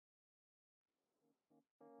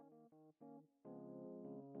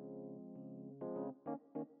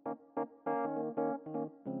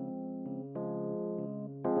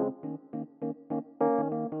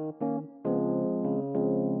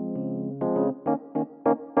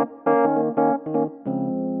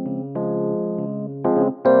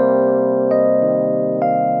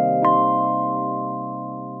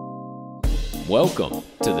Welcome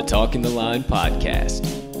to the Talking the Line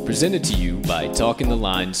podcast, presented to you by Talking the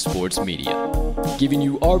Line Sports Media, giving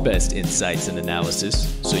you our best insights and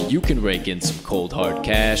analysis so you can rake in some cold hard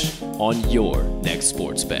cash on your next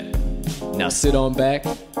sports bet. Now sit on back,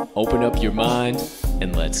 open up your mind,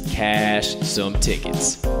 and let's cash some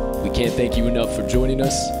tickets. We can't thank you enough for joining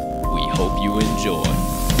us. We hope you enjoy.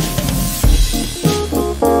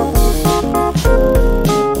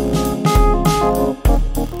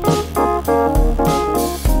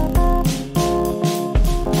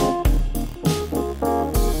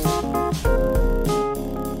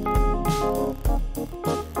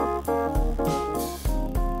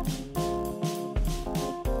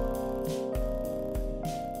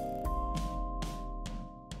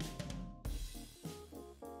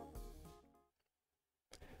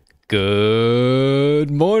 Good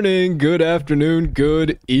morning, good afternoon,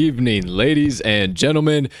 good evening, ladies and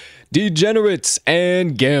gentlemen, degenerates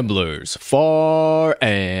and gamblers, far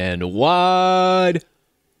and wide.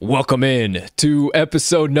 Welcome in to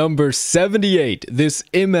episode number 78, this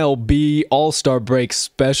MLB All-Star Break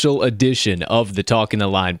special edition of the Talking the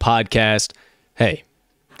Line podcast. Hey,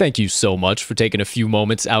 thank you so much for taking a few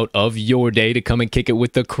moments out of your day to come and kick it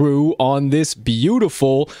with the crew on this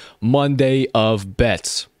beautiful Monday of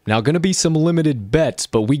bets. Now, going to be some limited bets,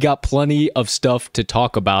 but we got plenty of stuff to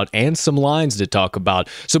talk about and some lines to talk about.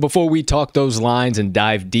 So before we talk those lines and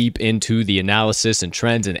dive deep into the analysis and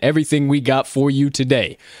trends and everything we got for you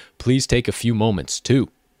today, please take a few moments to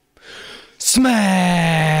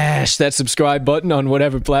smash that subscribe button on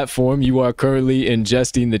whatever platform you are currently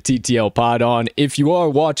ingesting the TTL pod on. If you are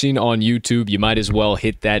watching on YouTube, you might as well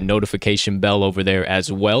hit that notification bell over there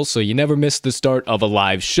as well so you never miss the start of a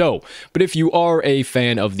live show. But if you are a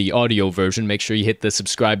fan of the audio version, make sure you hit the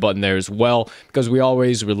subscribe button there as well, because we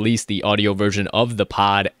always release the audio version of the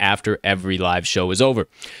pod after every live show is over.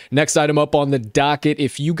 Next item up on the docket,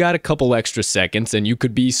 if you got a couple extra seconds and you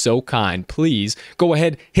could be so kind, please go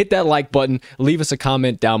ahead, hit that like button, leave us a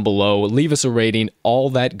comment down below, leave us a rating, all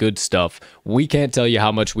that good stuff. We can't tell you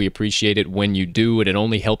how much we appreciate it when you do, and it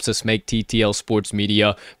only helps us make TTL Sports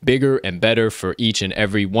Media bigger and better for each and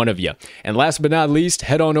every one of you. And last but not least,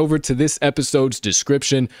 head on over to this episode's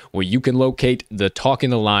description where you can locate the Talking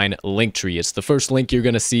the Line link tree. It's the first link you're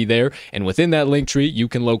going to see there, and within that link tree, you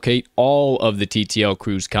can locate all of the TTL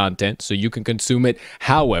Crew's content so you can consume it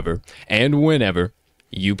however and whenever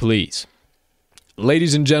you please.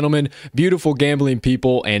 Ladies and gentlemen, beautiful gambling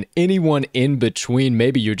people, and anyone in between,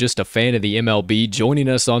 maybe you're just a fan of the MLB, joining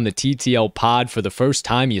us on the TTL pod for the first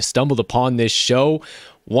time you stumbled upon this show.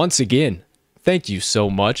 Once again, thank you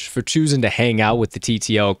so much for choosing to hang out with the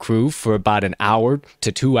TTL crew for about an hour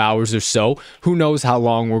to 2 hours or so. Who knows how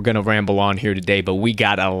long we're going to ramble on here today, but we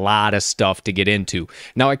got a lot of stuff to get into.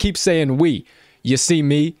 Now, I keep saying we. You see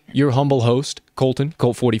me, your humble host, Colton,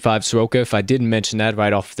 Colt45 Soroka. If I didn't mention that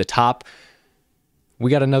right off the top, we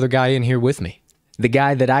got another guy in here with me. The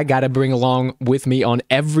guy that I got to bring along with me on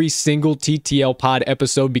every single TTL pod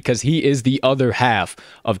episode because he is the other half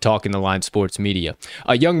of Talking the Line Sports Media.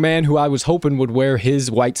 A young man who I was hoping would wear his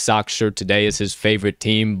White Sox shirt today as his favorite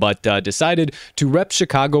team, but decided to rep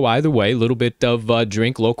Chicago either way. A little bit of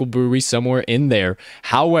drink, local brewery somewhere in there.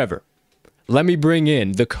 However, let me bring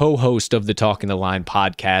in the co-host of the Talking the Line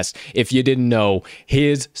podcast. If you didn't know,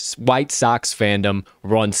 his White Sox fandom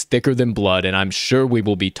runs thicker than blood, and I'm sure we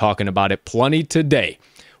will be talking about it plenty today.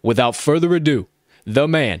 Without further ado, the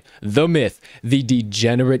man, the myth, the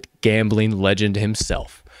degenerate gambling legend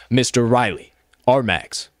himself, Mr. Riley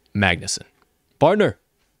R-Max Magnuson. Partner,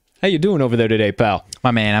 how you doing over there today, pal?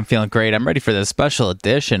 My man, I'm feeling great. I'm ready for this special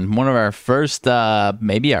edition. One of our first,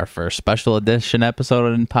 maybe our first special edition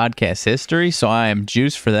episode in podcast history. So I am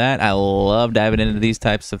juiced for that. I love diving into these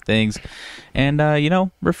types of things. And,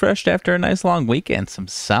 refreshed after a nice long weekend. Some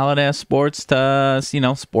solid-ass sports,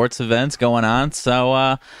 sports events going on. So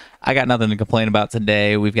I got nothing to complain about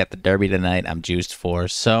today. We've got the Derby tonight I'm juiced for.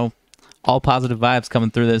 So all positive vibes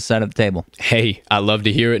coming through this side of the table. Hey, I love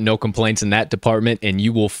to hear it. No complaints in that department, and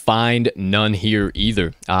you will find none here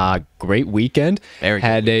either. Great weekend.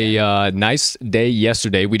 Had a nice day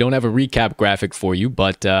yesterday. We don't have a recap graphic for you,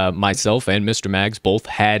 but myself and Mr. Mags both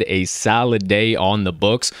had a solid day on the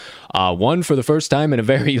books. One for the first time in a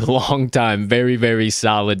very long time. Very, very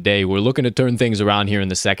solid day. We're looking to turn things around here in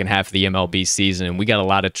the second half of the MLB season, and we got a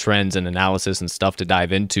lot of trends and analysis and stuff to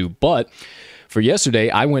dive into, but for yesterday,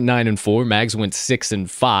 I went 9-4. Mags went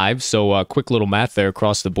 6-5. So quick little math there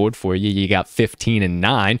across the board for you. You got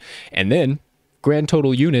 15-9, and then grand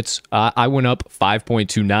total units. I went up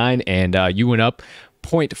 5.29, and you went up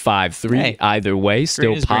 0.53. Hey, either way,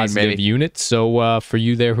 still positive units. So for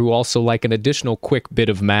you there who also like an additional quick bit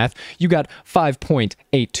of math, you got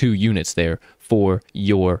 5.82 units there for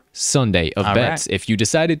your Sunday of bets. Right. If you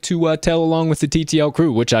decided to tell along with the TTL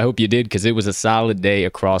crew, which I hope you did because it was a solid day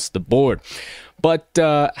across the board. But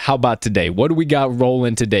how about today? What do we got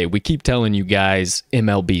rolling today? We keep telling you guys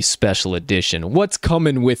MLB Special Edition. What's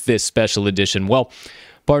coming with this Special Edition? Well,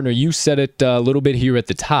 partner, you said it a little bit here at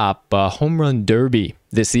the top. Home Run Derby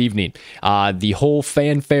this evening. The whole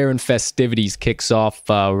fanfare and festivities kicks off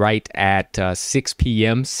right at 6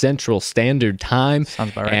 p.m. Central Standard Time.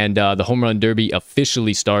 Sounds about right. And the Home Run Derby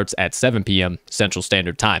officially starts at 7 p.m. Central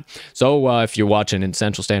Standard Time. So if you're watching in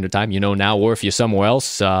Central Standard Time, you know now, or if you're somewhere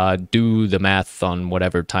else, do the math on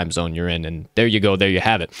whatever time zone you're in. And there you go. There you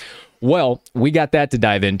have it. Well, we got that to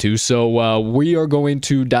dive into, so we are going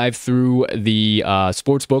to dive through the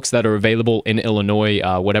sports books that are available in Illinois,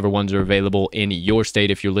 whatever ones are available in your state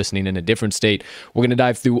if you're listening in a different state. We're going to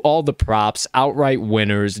dive through all the props, outright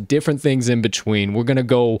winners, different things in between. We're going to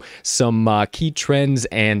go some key trends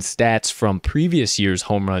and stats from previous year's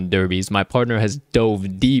home run derbies. My partner has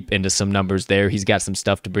dove deep into some numbers there. He's got some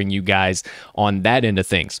stuff to bring you guys on that end of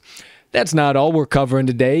things. That's not all we're covering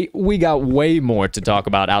today. We got way more to talk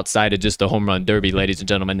about outside of just the home run derby, ladies and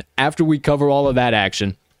gentlemen. After we cover all of that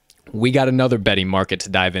action, we got another betting market to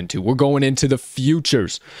dive into. We're going into the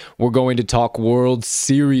futures. We're going to talk World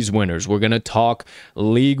Series winners. We're going to talk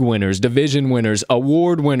league winners, division winners,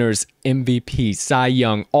 award winners, MVP, Cy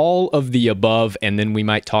Young, all of the above. And then we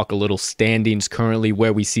might talk a little standings currently,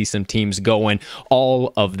 where we see some teams going,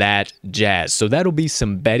 all of that jazz. So that'll be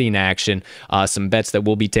some betting action, some bets that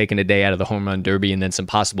we'll be taking today out of the home run derby, and then some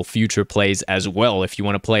possible future plays as well if you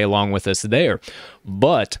want to play along with us there.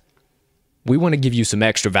 But we want to give you some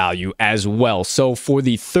extra value as well. So for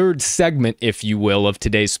the third segment, if you will, of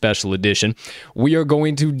today's special edition, we are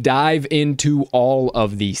going to dive into all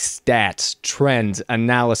of the stats, trends,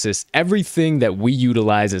 analysis, everything that we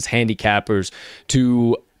utilize as handicappers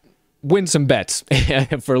to win some bets,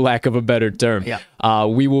 for lack of a better term. Yeah.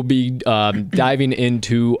 We will be diving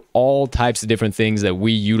into all types of different things that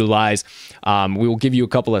we utilize. We will give you a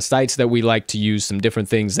couple of sites that we like to use, some different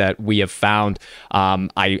things that we have found.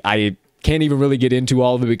 I can't even really get into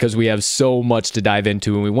all of it because we have so much to dive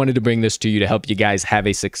into, and we wanted to bring this to you to help you guys have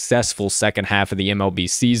a successful second half of the MLB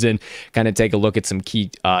season, kind of take a look at some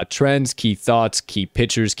key trends, key thoughts, key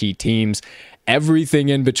pitchers, key teams, everything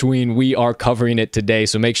in between. We are covering it today,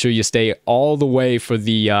 so make sure you stay all the way for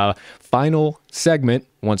the final segment,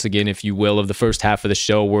 once again, if you will, of the first half of the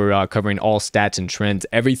show. We're covering all stats and trends,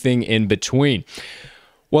 everything in between.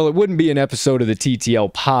 Well, it wouldn't be an episode of the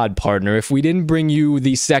TTL Pod, partner, if we didn't bring you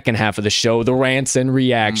the second half of the show, the rants and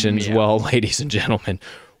reactions. Yeah. Well, ladies and gentlemen,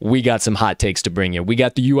 we got some hot takes to bring you. We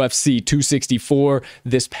got the UFC 264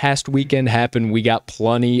 this past weekend happened. We got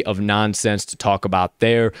plenty of nonsense to talk about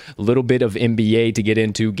there. A little bit of NBA to get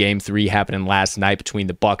into. Game 3 happening last night between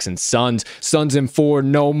the Bucks and Suns. Suns in 4,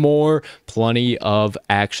 no more. Plenty of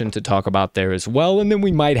action to talk about there as well. And then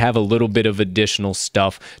we might have a little bit of additional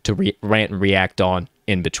stuff to rant and react on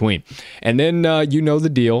in between. And then you know the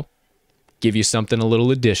deal. Give you something a little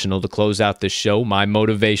additional to close out this show. My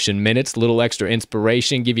motivation minutes, a little extra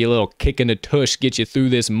inspiration, give you a little kick in the tush, get you through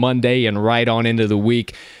this Monday and right on into the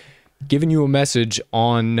week. Giving you a message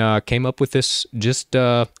on, came up with this just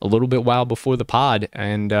a little bit while before the pod,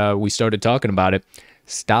 and we started talking about it.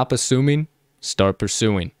 Stop assuming, start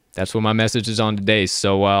pursuing. That's what my message is on today,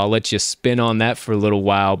 so I'll let you spin on that for a little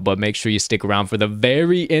while, but make sure you stick around for the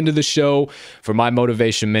very end of the show for my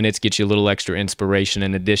motivation minutes, get you a little extra inspiration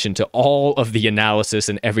in addition to all of the analysis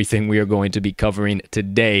and everything we are going to be covering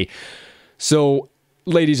today. So,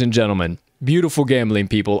 ladies and gentlemen, beautiful gambling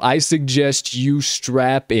people, I suggest you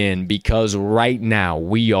strap in, because right now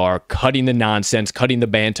we are cutting the nonsense, cutting the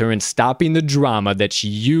banter, and stopping the drama that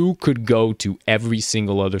you could go to every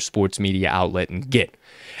single other sports media outlet and get.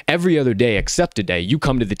 Every other day except today, you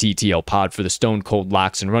come to the TTL Pod for the Stone Cold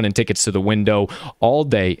Locks and running tickets to the window all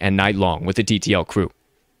day and night long with the TTL crew.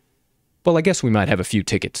 Well, I guess we might have a few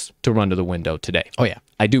tickets to run to the window today. Oh, yeah.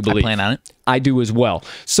 I do believe. I plan on it. I do as well.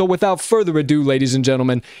 So without further ado, ladies and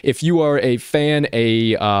gentlemen, if you are a fan,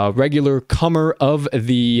 a regular comer of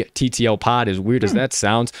the TTL pod, as weird as that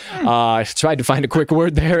sounds, I tried to find a quick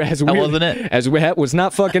word there. As weird, wasn't it. That was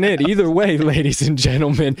not fucking it. Either way, ladies and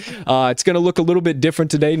gentlemen, it's going to look a little bit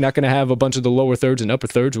different today. Not going to have a bunch of the lower thirds and upper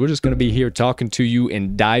thirds. We're just going to be here talking to you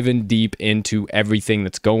and diving deep into everything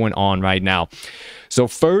that's going on right now. So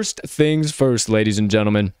first things first, ladies and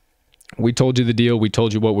gentlemen, we told you the deal. We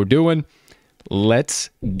told you what we're doing. Let's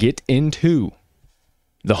get into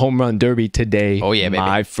the home run derby today. Oh, yeah, baby.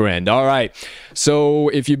 My friend. All right. So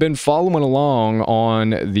if you've been following along on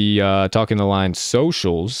the Talking the Line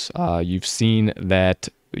socials, you've seen that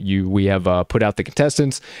we have put out the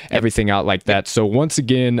contestants, everything out like that. So once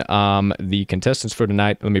again, the contestants for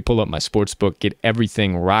tonight, let me pull up my sports book, get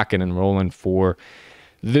everything rocking and rolling for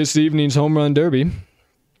this evening's home run derby.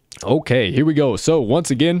 Okay, here we go. So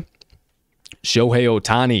once again, Shohei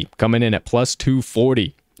Ohtani coming in at plus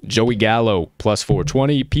 240. Joey Gallo plus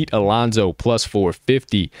 420. Pete Alonso plus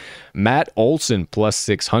 450. Matt Olson plus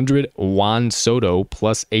 600. Juan Soto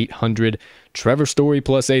plus 800. Trevor Story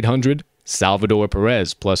plus 800. Salvador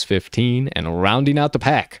Perez plus 15. And rounding out the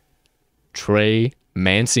pack, Trey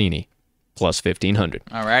Mancini plus 1,500.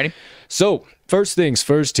 Alrighty. So, first things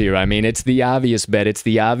first here. I mean, it's the obvious bet. It's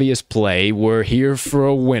the obvious play. We're here for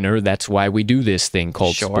a winner. That's why we do this thing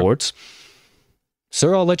called sports.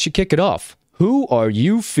 Sir, I'll let you kick it off. Who are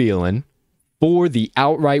you feeling for the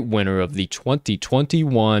outright winner of the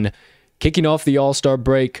 2021 kicking off the All-Star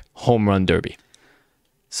break home run derby?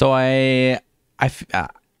 So the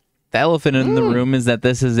elephant in the room is that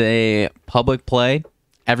this is a public play.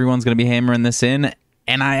 Everyone's going to be hammering this in,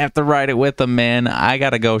 and I have to ride it with them, man. I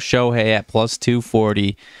got to go Shohei at plus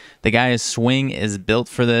 240. The guy's swing is built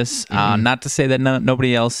for this. Not to say that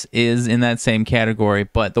nobody else is in that same category,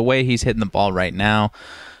 but the way he's hitting the ball right now,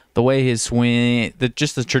 the way his swing,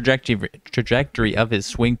 just the trajectory of his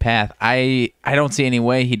swing path, I don't see any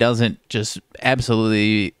way he doesn't just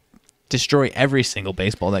absolutely destroy every single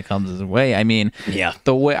baseball that comes his way. I mean, yeah.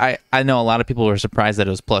 The way I know a lot of people were surprised that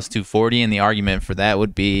it was plus 240, and the argument for that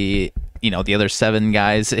would be, the other 7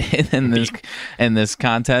 guys in this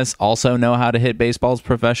contest also know how to hit baseballs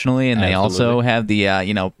professionally, and they also have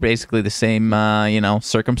the basically the same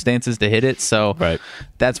circumstances to hit it. So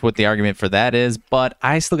that's what the argument for that is. But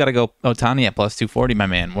I still got to go Ohtani at plus 240, my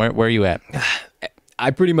man. Where are you at? I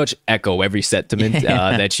pretty much echo every sentiment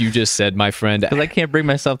that you just said, my friend. Because I can't bring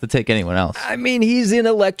myself to take anyone else. I mean, he's in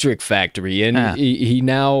Electric Factory, and he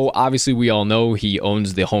now, obviously, we all know he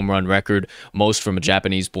owns the home run record, most from a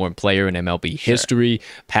Japanese-born player in MLB history,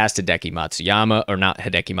 past Hideki Matsuyama, or not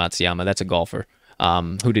Hideki Matsuyama, that's a golfer.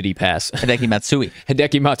 Who did he pass? Hideki Matsui.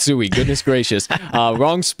 Hideki Matsui. Goodness gracious.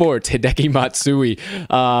 Wrong sport. Hideki Matsui.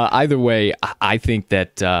 Either way, I think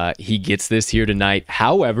that he gets this here tonight.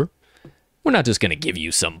 However, we're not just going to give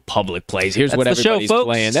you some public plays. Here's what everybody's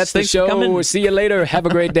playing. That's the show. See you later. Have a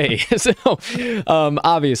great day. So,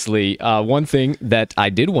 obviously, one thing that I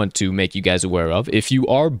did want to make you guys aware of, if you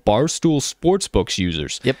are Barstool Sportsbooks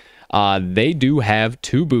users, they do have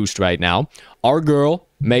 2 boosts right now. Our girl,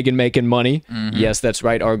 Megan Making Money. Yes, that's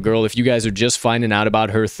right, our girl. If you guys are just finding out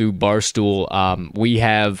about her through Barstool, we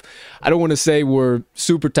have, I don't want to say we're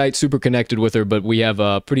super tight, super connected with her, but we have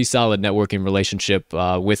a pretty solid networking relationship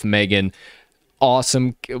with Megan.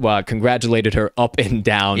 Awesome. Congratulated her up and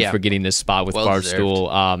down for getting this spot with Barstool.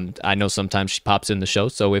 I know sometimes she pops in the show,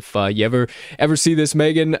 so if you ever see this,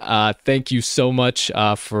 Megan, thank you so much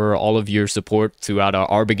for all of your support throughout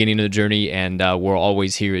our beginning of the journey, and we're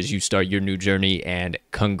always here as you start your new journey, and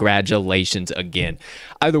congratulations again.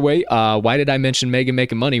 Either way, why did I mention Megan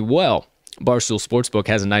Making Money? Well, Barstool Sportsbook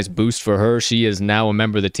has a nice boost for her. She is now a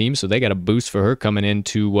member of the team, so they got a boost for her coming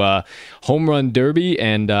into Home Run Derby,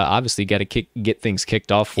 and obviously got to get things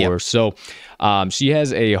kicked off for her. So she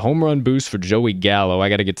has a home run boost for Joey Gallo. I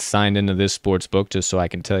got to get signed into this sportsbook just so I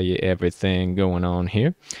can tell you everything going on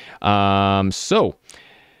here. So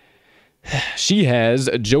she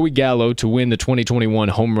has Joey Gallo to win the 2021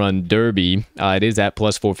 Home Run Derby. It is at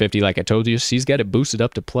plus 450, like I told you. She's got it boosted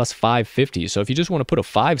up to plus 550. So if you just want to put a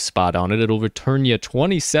 5 spot on it, it'll return you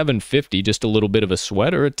 27.50, just a little bit of a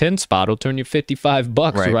sweat, or a 10 spot will turn you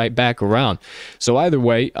 $55 right back around. So either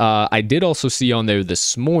way, I did also see on there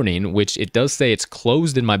this morning, which it does say it's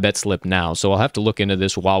closed in my bet slip now, so I'll have to look into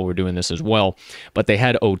this while we're doing this as well. But they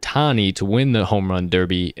had Ohtani to win the Home Run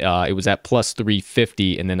Derby. It was at plus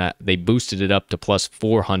 350, and then they boosted boosted it up to plus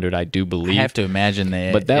 400, I do believe. I have to imagine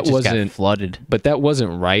that, but that it just wasn't got flooded. But that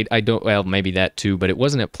wasn't right. Well, maybe that too, but it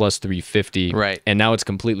wasn't at plus 350. Right. And now it's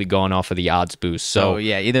completely gone off of the odds boost. So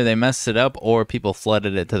yeah, either they messed it up or people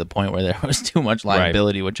flooded it to the point where there was too much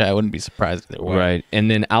liability, which I wouldn't be surprised if there were. Right.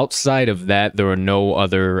 And then outside of that, there are no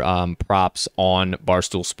other props on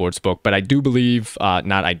Barstool Sportsbook. But I do believe, I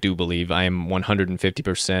am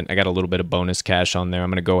 150%. I got a little bit of bonus cash on there. I'm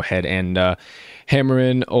going to go ahead and hammer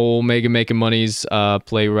in old Mega Making Money's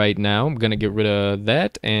play right now. I'm going to get rid of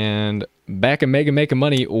that and back in Mega Making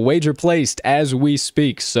Money, wager placed as we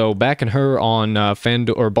speak. So backing her on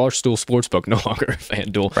FanDuel or Barstool Sportsbook, no longer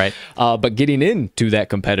FanDuel. Right. But getting into that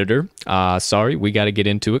competitor, sorry, we got to get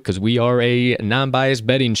into it because we are a non-biased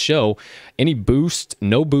betting show. Any boost,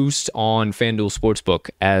 no boost on FanDuel Sportsbook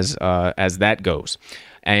as that goes.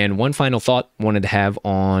 And one final thought wanted to have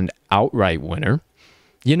on outright winner.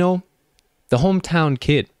 You know, the hometown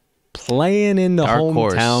kid playing in the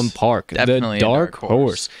hometown park. Definitely the dark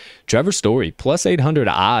horse. Trevor Story, plus 800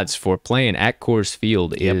 odds for playing at Coors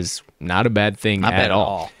Field is not a bad thing at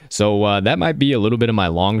all. So that might be a little bit of my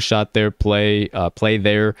long shot there play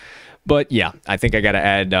there. But yeah, I think I got to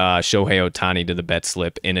add Shohei Ohtani to the bet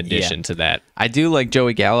slip in addition to that. I do like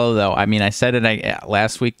Joey Gallo, though. I mean, I said it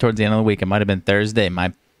last week towards the end of the week. It might have been Thursday.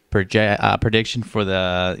 My prediction for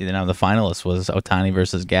the finalists was Ohtani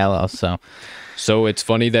versus Gallo. So it's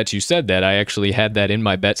funny that you said that. I actually had that in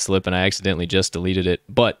my bet slip, and I accidentally just deleted it.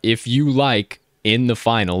 But if you like in the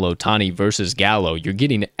final, Ohtani versus Gallo, you're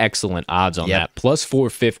getting excellent odds on that. Plus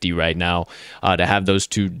 450 right now to have those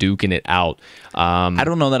two duking it out. I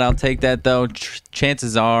don't know that I'll take that, though.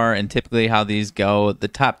 Chances are, and typically how these go, the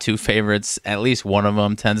top two favorites, at least one of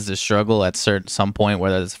them tends to struggle at some point,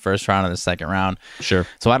 whether it's the first round or the second round. Sure.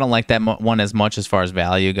 So I don't like that one as much as far as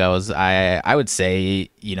value goes. I would say,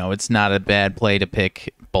 it's not a bad play to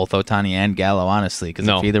pick both Ohtani and Gallo, honestly, because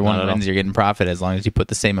if either one wins, you're getting profit as long as you put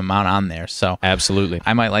the same amount on there. So absolutely,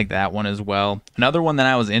 I might like that one as well. Another one that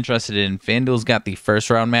I was interested in, FanDuel's got the first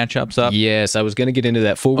round matchups up. Yes, I was going to get into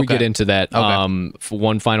that. Before we get into that, for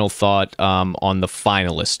one final thought on the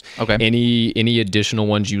finalists. Okay. Any additional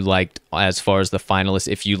ones you liked as far as the finalists?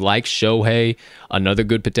 If you like Shohei, another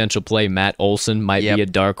good potential play, Matt Olson might be a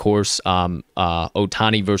dark horse.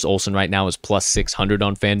 Ohtani versus Olson right now is plus 600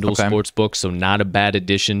 on FanDuel Sportsbook, so not a bad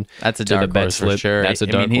addition. That's a dark horse for sure. That's a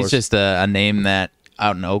dark horse. He's just a name that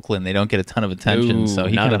out in Oakland, they don't get a ton of attention, so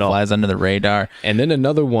he kind of flies under the radar. And then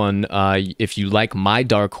another one, if you like my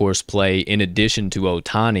dark horse play in addition to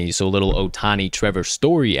Ohtani, so a little Ohtani Trevor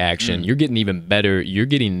Story action, you're getting even better. You're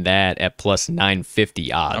getting that at plus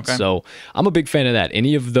 950 odds. Okay. So I'm a big fan of that.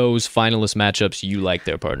 Any of those finalist matchups you like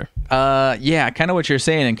there, partner? Yeah, kind of what you're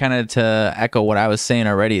saying, and kind of to echo what I was saying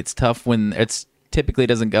already, it's tough when it's typically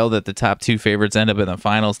doesn't go that the top two favorites end up in the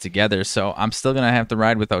finals together. So I'm still going to have to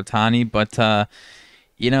ride with Ohtani, but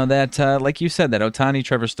like you said, that Ohtani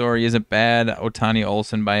Trevor Story isn't bad. Ohtani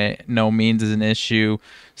Olson by no means is an issue.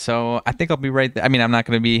 So I think I'll be right there. I mean, I'm not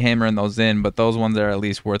going to be hammering those in, but those ones are at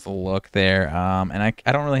least worth a look there. And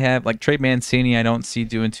I don't really have, like, Trey Mancini, I don't see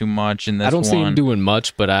doing too much in this one. I don't see him doing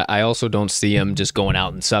much, but I also don't see him just going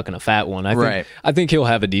out and sucking a fat one. I think he'll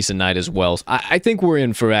have a decent night as well. I think we're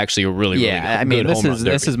in for actually a really, really good home run derby.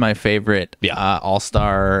 This is my favorite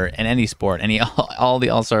All-Star in any sport, all the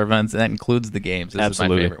All-Star events, and that includes the games. This is my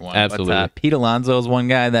favorite one. Absolutely. But Pete Alonso is one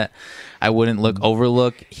guy that I wouldn't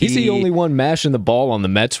overlook. He's the only one mashing the ball on the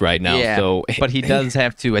Mets right now. Yeah, so. But he does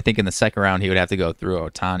have to, I think in the second round, he would have to go through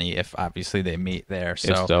Ohtani if obviously they meet there.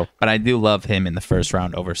 So. But I do love him in the first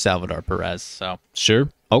round over Salvador Perez. So sure.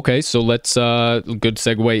 Okay, so let's good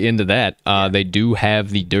segue into that. They do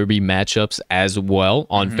have the Derby matchups as well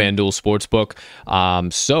on FanDuel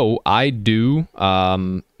Sportsbook. So I do,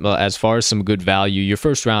 as far as some good value, your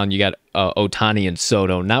first round, you got Ohtani and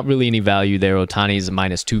Soto. Not really any value there. Ohtani is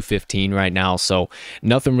minus 215 right now, so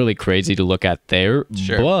nothing really crazy to look at there.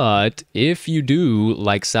 Sure. But if you do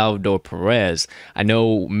like Salvador Perez, I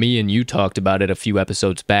know me and you talked about it a few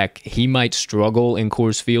episodes back. He might struggle in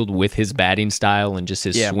Coors Field with his batting style and just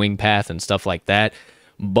his swing path and stuff like that.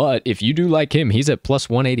 But if you do like him, he's at plus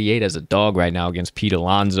 188 as a dog right now against Pete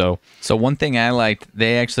Alonso. So one thing I liked,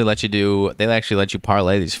 they actually let you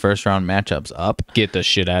parlay these first round matchups up. Get the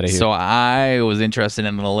shit out of here. So I was interested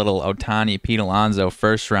in a little Ohtani, Pete Alonso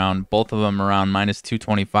first round, both of them around minus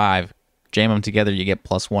 225. Jam them together, you get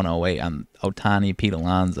plus 108 on Ohtani, Pete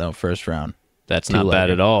Alonso first round. That's not bad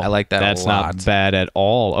at all. I like that That's a lot. not bad at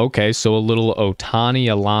all. Okay, so a little Otani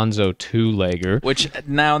Alonso two-legger. Which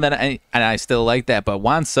now that I still like that, but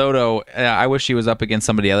Juan Soto, I wish he was up against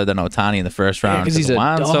somebody other than Otani in the first round. because he's a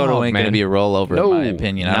Juan dog, Soto ain't man. going to be a rollover, No, in my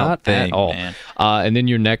opinion. I don't not think, at all. man. And then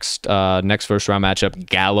your next first round matchup,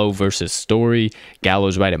 Gallo versus Story.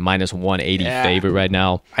 Gallo's right at minus 180 favorite right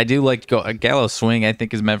now. I do like to go. A Gallo swing, I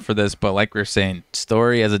think, is meant for this, but like we are saying,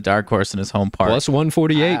 Story as a dark horse in his home park. Plus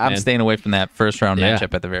 148. I'm man. staying away from that first round Yeah.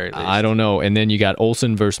 matchup at the very least. I don't know. And then you got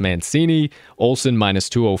Olsen versus Mancini. Olsen minus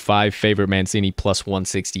 205 favorite, Mancini plus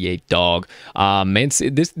 168 dog.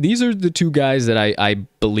 These are the two guys that I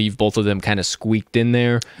believe both of them kind of squeaked in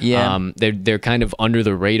there. Yeah. They're kind of under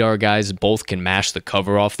the radar guys. Both can mash the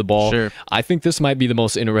cover off the ball. Sure. I think this might be the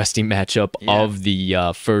most interesting matchup of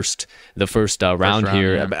the first round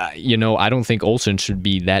here. yeah. You know, I don't think Olsen should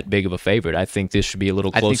be that big of a favorite. I think this should be a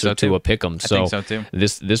little I think closer so, to too. a pick'em. I think so, too.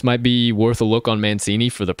 This might be worth a look on Mancini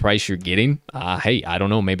for the price you're getting. Hey, I don't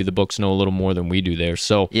know. Maybe the books know a little more than we do there.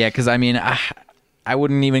 So Yeah, because I mean, I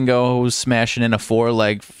wouldn't even go smashing in a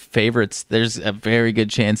 4-leg favorites. There's a very good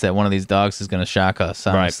chance that one of these dogs is going to shock us,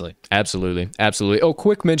 honestly. Right. Absolutely. Oh,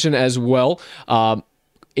 quick mention as well.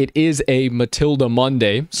 It is a Matilda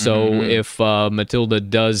Monday, so if Matilda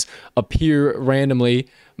does appear randomly,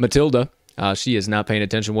 Matilda, she is not paying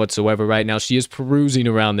attention whatsoever right now. She is perusing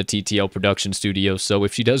around the TTL production studio, so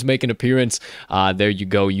if she does make an appearance, there you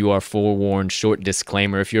go. You are forewarned. Short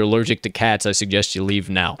disclaimer. If you're allergic to cats, I suggest you leave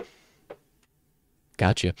now.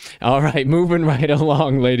 Gotcha. All right, moving right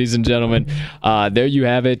along, ladies and gentlemen. There you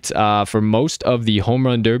have it for most of the home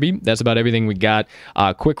run derby. That's about everything we got.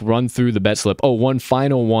 Quick run through the bet slip. Oh, one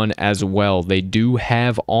final one as well. They do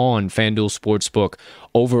have on FanDuel Sportsbook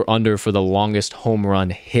over under for the longest home run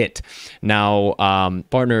hit. Now,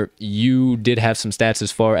 partner, you did have some stats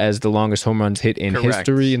as far as the longest home runs hit in Correct.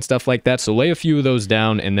 history and stuff like that. So lay a few of those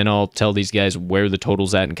down, and then I'll tell these guys where the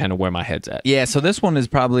total's at and kind of where my head's at. Yeah, so this one is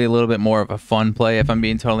probably a little bit more of a fun play, if I'm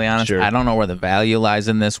being totally honest. Sure. I don't know where the value lies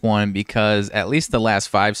in this one because at least the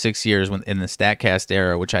last 5-6 years in the StatCast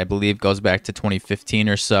era, which I believe goes back to 2015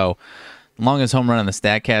 or so, longest home run in the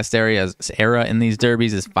StatCast era in these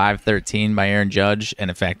derbies is 513 by Aaron Judge, and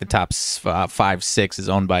in fact, the top 5-6 is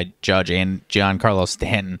owned by Judge and Giancarlo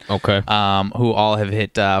Stanton. Okay. Who all have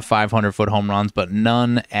hit 500-foot home runs, but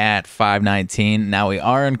none at 519. Now we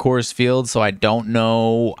are in Coors Field, so I don't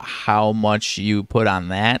know how much you put on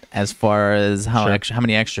that as far as how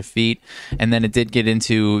many extra feet. And then it did get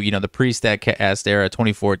into the pre-StatCast era,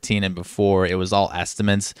 2014 and before. It was all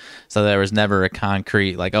estimates, so there was never a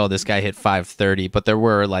concrete this guy hit 530, but there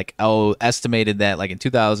were estimated that in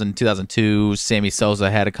 2000, 2002, Sammy Sosa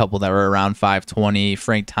had a couple that were around 520.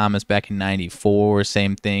 Frank Thomas back in 94,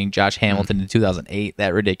 same thing. Josh Hamilton in 2008,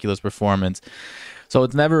 that ridiculous performance. So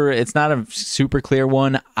it's not a super clear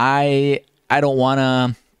one. I don't want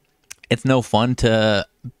to, it's no fun to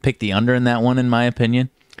pick the under in that one, in my opinion.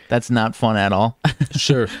 That's not fun at all.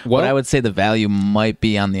 Sure. But I would say the value might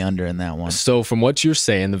be on the under in that one. So from what you're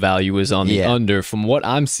saying, the value is on the under. From what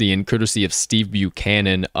I'm seeing, courtesy of Steve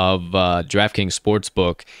Buchanan of DraftKings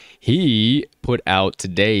Sportsbook, he put out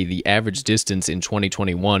today the average distance in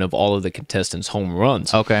 2021 of all of the contestants' home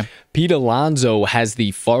runs. Okay. Pete Alonso has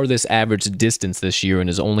the farthest average distance this year and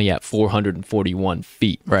is only at 441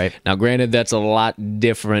 feet. Right. Now, granted, that's a lot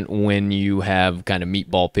different when you have kind of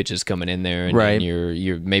meatball pitches coming in there, and, Right. and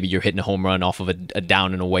you're hitting a home run off of a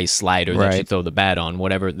down and away slider that you Right. throw the bat on,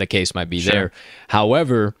 whatever the case might be there.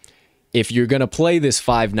 However, if you're going to play this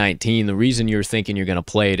 519, the reason you're thinking you're going to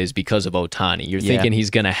play it is because of Otani. You're thinking he's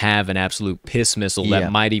going to have an absolute piss missile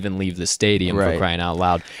that might even leave the stadium for crying out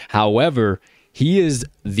loud. However, he is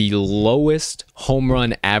the lowest home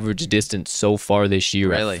run average distance so far this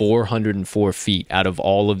year at 404 feet out of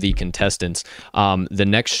all of the contestants. The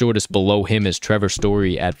next shortest below him is Trevor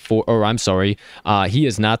Story at he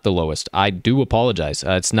is not the lowest. I do apologize.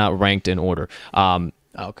 It's not ranked in order.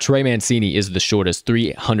 Trey Mancini is the shortest,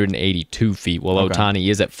 382 feet, while Otani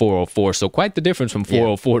is at 404. So quite the difference from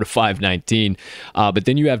 404 to 519. But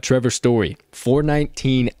then you have Trevor Story,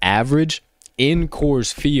 419 average in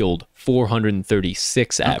Coors Field,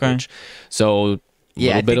 436 average. So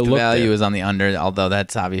I think of the look value there. is on the under, although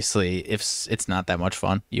that's obviously, if it's not that much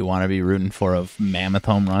fun. You want to be rooting for a mammoth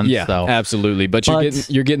home run. Yeah, so. absolutely. But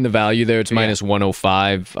you're getting the value there. It's minus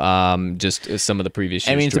 105. Just some of the previous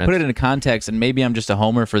year's to put it into context, and maybe I'm just a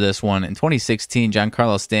homer for this one, in 2016,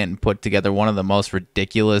 Giancarlo Stanton put together one of the most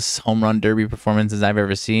ridiculous home run derby performances I've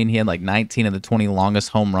ever seen. He had 19 of the 20 longest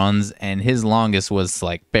home runs, and his longest was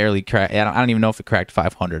barely cracked. I don't even know if it cracked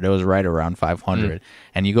 500. It was right around 500.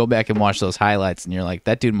 And you go back and watch those highlights, and you're you're like,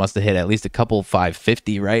 that dude must have hit at least a couple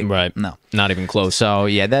 550, right? Right. No. Not even close. So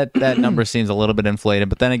yeah, that number seems a little bit inflated.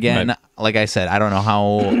 But then again, Right. like I said, I don't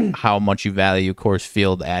know how much you value Coors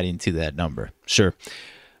Field adding to that number. Sure.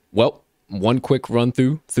 Well, one quick run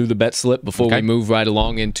through the bet slip before we move right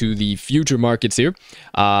along into the future markets here.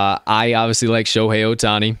 I obviously like Shohei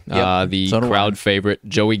Ohtani, the So do crowd favorite.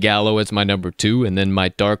 Joey Gallo as my number 2, and then my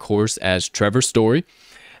dark horse as Trevor Story.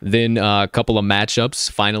 Then a couple of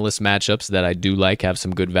matchups, finalist matchups that I do like, have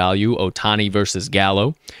some good value. Ohtani versus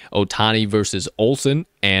Gallo, Ohtani versus Olsen,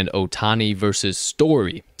 and Ohtani versus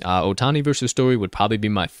Story. Ohtani versus Story would probably be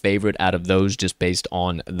my favorite out of those just based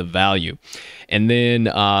on the value. And then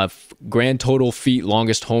grand total feet,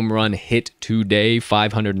 longest home run hit today,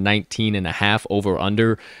 519.5 over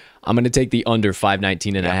under. I'm going to take the under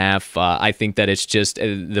 519.5. I think that it's just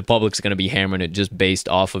the public's going to be hammering it just based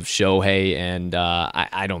off of Shohei, and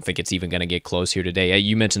I don't think it's even going to get close here today.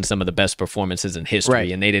 You mentioned some of the best performances in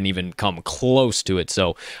history, and they didn't even come close to it.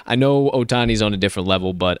 So I know Ohtani's on a different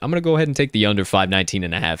level, but I'm going to go ahead and take the under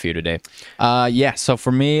 519.5 here today. Yeah, so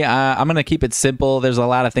for me, I'm going to keep it simple. There's a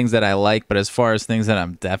lot of things that I like, but as far as things that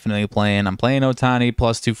I'm definitely playing, I'm playing Ohtani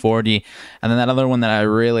plus 240. And then that other one that I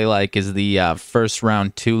really like is the first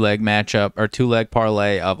round two-leg matchup or two-leg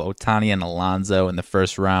parlay of Ohtani and Alonso in the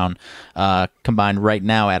first round, combined right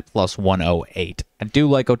now at plus 108. I do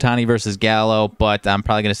like Ohtani versus Gallo, but I'm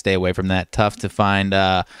probably going to stay away from that. Tough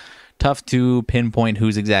to pinpoint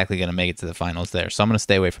who's exactly going to make it to the finals there. So I'm going to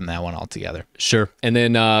stay away from that one altogether. Sure. And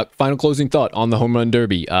then final closing thought on the home run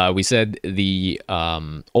derby. We said the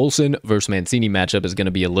Olsen versus Mancini matchup is going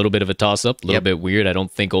to be a little bit of a toss-up, a little bit weird. I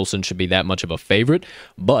don't think Olsen should be that much of a favorite,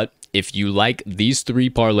 but if you like these three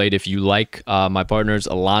parlayed, if you like my partners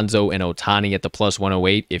Alonso and Ohtani at the plus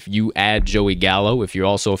 108, if you add Joey Gallo, if you're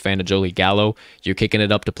also a fan of Joey Gallo, you're kicking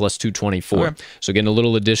it up to plus 224. Okay. So getting a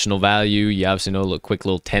little additional value. You obviously know a quick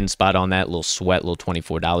little 10 spot on that, little sweat, little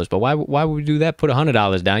 $24. But why would we do that? Put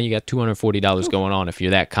 $100 down. You got $240 going on if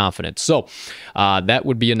you're that confident. So that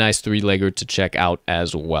would be a nice three-legger to check out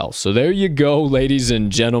as well. So there you go, ladies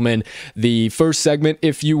and gentlemen. The first segment,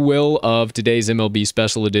 if you will, of today's MLB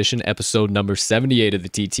Special Edition, episode number 78 of the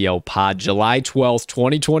TTL Pod, July 12th,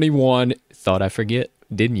 2021. Thought I forget,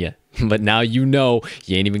 didn't you? But now you know.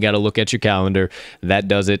 You ain't even got to look at your calendar. That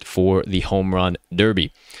does it for the Home Run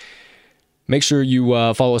Derby. Make sure you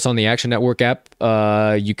follow us on the Action Network app.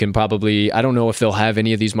 You can probably, I don't know if they'll have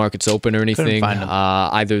any of these markets open or anything.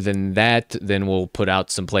 Either than that, then we'll put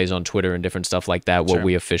out some plays on Twitter and different stuff like that, what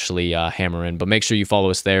we officially hammer in. But make sure you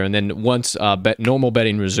follow us there. And then once normal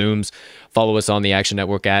betting resumes, follow us on the Action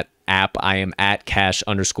Network app. I am at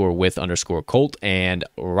cash_with_Colt, and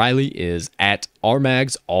Riley is at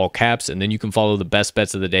RMags, all caps. And then you can follow the best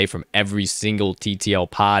bets of the day from every single TTL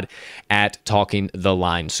pod at Talking the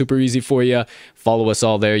Line. Super easy for you. Follow us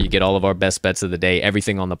all there. You get all of our best bets of the day,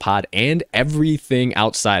 everything on the pod and everything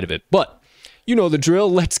outside of it. But you know the drill.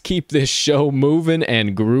 Let's keep this show moving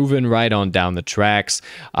and grooving right on down the tracks.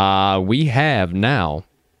 We have now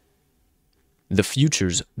the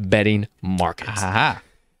futures betting markets. Aha.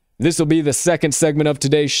 This will be the second segment of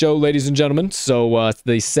today's show, ladies and gentlemen. So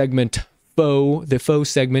the faux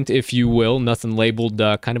segment, if you will. Nothing labeled,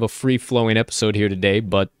 kind of a free-flowing episode here today,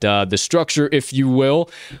 but the structure, if you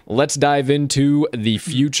will. Let's dive into the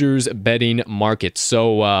futures betting market.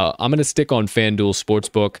 So I'm going to stick on FanDuel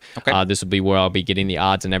Sportsbook. Okay. This will be where I'll be getting the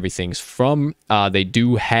odds and everything from. They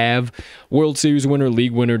do have World Series winner,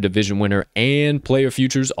 league winner, division winner, and player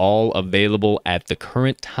futures all available at the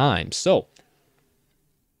current time. So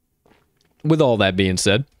with all that being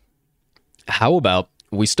said, how about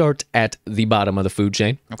we start at the bottom of the food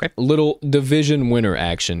chain? Okay. A little division winner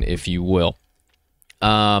action, if you will.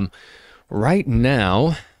 Right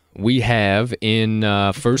now, we have in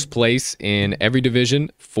first place in every division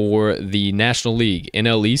for the National League,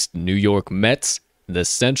 NL East, New York Mets, the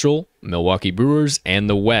Central, Milwaukee Brewers, and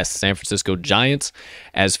the West, San Francisco Giants.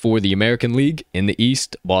 As for the American League, in the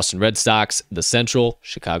East, Boston Red Sox, the Central,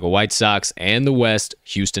 Chicago White Sox, and the West,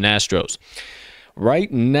 Houston Astros. Right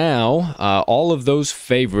now, all of those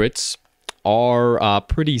favorites are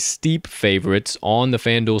pretty steep favorites on the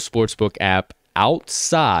FanDuel Sportsbook app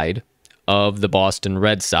outside of the Boston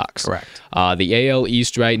Red Sox. Correct. The AL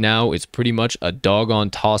East right now is pretty much a doggone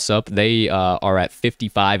toss-up. They are at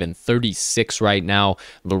 55-36 right now.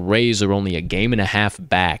 The Rays are only a game and a half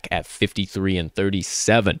back at 53-37.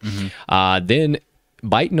 Mm-hmm. Then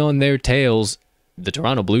biting on their tails, the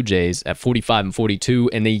Toronto Blue Jays at 45-42,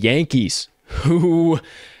 and the Yankees, who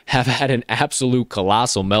have had an absolute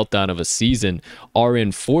colossal meltdown of a season, are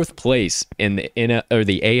in fourth place in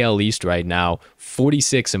the AL East right now,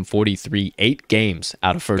 46 and 43, 8 games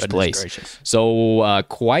out of first place. Gracious. So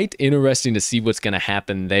quite interesting to see what's going to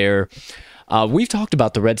happen there. We've talked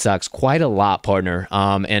about the Red Sox quite a lot, partner,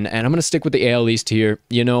 and I'm going to stick with the AL East here.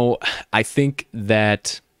 You know, I think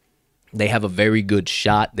that they have a very good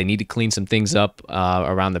shot. They need to clean some things up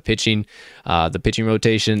around the pitching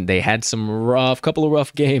rotation. They had couple of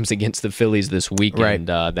rough games against the Phillies this weekend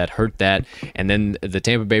that hurt that. And then the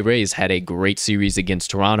Tampa Bay Rays had a great series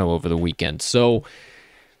against Toronto over the weekend. So,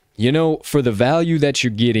 you know, for the value that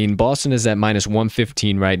you're getting, Boston is at minus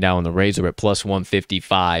 115 right now, and the Rays are at plus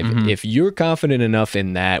 155. If you're confident enough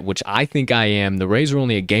in that, which I think I am, the Rays are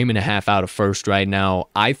only a game and a half out of first right now.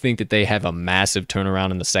 I think that they have a massive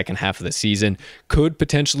turnaround in the second half of the season. Could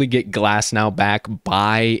potentially get Glasnow back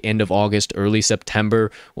by end of August, early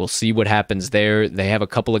September. We'll see what happens there. They have a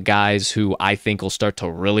couple of guys who I think will start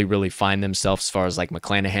to really, really find themselves as far as like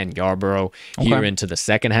McClanahan, Yarborough here into the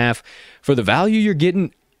second half. For the value you're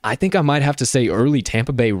getting, I think I might have to say early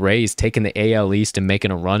Tampa Bay Rays taking the AL East and making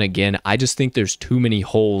a run again. I just think there's too many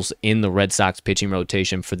holes in the Red Sox pitching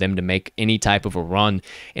rotation for them to make any type of a run.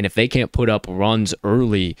 And if they can't put up runs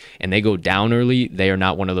early and they go down early, they are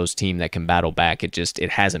not one of those teams that can battle back. It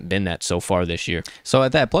hasn't been that so far this year. So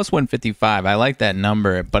at that plus 155, I like that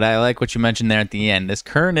number, but I like what you mentioned there at the end. This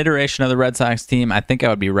current iteration of the Red Sox team, I think I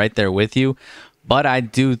would be right there with you. But I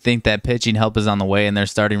do think that pitching help is on the way in their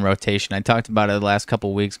starting rotation. I talked about it the last couple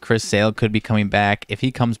of weeks. Chris Sale could be coming back. If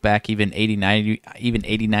he comes back even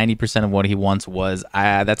 80-90% of what he once was,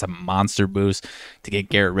 that's a monster boost to get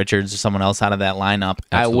Garrett Richards or someone else out of that lineup.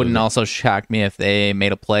 Absolutely. I wouldn't also shock me if they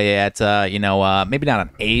made a play at, maybe not an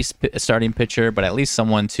ace starting pitcher, but at least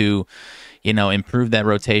someone to, improve that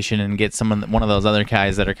rotation and get one of those other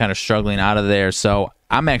guys that are kind of struggling out of there. So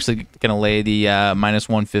I'm actually going to lay the minus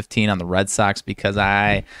 115 on the Red Sox because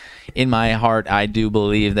in my heart, I do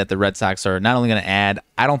believe that the Red Sox are not only going to add,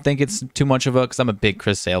 I don't think it's too much of because I'm a big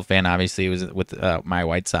Chris Sale fan. Obviously, he was with my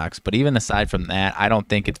White Sox. But even aside from that, I don't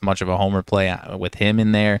think it's much of a homer play with him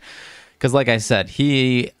in there. Because like I said,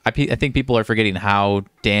 I think people are forgetting how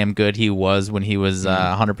damn good he was when he was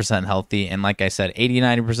 100% healthy. And like I said,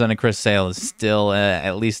 80-90% of Chris Sale is still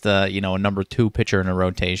at least a number 2 pitcher in a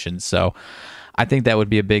rotation. So I think that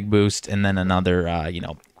would be a big boost. And then another,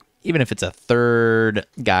 even if it's a third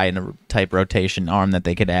guy in a type rotation arm that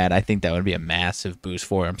they could add, I think that would be a massive boost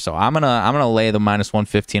for him. So I'm gonna lay the minus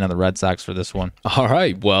 115 on the Red Sox for this one. All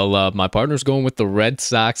right. Well, my partner's going with the Red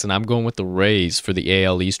Sox, and I'm going with the Rays for the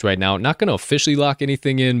AL East right now. Not going to officially lock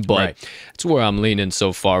anything in, but that's where I'm leaning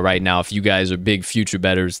so far right now. If you guys are big future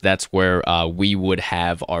bettors, that's where we would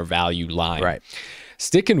have our value line. Right.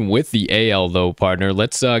 Sticking with the AL, though, partner,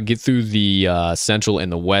 let's get through the Central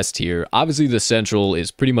and the West here. Obviously, the Central is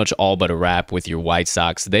pretty much all but a wrap with your White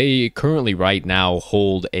Sox. They currently right now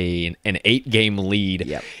hold an 8-game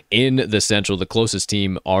lead in the Central. The closest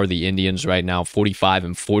team are the Indians right now, 45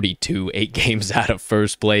 and 42, 8 games out of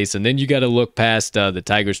first place. And then you got to look past the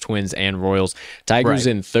Tigers, Twins, and Royals. Tigers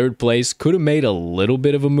in third place could have made a little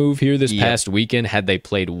bit of a move here this past weekend had they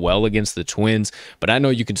played well against the Twins. But I know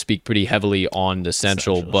you can speak pretty heavily on the Central,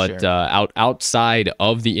 but outside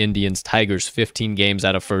of the Indians, Tigers 15 games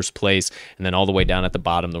out of first place, and then all the way down at the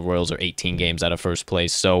bottom, the Royals are 18 games out of first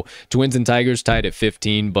place. So Twins and Tigers tied at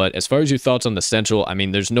 15. But as far as your thoughts on the Central, I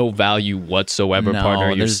mean, there's no value whatsoever,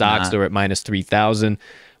 partner. Your Sox are at minus 3,000.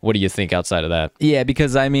 What do you think outside of that? Yeah,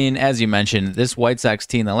 because I mean, as you mentioned, this White Sox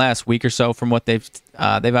team the last week or so, from what they've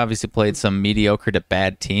obviously played some mediocre to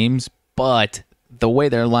bad teams, but the way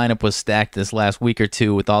their lineup was stacked this last week or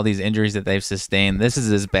two with all these injuries that they've sustained, this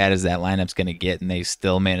is as bad as that lineup's going to get, and they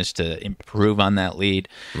still managed to improve on that lead.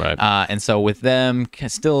 Right. And so with them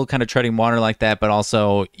still kind of treading water like that, but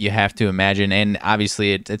also you have to imagine, and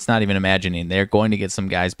obviously it's not even imagining, they're going to get some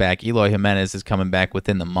guys back. Eloy Jimenez is coming back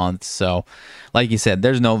within the month. So like you said,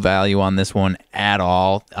 there's no value on this one at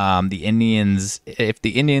all. The Indians, if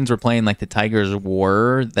the Indians were playing like the Tigers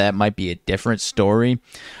were, that might be a different story.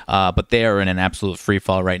 But they are in an absolute free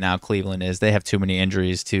fall right now. Cleveland is. They have too many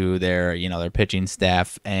injuries to their pitching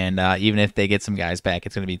staff, and even if they get some guys back,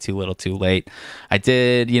 it's going to be too little, too late.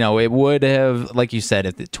 It would have, like you said,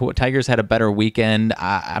 if the Tigers had a better weekend.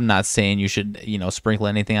 I'm not saying you should sprinkle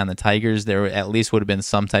anything on the Tigers. There at least would have been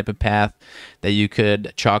some type of path that you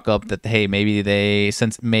could chalk up that, hey, maybe they,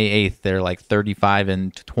 since May 8th, they're like 35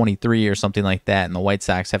 and 23 or something like that, and the White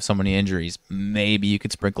Sox have so many injuries. Maybe you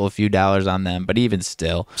could sprinkle a few dollars on them, but even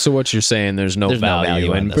still. So what you're saying, there's no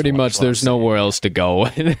value, and pretty much there's nowhere else to go.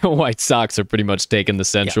 The White Sox are pretty much taking the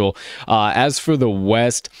Central. As for the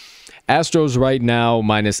West, Astros right now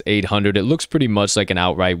minus 800. It looks pretty much like an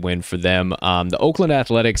outright win for them. The Oakland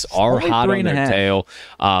Athletics are hot on their tail.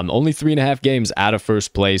 Only 3.5 games out of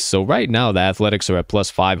first place. So right now the Athletics are at plus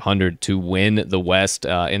 500 to win the West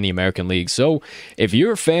in the American League. So if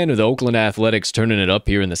you're a fan of the Oakland Athletics turning it up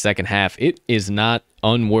here in the second half, it is not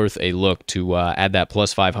unworth a look to add that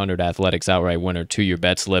plus 500 Athletics outright winner to your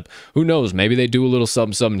bet slip. Who knows? Maybe they do a little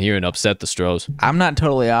something here and upset the Stros. I'm not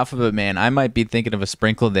totally off of it, man. I might be thinking of a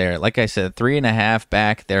sprinkle there. Like I said, 3.5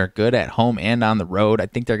 back. They're good at home and on the road. I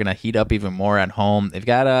think they're going to heat up even more at home. They've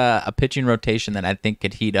got a pitching rotation that I think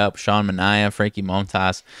could heat up. Sean Manaea, Frankie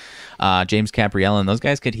Montas, James Capriello, those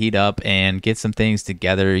guys could heat up and get some things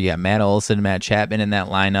together. You got Matt Olson, Matt Chapman in that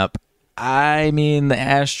lineup. I mean, the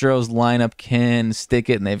Astros lineup can stick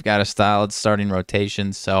it, and they've got a solid starting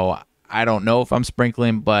rotation. So I don't know if I'm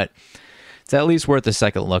sprinkling, but it's at least worth a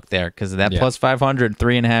second look there because that plus 500,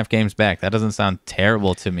 3.5 games back, that doesn't sound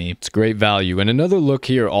terrible to me. It's great value. And another look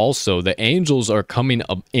here also, the Angels are coming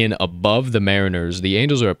up in above the Mariners. The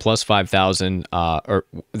Angels are at plus 5,000, or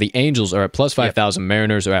the Angels are at plus 5,000.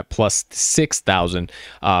 Mariners are at plus 6,000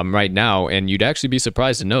 right now. And you'd actually be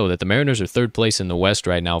surprised to know that the Mariners are third place in the West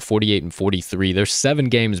right now, 48 and 43. They're 7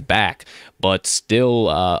 games back, but still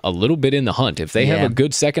a little bit in the hunt. If they have a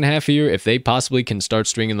good second half here, if they possibly can start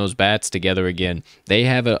stringing those bats together again, they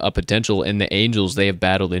have a potential. And the Angels, they have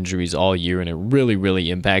battled injuries all year, and it really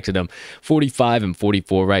impacted them. 45 and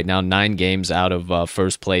 44 right now, 9 games out of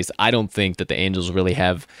first place. I don't think that the Angels really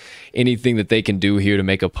have anything that they can do here to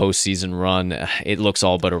make a postseason run. It looks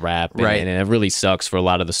all but a wrap, and it really sucks for a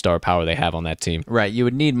lot of the star power they have on that team. Right, you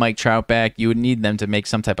would need Mike Trout back. You would need them to make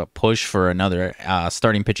some type of push for another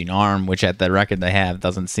starting pitching arm, which at the record they have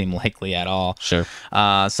doesn't seem likely at all. Sure.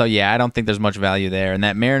 So yeah, I don't think there's much value there. And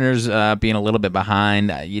that Mariners being a little bit behind,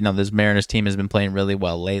 this Mariners team has been playing really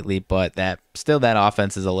well lately, but that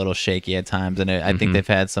offense is a little shaky at times, and I think they've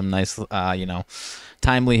had some nice,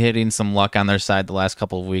 timely hitting, some luck on their side the last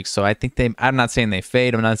couple of weeks. So I think I'm not saying they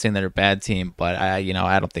fade. I'm not saying they're a bad team, but I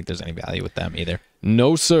don't think there's any value with them either.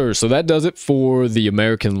 No, sir. So that does it for the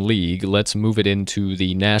American League. Let's move it into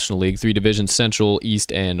the National League. 3 divisions, Central,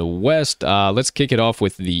 East, and West. Let's kick it off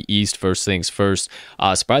with the East first things first.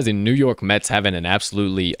 Surprisingly, New York Mets having an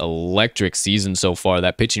absolutely electric season so far.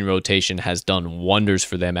 That pitching rotation has done wonders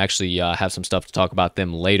for them. Actually, have some stuff to talk about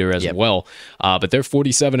them later as well. But they're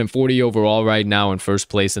 47 and 40 overall right now in first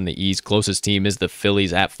place in the East. Closest team is the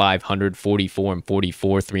Phillies at 500, 44 and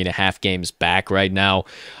 44, 3.5 games back right now.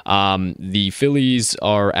 The Phillies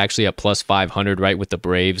are actually at plus 500 right with the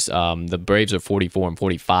Braves. The Braves are 44 and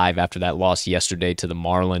 45 after that loss yesterday to the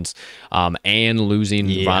Marlins, and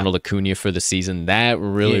losing Ronald Acuna for the season. That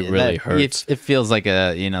really hurts. It feels like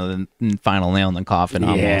the final nail in the coffin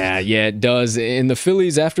almost. Yeah, it does. And the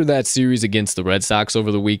Phillies, after that series against the Red Sox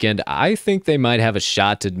over the weekend, I think they might have a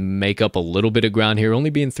shot to make up a little bit of ground here, only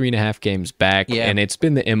being 3.5 games back. And it's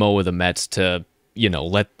been the MO of the Mets to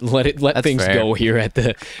let things go here at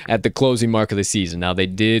the closing mark of the season. Now, they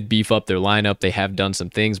did beef up their lineup. They have done some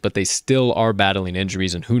things, but they still are battling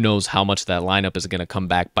injuries, and who knows how much that lineup is going to come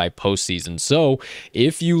back by postseason. So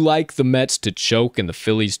if you like the Mets to choke and the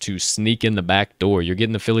Phillies to sneak in the back door, you're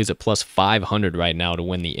getting the Phillies at plus 500 right now to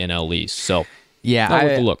win the NL East. So yeah,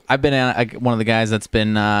 I've been one of the guys that's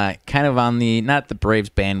been kind of on not the Braves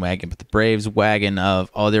bandwagon, but the Braves wagon of,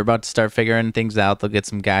 they're about to start figuring things out. They'll get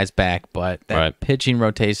some guys back, but that pitching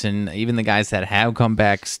rotation, even the guys that have come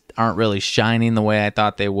back aren't really shining the way I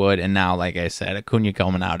thought they would. And now, like I said, Acuna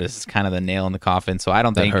coming out is kind of the nail in the coffin. So I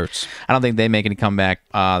don't think they make any comeback.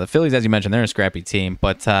 The Phillies, as you mentioned, they're a scrappy team,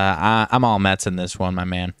 but I'm all Mets in this one, my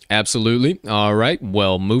man. Absolutely. All right.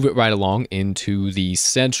 Well, move it right along into the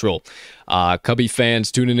Central. Cubby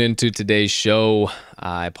fans tuning into today's show,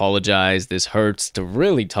 I apologize. This hurts to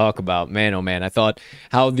really talk about. Man, oh man, I thought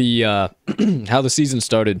how the how the season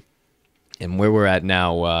started and where we're at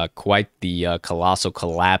now, quite the colossal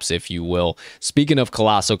collapse, if you will. Speaking of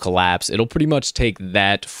colossal collapse, it'll pretty much take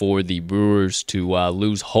that for the Brewers to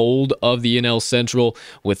lose hold of the NL Central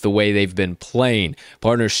with the way they've been playing.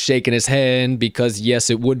 Partner's shaking his head because, yes,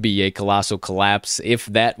 it would be a colossal collapse. If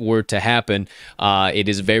that were to happen, it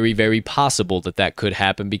is very possible that could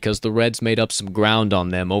happen because the Reds made up some ground on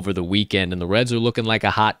them over the weekend, and the Reds are looking like a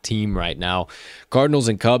hot team right now. Cardinals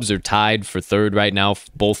and Cubs are tied for third right now,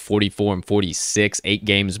 both 44 and 46, 8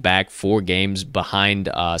 games back, 4 games behind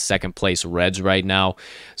second place Reds right now.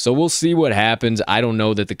 So we'll see what happens. I don't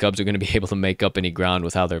know that the Cubs are going to be able to make up any ground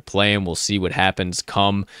with how they're playing. We'll see what happens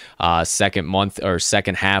come second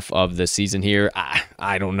half of the season here.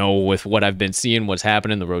 I don't know with what I've been seeing, what's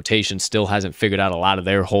happening. The rotation still hasn't figured out a lot of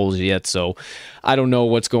their holes yet, so I don't know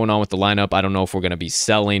what's going on with the lineup. I don't know if we're going to be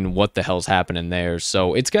selling, what the hell's happening there.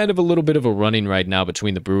 So it's kind of a little bit of a running right now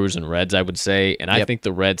between the Brewers and Reds, I would say, and I think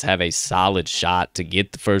the Reds have a solid shot to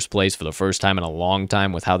get the first place for the first time in a long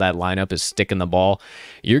time with how that lineup is sticking the ball.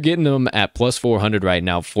 You're getting them at plus 400 right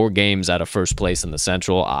now, 4 games out of first place in the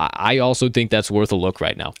Central. I also think that's worth a look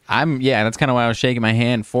right now. That's kind of why I was shaking my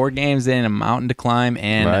hand. 4 games in, a mountain to climb,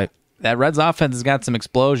 and that Reds offense has got some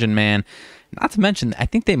explosion, man. Not to mention, I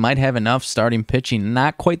think they might have enough starting pitching.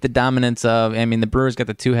 Not quite the dominance of, the Brewers got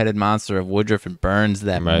the two-headed monster of Woodruff and Burns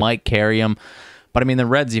that might carry them. But, the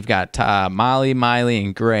Reds, you've got Miley,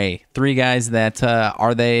 and Gray. 3 guys that,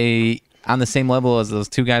 are they on the same level as those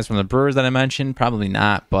 2 guys from the Brewers that I mentioned? Probably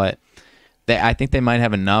not, but I think they might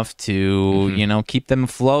have enough to, keep them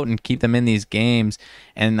afloat and keep them in these games.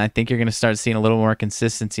 And I think you're going to start seeing a little more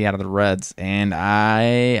consistency out of the Reds. And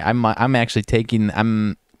I'm actually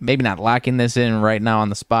I'm maybe not locking this in right now on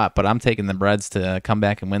the spot, but I'm taking the Reds to come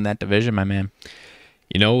back and win that division, my man.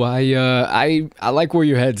 I like where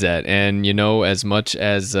your head's at, and as much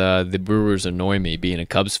as the Brewers annoy me, being a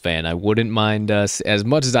Cubs fan, I wouldn't mind as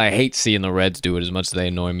much as I hate seeing the Reds do it, as much as they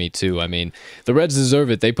annoy me too. The Reds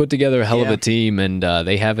deserve it. They put together a hell of a team, and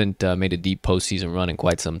they haven't made a deep postseason run in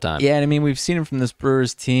quite some time. Yeah, and we've seen it from this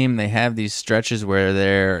Brewers team. They have these stretches where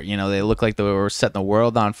they look like they were setting the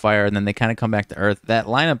world on fire, and then they kind of come back to earth. That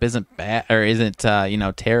lineup isn't bad or isn't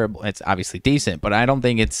terrible. It's obviously decent, but I don't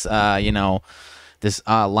think it's this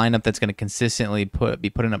lineup that's going to consistently be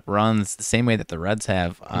putting up runs the same way that the Reds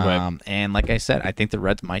have. And like I said, I think the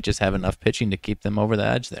Reds might just have enough pitching to keep them over the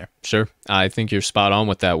edge there. Sure. I think you're spot on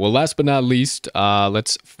with that. Well, last but not least,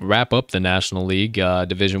 let's wrap up the National League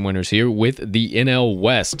division winners here with the NL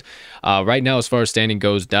West. Right now, as far as standing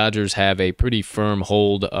goes, Dodgers have a pretty firm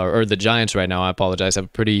hold, or the Giants right now, I apologize, have a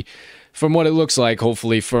pretty, from what it looks like,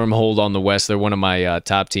 hopefully firm hold on the West. They're one of my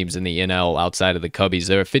top teams in the NL outside of the Cubbies.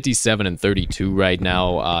 They're at 57-32 right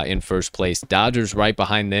now in first place. Dodgers right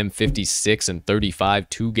behind them, 56-35,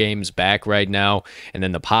 2 games back right now. And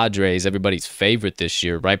then the Padres, everybody's favorite this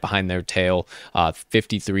year, right behind their tail,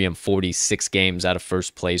 53-40, 6 games out of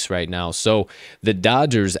first place right now. So the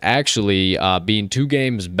Dodgers actually being 2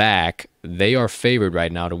 games back, they are favored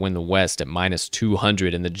right now to win the West at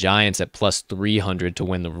 -200, and the Giants at +300 to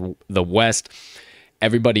win the West.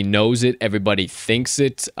 Everybody knows it. Everybody thinks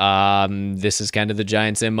it. This is kind of the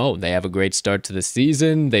Giants' MO. They have a great start to the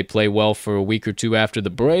season. They play well for a week or 2 after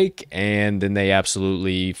the break, and then they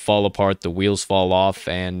absolutely fall apart. The wheels fall off,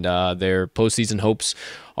 and their postseason hopes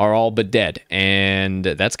are all but dead. And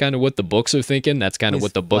that's kind of what the books are thinking. That's kind of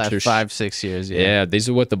what the books are 5-6 years. Yeah, these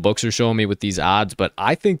are what the books are showing me with these odds. But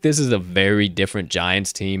I think this is a very different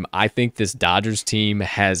Giants team. I think this Dodgers team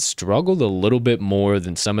has struggled a little bit more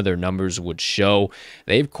than some of their numbers would show.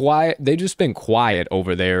 They've just been quiet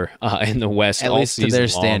over there in the West, at all least season to their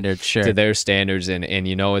long, standards. Sure, to their standards, and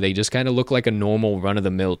they just kind of look like a normal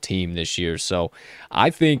run-of-the-mill team this year. So I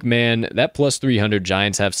think, man, that +300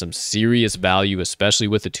 Giants have some serious value, especially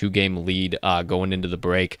with the 2-game lead going into the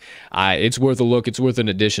break. It's worth a look. It's worth an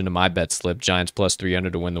addition to my bet slip. Giants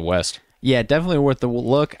 +300 to win the West. Yeah, definitely worth the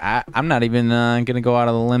look. I'm not even going to go out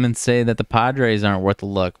on the limb and say that the Padres aren't worth the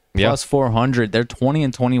look. +400. They're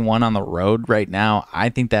 20-21 on the road right now. I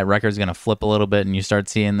think that record is going to flip a little bit, and you start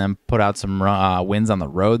seeing them put out some wins on the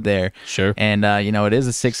road there. Sure. And, it is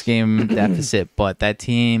a 6-game deficit, but that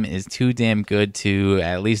team is too damn good to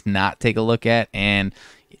at least not take a look at. And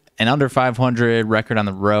an under 500 record on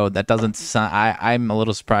the road, that doesn't sound, I'm a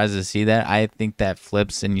little surprised to see that. I think that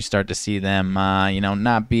flips, and you start to see them,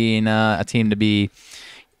 not being a team to be,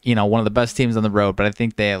 one of the best teams on the road, but I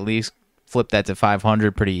think they at least flip that to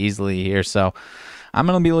 500 pretty easily here. So I'm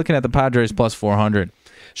going to be looking at the Padres +400.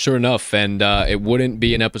 Sure enough, and it wouldn't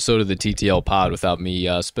be an episode of the TTL pod without me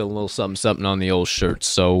spilling a little something on the old shirt.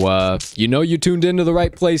 So, you tuned into the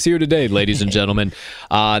right place here today, ladies and gentlemen.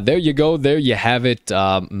 There you go. There you have it.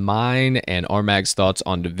 Mine and Armag's thoughts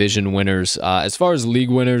on division winners. As far as league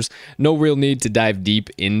winners, no real need to dive deep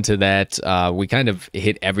into that. We kind of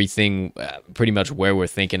hit everything pretty much where we're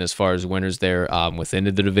thinking as far as winners there within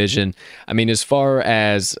the division. As far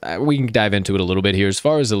as, we can dive into it a little bit here. As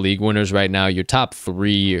far as the league winners right now, your top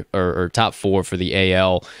 3 or top 4 for the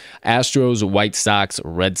AL: Astros, White Sox,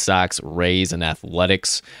 Red Sox, Rays, and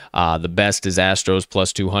Athletics. The best is Astros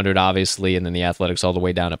 +200, obviously, and then the Athletics all the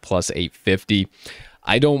way down at +850.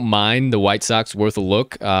 I don't mind the White Sox worth a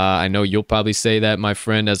look. I know you'll probably say that, my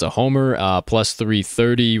friend, as a homer. Plus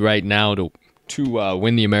 330 right now to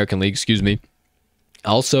win the American League, excuse me.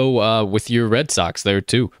 Also, with your Red Sox there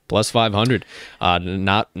too, plus 500,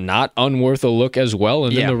 not unworth a look as well.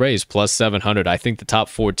 And then the Rays plus 700. I think the top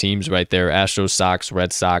 4 teams right there: Astros, Sox,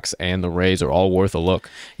 Red Sox, and the Rays are all worth a look.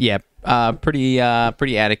 Yeah, pretty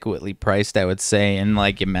adequately priced, I would say. And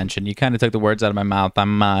like you mentioned, you kind of took the words out of my mouth.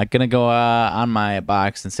 I'm gonna go on my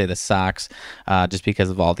box and say the Sox, just because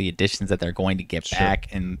of all the additions that they're going to get back,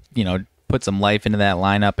 and put some life into that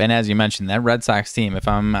lineup. And as you mentioned, that Red Sox team, if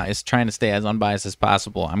I'm is trying to stay as unbiased as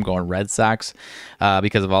possible, I'm going Red Sox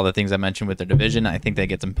because of all the things I mentioned with their division. I think they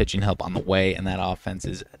get some pitching help on the way, and that offense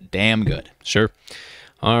is damn good. Sure.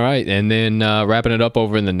 All right, and then wrapping it up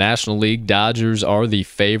over in the National League, Dodgers are the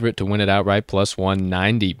favorite to win it outright, plus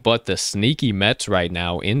 190. But the sneaky Mets right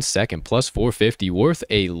now in second, plus 450, worth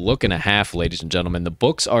a look and a half, ladies and gentlemen. The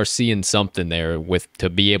books are seeing something there to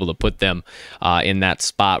be able to put them in that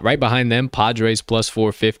spot. Right behind them, Padres plus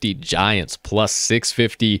 450, Giants plus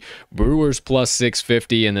 650, Brewers plus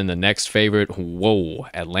 650, and then the next favorite,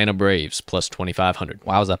 Atlanta Braves plus 2,500.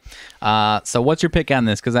 Wowza. So what's your pick on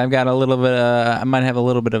this? Because I've got a little bit, I might have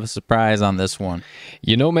a little bit of a surprise on this one.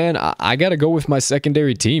 Man, I got to go with my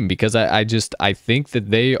secondary team because I think that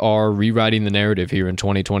they are rewriting the narrative here in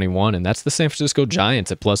 2021, and that's the San Francisco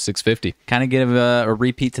Giants at plus 650. Kind of give a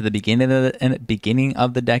repeat to the beginning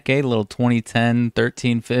of the decade, a little 2010,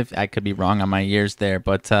 13, 15. I could be wrong on my years there,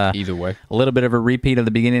 but either way, a little bit of a repeat of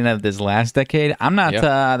the beginning of this last decade. I'm not.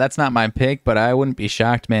 That's not my pick, but I wouldn't be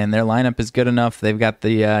shocked, man. Their lineup is good enough. They've got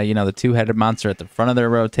the the two-headed monster at the front of their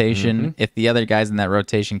rotation. Mm-hmm. If the other guys in that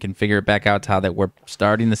rotation can figure it back out to how that we're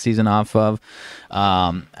starting the season off of.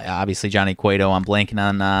 Obviously Johnny Cueto. I'm blanking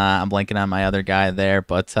on my other guy there,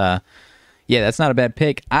 but that's not a bad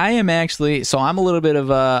pick. I am actually, so I'm a little bit of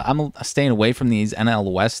I'm staying away from these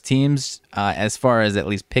NL West teams as far as at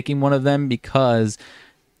least picking one of them, because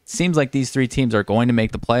seems like these 3 teams are going to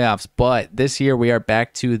make the playoffs, but this year we are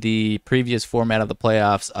back to the previous format of the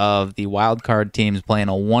playoffs of the wild card teams playing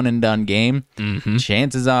a one-and-done game. Mm-hmm.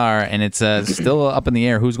 Chances are, and it's still up in the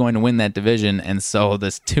air who's going to win that division, and so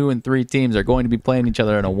this 2 and 3 teams are going to be playing each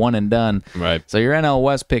other in a one-and-done. Right. So your NL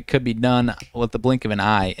West pick could be done with the blink of an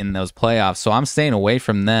eye in those playoffs, so I'm staying away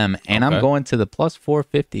from them, and I'm going to the plus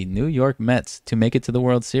 450 New York Mets to make it to the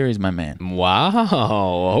World Series, my man.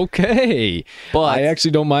 Wow, okay. But I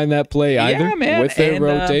actually don't mind that play either, with their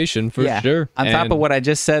rotation for sure. On top of what I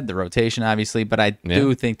just said, the rotation obviously, but I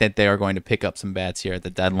do think that they are going to pick up some bats here at the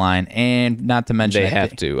deadline, and not to mention they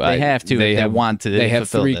have to. They want to. They have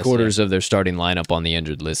 3/4 of their starting lineup on the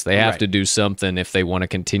injured list. They have to do something if they want to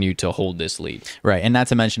continue to hold this lead. Right, and not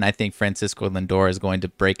to mention, I think Francisco Lindor is going to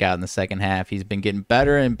break out in the second half. He's been getting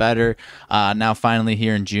better and better. Now, finally,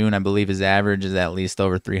 here in June, I believe his average is at least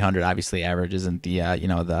over 300. Obviously, average isn't the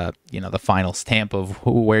the final stamp of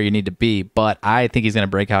where you need to be, but I think he's going to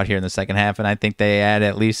break out here in the second half, and I think they add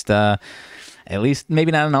at least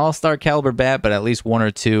maybe not an all-star caliber bat, but at least 1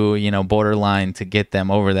 or 2, borderline to get them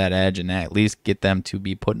over that edge and at least get them to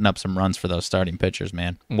be putting up some runs for those starting pitchers,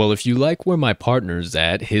 man. Well, if you like where my partner's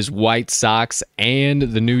at, his White Sox and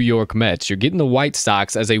the New York Mets, you're getting the White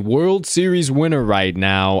Sox as a World Series winner right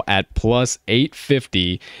now at plus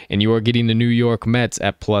 850, and you are getting the New York Mets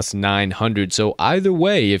at plus 900. So either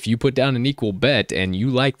way, if you put down an equal bet and you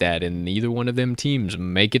like that, and either one of them teams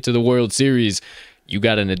make it to the World Series, you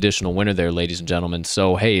got an additional winner there, ladies and gentlemen.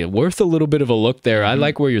 So, hey, worth a little bit of a look there. I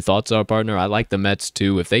like where your thoughts are, partner. I like the Mets,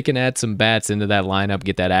 too. If they can add some bats into that lineup,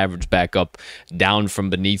 get that average back up, down from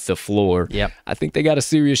beneath the floor, I think they got a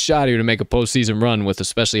serious shot here to make a postseason run with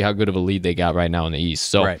especially how good of a lead they got right now in the East.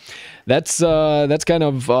 So that's kind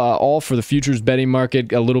of all for the futures betting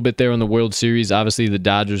market. A little bit there on the World Series. Obviously, the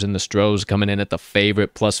Dodgers and the Stros coming in at the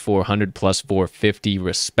favorite, plus 400, plus 450,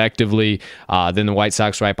 respectively. Then the White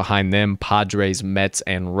Sox right behind them. Padres, Mets,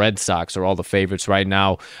 and Red Sox are all the favorites right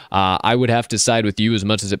now. I would have to side with you, as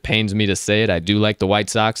much as it pains me to say it. I do like the White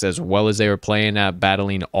Sox, as well as they were playing at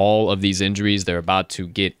battling all of these injuries. They're about to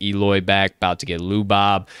get Eloy back, about to get Lou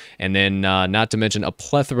Bob, and then not to mention a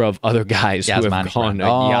plethora of other guys who have gone.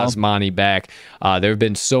 Yasmani back. There have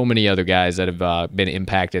been so many other guys that have been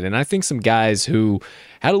impacted, and I think some guys who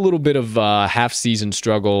had a little bit of half-season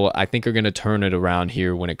struggle, I think are going to turn it around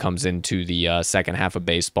here when it comes into the second half of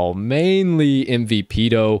baseball. Mainly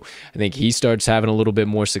MVPdo. I think he starts having a little bit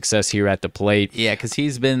more success here at the plate. Yeah, because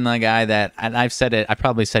he's been a guy that, and I've said it, I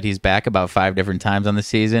probably said he's back about 5 different times on the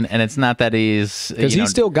season, and it's not that he's... Because he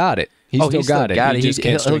still got it. He's still got it. He just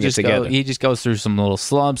can't string it together. He just goes through some little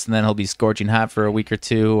slumps, and then he'll be scorching hot for a week or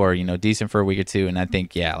two, or decent for a week or two. And I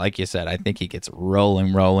think, yeah, like you said, I think he gets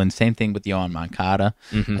rolling. Same thing with Yohan Moncada.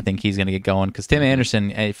 I think he's going to get going because Tim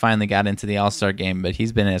Anderson finally got into the All-Star game, but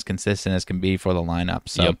he's been as consistent as can be for the lineup.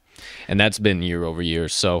 So, and that's been year over year.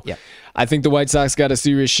 So, I think the White Sox got a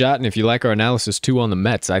serious shot, and if you like our analysis too on the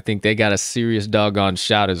Mets, I think they got a serious doggone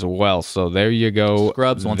shot as well. So there you go.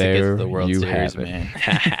 Scrubs once it gets to the World Series, man.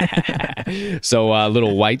 So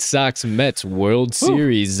little White Sox Mets World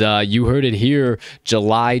Series. You heard it here,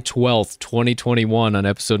 July 12th, 2021 on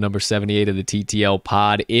episode number 78 of the TTL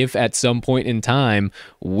pod. If at some point in time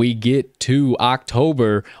we get to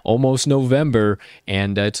October, almost November,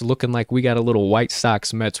 and it's looking like we got a little White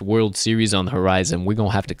Sox Mets World Series on the horizon, we're going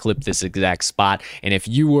to have to clip this exact spot. And if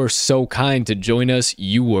you were so kind to join us,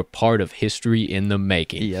 you were part of history in the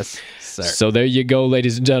making. Yes, sir. So there you go,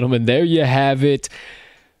 ladies and gentlemen. There you have it.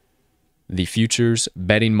 The futures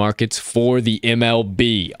betting markets for the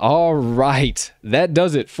MLB. All right. That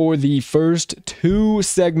does it for the first two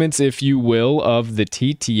segments, if you will, of the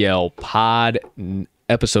TTL pod,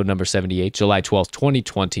 episode number 78, July 12th,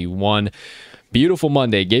 2021. Beautiful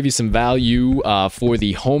Monday. Gave you some value for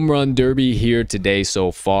the home run derby here today so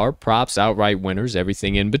far. Props, outright winners,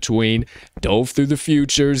 everything in between. Dove through the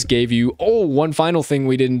futures. Gave you, one final thing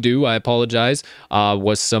we didn't do, I apologize,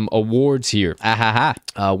 was some awards here.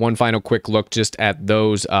 One final quick look just at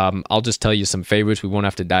those. I'll just tell you some favorites. We won't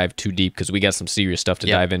have to dive too deep because we got some serious stuff to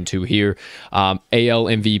dive into here. AL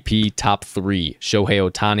MVP top 3. Shohei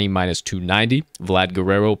Ohtani minus 290. Vlad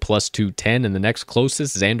Guerrero plus 210. And the next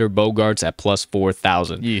closest, Xander Bogaerts at plus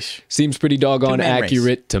 4,000. Yeesh. Seems pretty doggone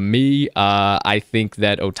accurate to me. I think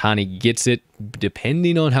that Ohtani gets it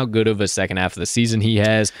depending on how good of a second half of the season he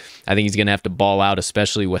has. I think he's going to have to ball out,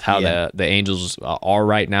 especially with how the Angels are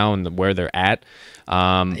right now and where they're at.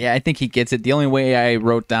 I think he gets it. The only way I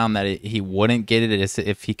wrote down that he wouldn't get it is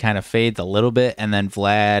if he kind of fades a little bit, and then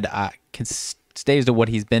Vlad stays to what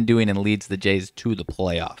he's been doing and leads the Jays to the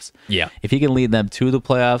playoffs. Yeah. If he can lead them to the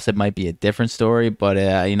playoffs, it might be a different story. But,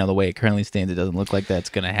 the way it currently stands, it doesn't look like that's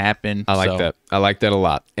going to happen. I like that. I like that a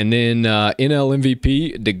lot. And then NL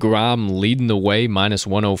MVP, DeGrom leading the way, minus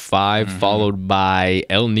 105, followed by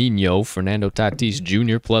El Nino, Fernando Tatis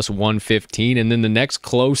Jr., plus 115. And then the next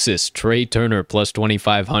closest, Trey Turner, plus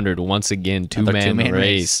 2,500. Once again, two-man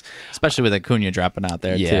race. Especially with Acuna dropping out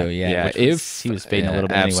there, too. Yeah. If he was fading a little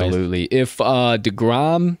bit absolutely. If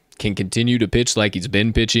DeGrom can continue to pitch like he's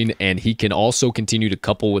been pitching, and he can also continue to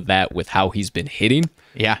couple with that with how he's been hitting.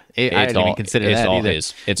 Yeah, I didn't even consider that either.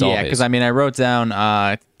 It's all his. Because I wrote down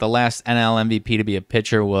the last NL MVP to be a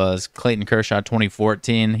pitcher was Clayton Kershaw,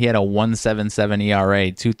 2014. He had a 1.77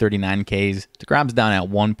 ERA, 239 Ks. DeGrom's down at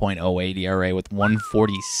 1.08 ERA with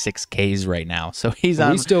 146 Ks right now. So he's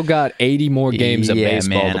on. We still got 80 more games of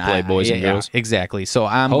baseball to play, boys and girls. Exactly. So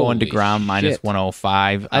I'm going DeGrom minus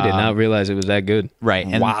 105. I did not realize it was that good. Right.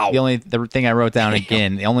 And the thing I wrote down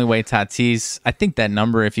again, the only way Tatis, I think that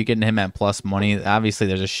number, if you get him at plus money, obviously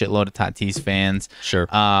there's a shitload of Tatis fans. Sure.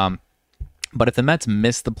 But if the Mets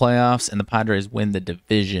miss the playoffs and the Padres win the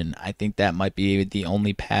division, I think that might be the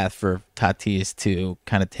only path for Tatis to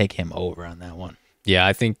kind of take him over on that one. Yeah,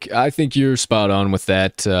 I think you're spot on with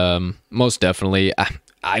that. Most definitely.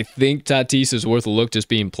 I think Tatis is worth a look just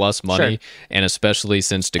being plus money, and especially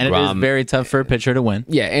since DeGrom... And it is very tough for a pitcher to win.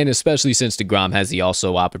 Yeah, and especially since DeGrom has the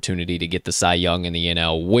also opportunity to get the Cy Young in the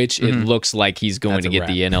NL, which it looks like he's going to get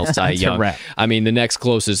the NL Cy Young. I mean, the next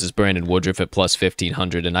closest is Brandon Woodruff at plus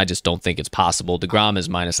 1,500, and I just don't think it's possible. DeGrom is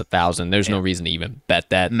minus 1,000. There's no reason to even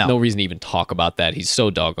bet that. No reason to even talk about that. He's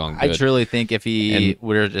so doggone good. I truly think if he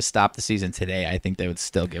were to stop the season today, I think they would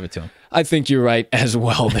still give it to him. I think you're right as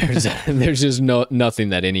well. There's just nothing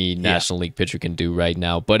that any National League pitcher can do right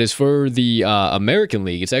now. But as for the American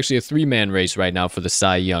League, it's actually a three-man race right now for the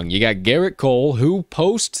Cy Young. You got Garrett Cole, who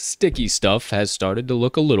post-sticky stuff has started to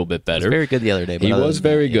look a little bit better. He was very good the other day. He was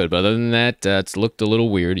very good, but other than that, it's looked a little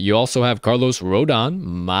weird. You also have Carlos Rodon,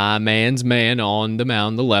 my man's man on the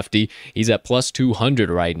mound, the lefty. He's at plus 200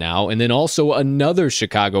 right now. And then also another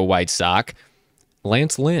Chicago White Sox,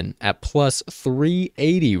 Lance Lynn at plus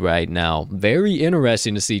 380 right now. Very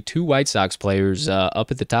interesting to see two White Sox players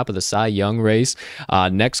up at the top of the Cy Young race.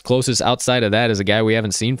 Next closest outside of that is a guy we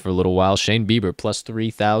haven't seen for a little while, Shane Bieber, plus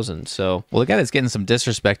 3,000. So, well, the guy that's getting some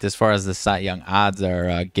disrespect as far as the Cy Young odds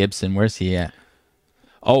are Gibson. Where's he at?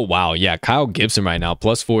 Oh, wow. Yeah, Kyle Gibson right now,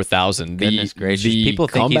 plus 4,000. Goodness gracious. People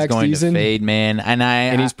think he's going to fade, man.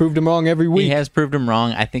 And he's proved him wrong every week. He has proved him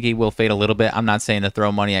wrong. I think he will fade a little bit. I'm not saying to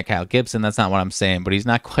throw money at Kyle Gibson. That's not what I'm saying. But he's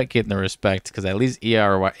not quite getting the respect because at least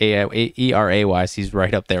ERA-wise, he's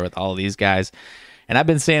right up there with all of these guys. And I've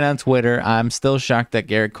been saying on Twitter, I'm still shocked that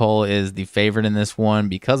Garrett Cole is the favorite in this one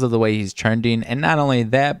because of the way he's trending. And not only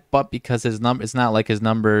that, but because his number, it's not like his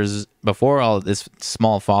numbers before all this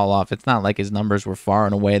small fall off. It's not like his numbers were far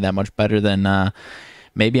and away that much better than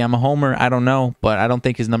maybe I'm a homer. I don't know. But I don't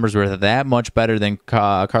think his numbers were that much better than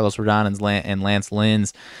Carlos Rodon and Lance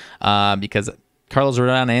Lynn's because Carlos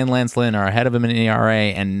Rodon and Lance Lynn are ahead of him in ERA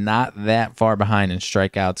and not that far behind in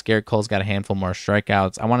strikeouts. Garrett Cole's got a handful more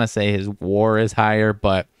strikeouts. I want to say his WAR is higher,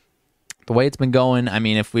 but the way it's been going, I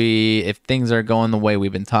mean, if things are going the way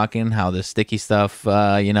we've been talking, how the sticky stuff,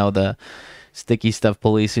 the sticky stuff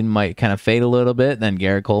policing might kind of fade a little bit, then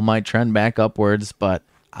Garrett Cole might trend back upwards, but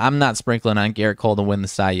I'm not sprinkling on Garrett Cole to win the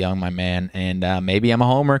Cy Young, my man. And maybe I'm a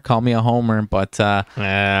homer. Call me a homer. But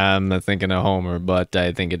I'm not thinking a homer, but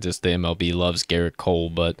I think it just the MLB loves Garrett Cole.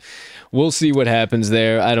 But we'll see what happens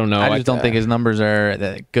there. I don't know. I just don't think his numbers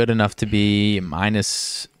are good enough to be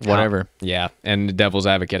minus whatever. Yeah. And the devil's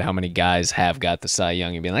advocate, how many guys have got the Cy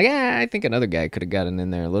Young and being like, I think another guy could have gotten in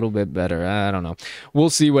there a little bit better. I don't know. We'll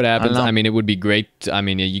see what happens. I mean, it would be great. I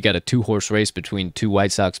mean, you got a 2-horse race between 2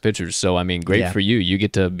 White Sox pitchers. So, I mean, great for you. You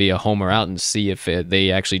get to be a homer out and see if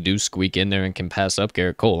they actually do squeak in there and can pass up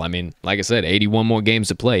Garrett Cole. I mean, like I said, 81 more games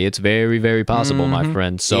to play. It's very, very possible, my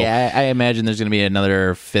friend. So yeah, I imagine there's going to be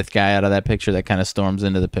another 5th guy out of that picture that kind of storms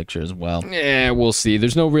into the picture as well. Yeah, we'll see.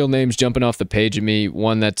 There's no real names jumping off the page of me.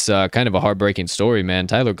 One that's kind of a heartbreaking story, man.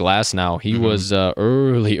 Tyler Glasnow. He was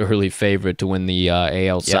early favorite to win the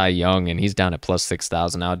AL Cy Young, and he's down at plus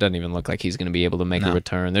 6,000 now. It doesn't even look like he's going to be able to make a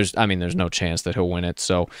return. There's no chance that he'll win it.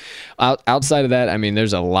 So outside of that, I mean,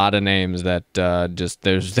 there's a lot of names that just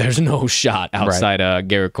there's no shot outside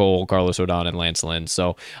Garrett Cole, Carlos Rodon, and Lance Lynn.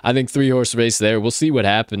 So I think 3-horse race there. We'll see what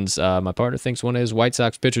happens. My partner thinks one of his White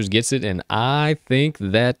Sox pitchers gets it, and I think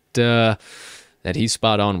that he's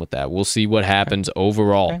spot on with that. We'll see what happens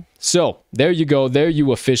overall. Okay. So there you go. There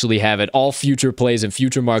you officially have it. All future plays and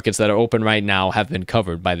future markets that are open right now have been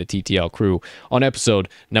covered by the TTL crew on episode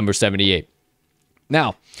number 78.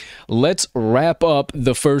 Now, let's wrap up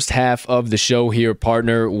the first half of the show here,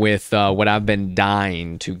 partner, with what I've been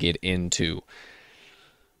dying to get into.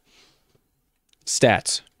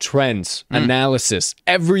 Stats, trends, analysis,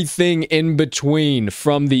 everything in between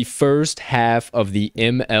from the first half of the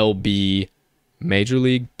MLB Major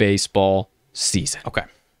League Baseball season. Okay.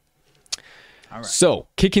 All right. So,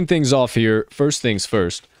 kicking things off here, first things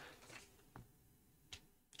first.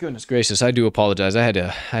 Goodness gracious, I do apologize. I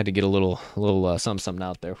had to get a little something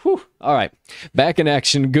out there. Whew. All right, back in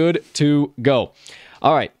action. Good to go.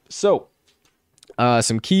 All right, so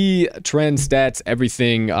some key trend stats,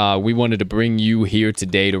 everything we wanted to bring you here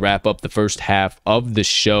today to wrap up the first half of the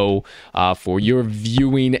show for your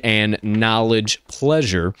viewing and knowledge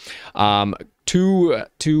pleasure. Two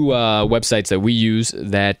websites that we use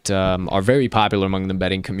that are very popular among the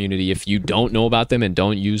betting community. If you don't know about them and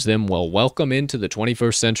don't use them, well, welcome into the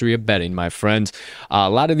 21st century of betting, my friends. A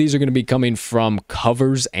lot of these are going to be coming from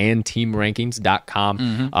covers and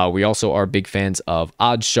teamrankings.com. We also are big fans of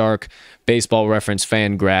OddsShark, Baseball Reference,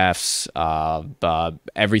 Fangraphs,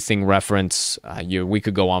 Everything Reference. We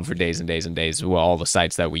could go on for days and days and days with all the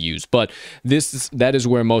sites that we use, but that is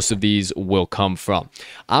where most of these will come from.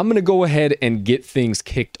 I'm going to go ahead and get things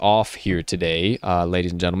kicked off here today,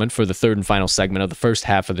 ladies and gentlemen, for the third and final segment of the first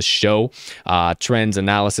half of the show. Trends,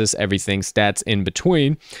 analysis, everything, stats in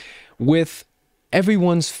between, with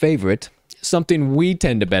everyone's favorite, something we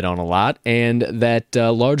tend to bet on a lot, and that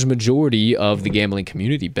large majority of the gambling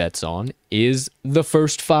community bets on, is the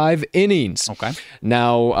first 5 innings. Okay.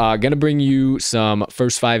 Now, going to bring you some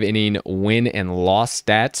first 5 inning win and loss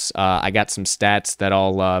stats. I got some stats that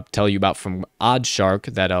I'll tell you about from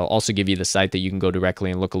OddsShark that I'll also give you the site that you can go directly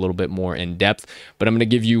and look a little bit more in depth. But I'm going to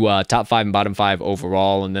give you top 5 and bottom 5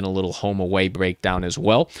 overall, and then a little home away breakdown as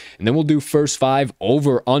well. And then we'll do first 5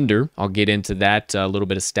 over under. I'll get into that, a little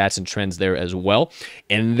bit of stats and trends there as well.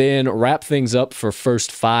 And then wrap things up for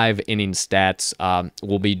first 5 inning stats.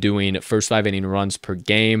 We'll be doing first 5 inning runs per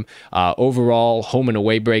game, overall home and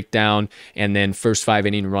away breakdown, and then first 5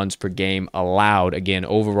 inning runs per game allowed. Again,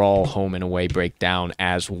 overall home and away breakdown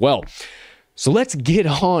as well. So let's get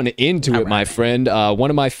on into it, my friend.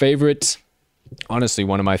 One of my favorite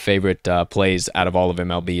plays out of all of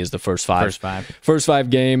MLB is the first 5. First 5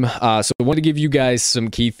 game. So I want to give you guys some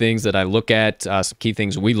key things that I look at, some key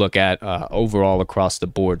things we look at overall across the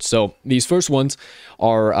board. So these first ones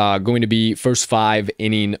are going to be first 5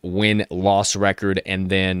 inning win-loss record, and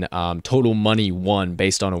then total money won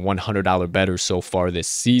based on a $100 better so far this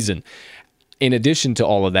season. in addition to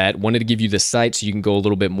all of that, wanted to give you the site so you can go a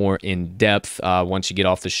little bit more in depth once you get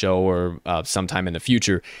off the show or sometime in the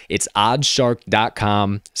future. It's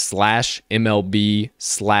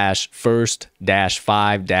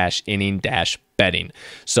oddshark.com/MLB/first-5-inning-betting.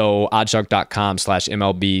 So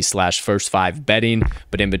oddshark.com/MLB/first-5-betting,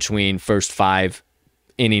 but in between first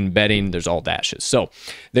 5-inning betting, there's all dashes. So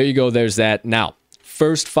there you go. There's that. Now,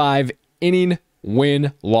 first 5-inning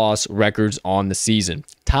win-loss records on the season.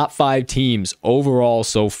 Top 5 teams overall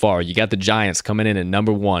so far. You got the Giants coming in at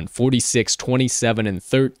number 1, 46, 27, and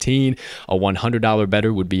 13. A $100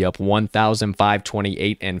 better would be up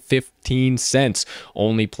 $1,528 and 15 cents.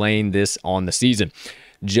 Only playing this on the season.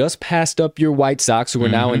 Just passed up your White Sox, who are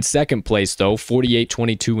now in second place, though. 48,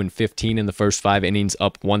 22, and 15 in the first 5 innings,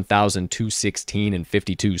 up $1,216 and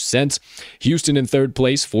 52 cents. Houston in third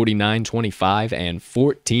place, 49, 25, and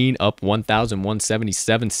 14, up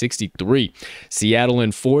 $1,177.63. Seattle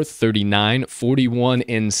in fourth, 39, 41,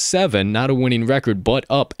 and 7. Not a winning record, but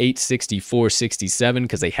up $864.67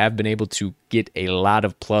 because they have been able to get a lot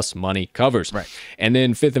of plus money covers. Right. And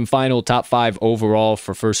then fifth and final, top 5 overall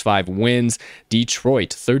for first 5 wins.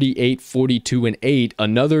 Detroit, 38, 42, and 8.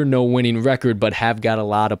 Another no-winning record, but have got a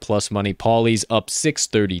lot of plus money. Paulies up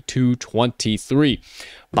 632.23.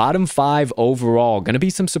 Bottom 5 overall. Going to be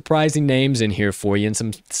some surprising names in here for you,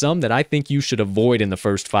 and some that I think you should avoid in the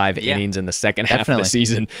first 5 innings in the second half of the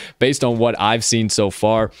season, based on what I've seen so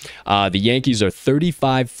far. The Yankees are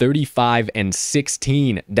 35, 35, and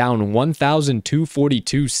 16, down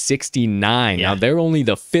 1,242.69. Now, they're only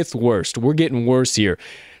the 5th worst. We're getting worse here.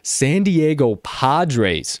 San Diego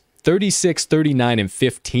Padres, 36, 39, and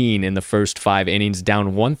 15 in the first 5 innings,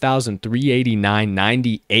 down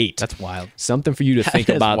 1,389.98. That's wild. Something for you to think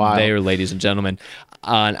about there, ladies and gentlemen.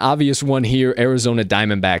 An obvious one here, Arizona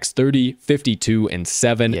Diamondbacks, 30, 52, and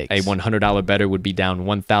 7. Yikes. A $100 better would be down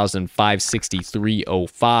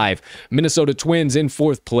 1,563.05. Minnesota Twins in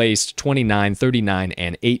 4th place, 29, 39,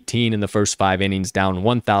 and 18 in the first 5 innings, down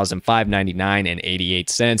 1,599 and 88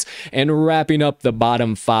 cents. And wrapping up the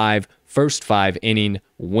bottom 5, first 5 inning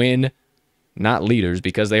win, not leaders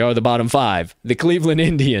because they are the bottom 5. The Cleveland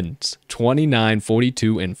Indians, 29,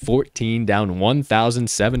 42, and 14, down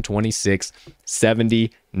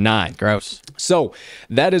 1,726.79. Gross. So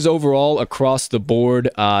that is overall across the board.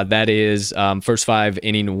 That is first 5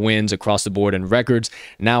 inning wins across the board and records.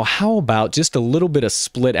 Now, how about just a little bit of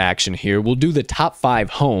split action here? We'll do the top 5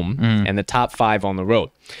 home and the top 5 on the road.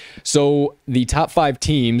 So the top 5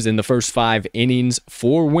 teams in the first 5 innings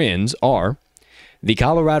for wins are the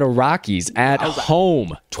Colorado Rockies at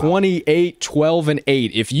home, 28, 12, and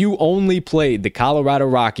 8. If you only played the Colorado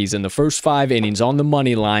Rockies in the first 5 innings on the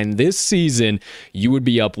money line this season, you would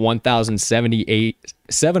be up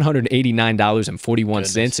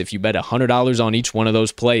 $789.41 if you bet $100 on each one of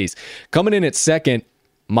those plays. Coming in at second,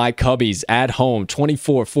 my Cubbies at home,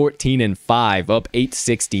 24, 14, and 5, up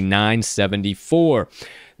 $869.74.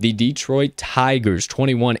 The Detroit Tigers,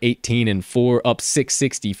 21, 18, and 4, up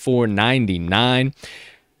 $664.99.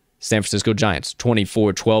 San Francisco Giants,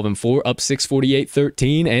 24, 12, and 4, up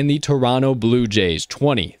 $648.13. And the Toronto Blue Jays,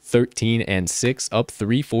 20, 13, and 6, up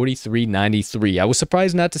 $343.93. I was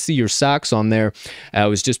surprised not to see your Sox on there. It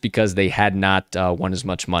was just because they had not won as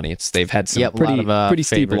much money. They've had some pretty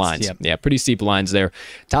steep lines. Yeah, pretty steep lines there.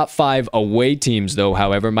 Top 5 away teams, though,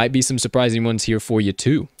 however, might be some surprising ones here for you,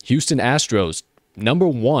 too. Houston Astros, number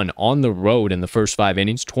 1 on the road in the first 5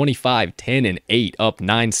 innings, 25, 10, and 8, up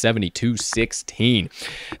 $972.16.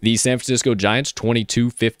 The San Francisco Giants, 22,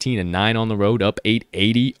 15, and 9 on the road, up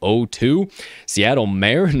 $880.02. Seattle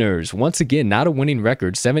Mariners, once again, not a winning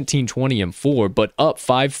record, 17, 20, and 4, but up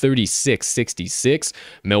 $536.66.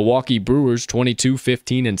 Milwaukee Brewers, 22,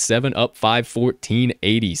 15, and 7, up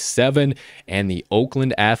 $514.87. And the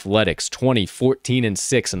Oakland Athletics, 20, 14, and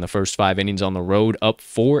 6 in the first 5 innings on the road, up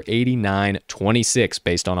 $489.26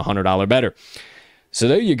 based on $100 better. So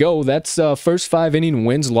there you go. That's first 5 inning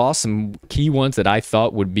wins, loss, some key ones that I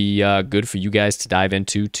thought would be good for you guys to dive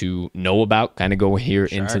into, to know about, kind of go here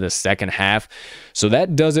into the second half. So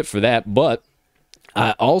that does it for that. But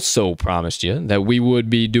I also promised you that we would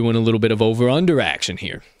be doing a little bit of over-under action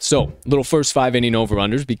here. So little first 5 inning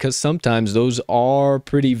over-unders, because sometimes those are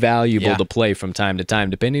pretty valuable to play from time to time,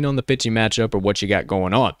 depending on the pitching matchup or what you got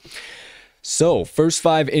going on. So, first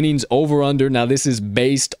 5 innings over-under. Now, this is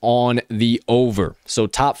based on the over. So,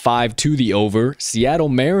 top 5 to the over. Seattle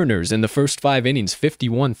Mariners in the first 5 innings,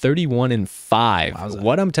 51, 31, and 5. Wowza.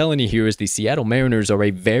 What I'm telling you here is the Seattle Mariners are a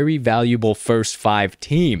very valuable first 5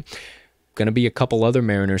 team. Going to be a couple other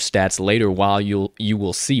Mariners stats later while you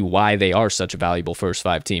will see why they are such a valuable first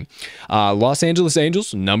five team. Los Angeles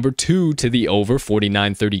Angels, number 2 to the over,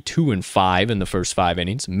 49, 32, and 5 in the first 5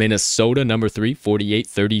 innings. Minnesota, number 3, 48,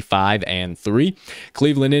 35, and 3.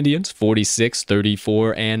 Cleveland Indians, 46,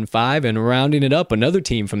 34, and 5. And rounding it up, another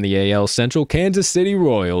team from the AL Central, Kansas City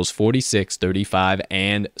Royals, 46, 35,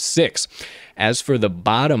 and 6. As for the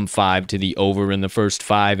bottom 5 to the over in the first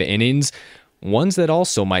 5 innings, ones that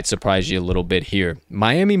also might surprise you a little bit here.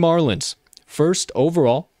 Miami Marlins, first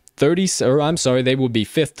overall, they would be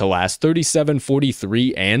 5th to last, 37,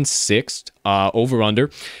 43, and 6th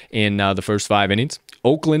over-under in the first 5 innings.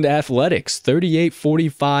 Oakland Athletics, 38,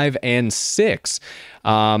 45, and 6.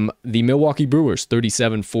 The Milwaukee Brewers,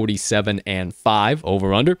 37, 47, and 5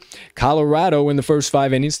 over-under. Colorado in the first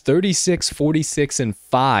 5 innings, 36, 46, and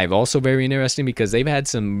 5. Also very interesting because they've had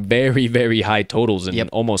some very, very high totals in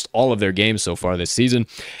almost all of their games so far this season.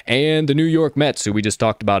 And the New York Mets, who we just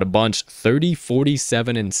talked about a bunch, 30,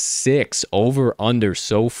 47, and 6 over-under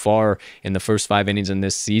so far in the first 5 innings in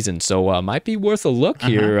this season. So might be worth a look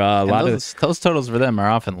here. Those totals for them are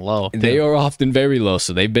often low. They are often very low,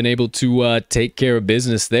 so they've been able to take care of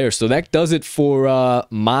business there. So that does it for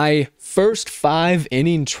my first 5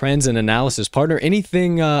 inning trends and analysis. Partner,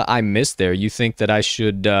 anything I missed there you think that I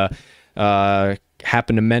should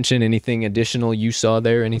happen to mention? Anything additional you saw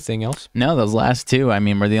there? Anything else? No, those last 2, I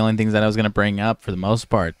mean, were the only things that I was going to bring up for the most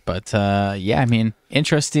part. But yeah, I mean,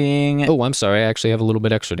 interesting. Oh, I'm sorry. I actually have a little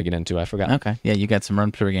bit extra to get into. I forgot. Okay. Yeah, you got some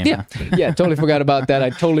runs per game. Yeah, yeah, totally forgot about that.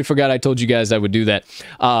 I totally forgot I told you guys I would do that.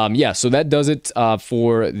 Yeah, so that does it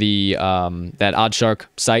for the that OddsShark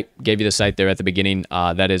site. Gave you the site there at the beginning.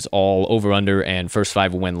 That is all over-under and first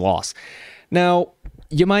 5 win-loss. Now,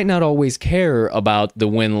 you might not always care about the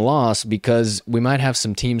win-loss because we might have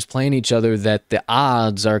some teams playing each other that the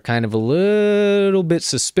odds are kind of a little bit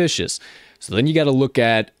suspicious. So then you got to look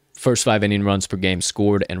at first 5 inning runs per game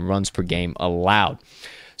scored and runs per game allowed.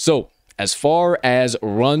 So as far as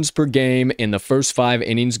runs per game in the first 5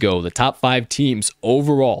 innings go, the top 5 teams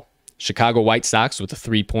overall: Chicago White Sox with a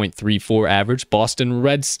 3.34 average, Boston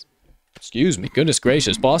Red Sox,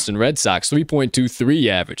 3.23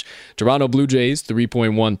 average. Toronto Blue Jays,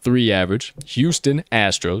 3.13 average. Houston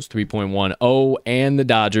Astros, 3.10. And the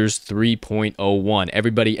Dodgers, 3.01.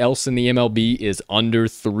 Everybody else in the MLB is under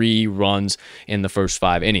 3 runs in the first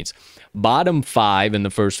 5 innings. Bottom 5 in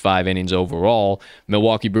the first 5 innings overall: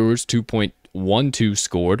 Milwaukee Brewers, 2.12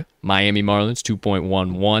 scored. Miami Marlins,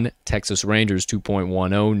 2.11. Texas Rangers,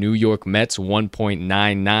 2.10. New York Mets,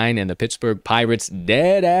 1.99. And the Pittsburgh Pirates,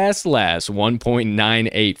 dead ass last,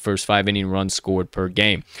 1.98 first 5 inning runs scored per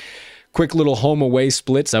game. Quick little home-away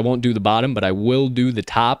splits. I won't do the bottom, but I will do the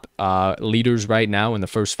top leaders right now in the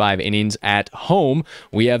first 5 innings at home.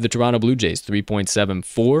 We have the Toronto Blue Jays,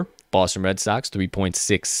 3.74. Boston Red Sox,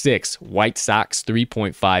 3.66. White Sox,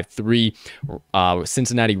 3.53.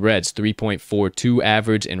 Cincinnati Reds, 3.42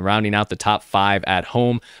 average. And rounding out the top 5 at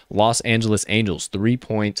home, Los Angeles Angels,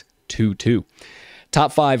 3.22.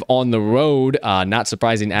 Top 5 on the road, not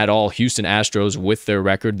surprising at all. Houston Astros with their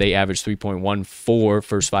record. They average 3.14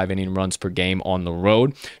 first 5 inning runs per game on the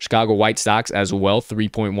road. Chicago White Sox as well,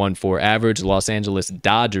 3.14 average. Los Angeles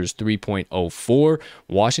Dodgers, 3.04.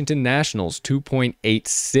 Washington Nationals,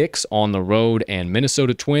 2.86 on the road. And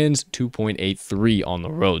Minnesota Twins, 2.83 on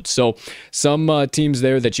the road. So some teams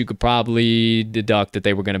there that you could probably deduct that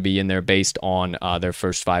they were going to be in there based on their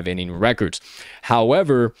first 5 inning records.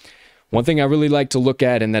 However, one thing I really like to look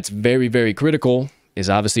at, and that's very, very critical, is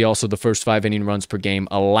obviously also the first 5 inning runs per game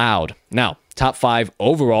allowed. Now, top 5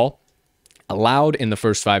 overall, allowed in the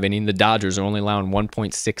first 5 innings. The Dodgers are only allowing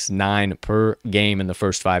 1.69 per game in the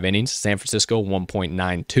first 5 innings. San Francisco,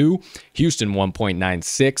 1.92. Houston,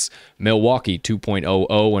 1.96. Milwaukee,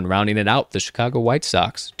 2.00. And rounding it out, the Chicago White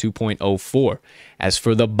Sox, 2.04. As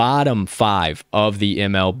for the bottom 5 of the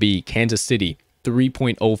MLB, Kansas City,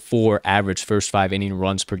 3.04 average first 5 inning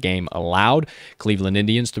runs per game allowed. Cleveland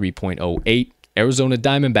Indians, 3.08. Arizona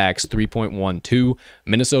Diamondbacks, 3.12.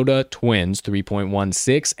 Minnesota Twins,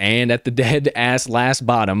 3.16. And at the dead-ass last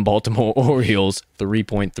bottom, Baltimore Orioles,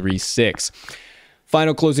 3.36.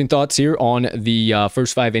 Final closing thoughts here on the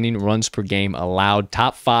first 5 inning runs per game allowed.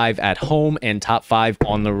 Top 5 at home and top 5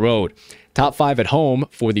 on the road. Top 5 at home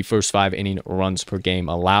for the first 5 inning runs per game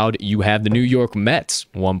allowed. You have the New York Mets,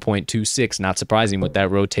 1.26. Not surprising with that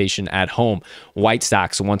rotation at home. White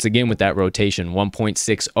Sox, once again with that rotation,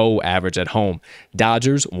 1.60 average at home.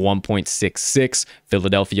 Dodgers, 1.66.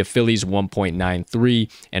 Philadelphia Phillies, 1.93.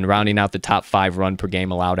 And rounding out the top 5 run per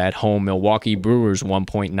game allowed at home, Milwaukee Brewers,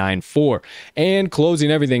 1.94. And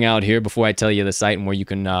closing everything out here before I tell you the site and where you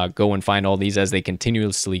can go and find all these as they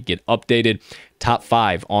continuously get updated. Top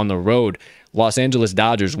 5 on the road. Los Angeles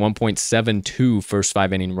Dodgers, 1.72 first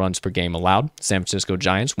 5 inning runs per game allowed. San Francisco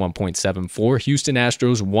Giants, 1.74. Houston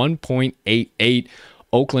Astros, 1.88.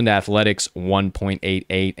 Oakland Athletics,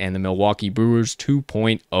 1.88. And the Milwaukee Brewers,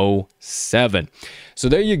 2.07. So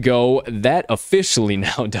there you go. That officially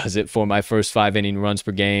now does it for my first 5 inning runs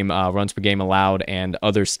per game allowed, and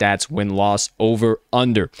other stats: win-loss, over,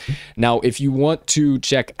 under. Now, if you want to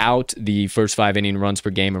check out the first 5 inning runs per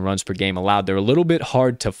game and runs per game allowed, they're a little bit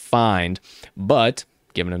hard to find, but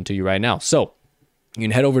giving them to you right now. So you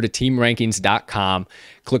can head over to teamrankings.com,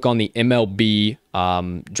 click on the MLB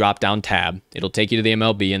drop-down tab. It'll take you to the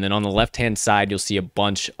MLB, and then on the left-hand side, you'll see a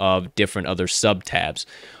bunch of different other sub-tabs.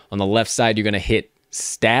 On the left side, you're going to hit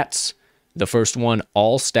Stats, the first one,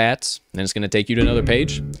 All Stats, then it's going to take you to another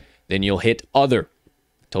page. Then you'll hit Other.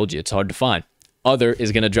 Told you, it's hard to find. Other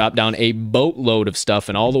is going to drop down a boatload of stuff,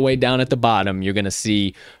 and all the way down at the bottom, you're going to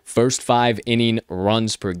see first 5 inning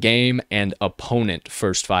runs per game and opponent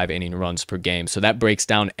first 5 inning runs per game. So that breaks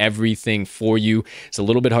down everything for you. It's a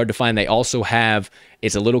little bit hard to find. They also have,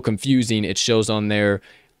 it's a little confusing. It shows on their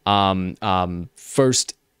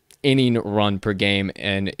first inning run per game,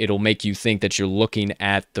 and it'll make you think that you're looking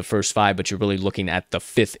at the first 5, but you're really looking at the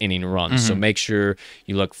 5th inning run. So make sure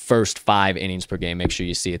you look first 5 innings per game. Make sure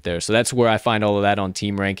you see it there. So that's where I find all of that on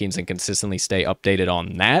Team Rankings and consistently stay updated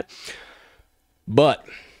on that. But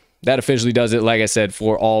that officially does it, like I said,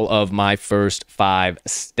 for all of my first 5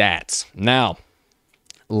 stats. Now,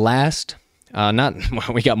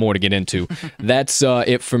 we got more to get into. That's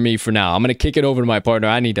it for me for now. I'm going to kick it over to my partner.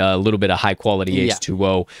 I need a little bit of high quality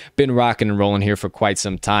H2O. Been rocking and rolling here for quite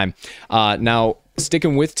some time. Now,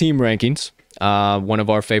 sticking with Team Rankings, one of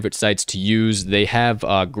our favorite sites to use. They have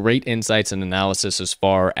great insights and analysis as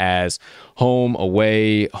far as home,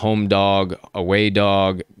 away, home dog, away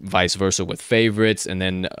dog, vice versa with favorites, and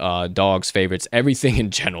then dogs, favorites, everything in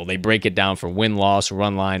general. They break it down for win-loss,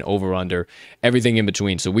 run line, over-under, everything in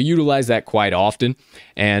between. So we utilize that quite often,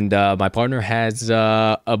 and my partner has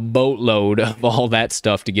a boatload of all that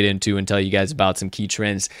stuff to get into and tell you guys about some key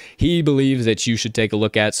trends he believes that you should take a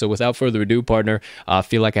look at. So without further ado, partner, I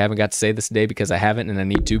feel like I haven't got to say this today because I haven't, and I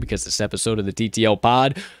need to because this episode of the TTL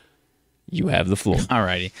Pod, you have the floor.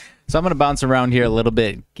 Alrighty. So I'm going to bounce around here a little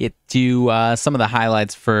bit, get to some of the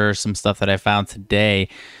highlights for some stuff that I found today.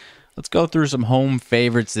 Let's go through some home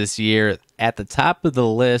favorites this year. At the top of the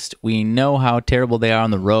list, we know how terrible they are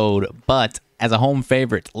on the road, but as a home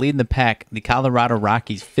favorite, leading the pack, the Colorado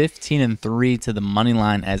Rockies, 15-3 to the money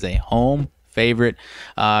line as a home favorite.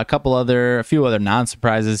 A few other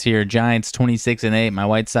non-surprises here. Giants 26-8, my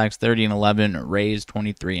White Sox 30-11, Rays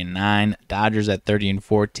 23-9, Dodgers at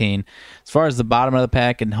 30-14. As far as the bottom of the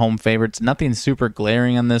pack and home favorites, nothing super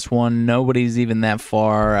glaring on this one. Nobody's even that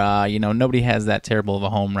far. Nobody has that terrible of a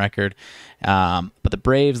home record. But the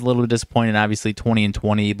Braves a little bit disappointed, obviously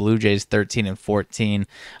 20-20. Blue Jays 13-14.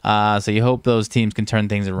 So you hope those teams can turn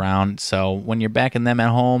things around. So when you're backing them at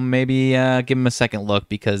home, maybe give them a second look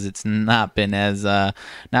because it's not been as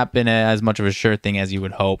much of a sure thing as you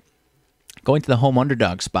would hope. Going to the home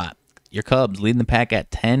underdog spot. Your Cubs leading the pack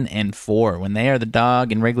at 10-4. When they are the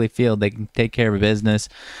dog in Wrigley Field, they can take care of business.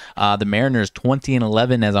 The Mariners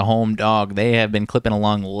 20-11 as a home dog. They have been clipping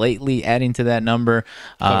along lately, adding to that number.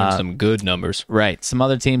 Some good numbers. Right. Some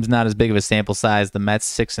other teams not as big of a sample size. The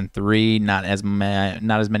Mets 6-3, not as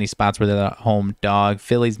many spots where they're the home dog.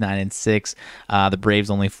 Phillies 9-6. The Braves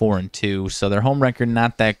only 4-2. So their home record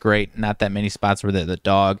not that great. Not that many spots where they're the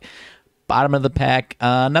dog. Bottom of the pack,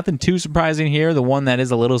 nothing too surprising here. The one that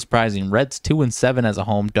is a little surprising, Reds 2-7 as a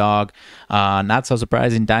home dog. Not so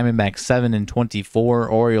surprising, Diamondbacks 7-24,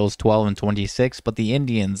 Orioles 12-26, but the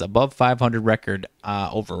Indians above 500 record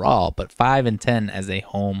overall, but 5-10 as a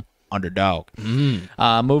home underdog.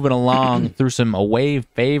 Moving along through some away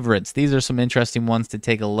favorites. These are some interesting ones to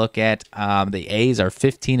take a look at. The A's are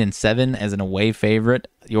 15-7 as an away favorite.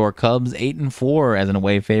 Your Cubs 8-4 as an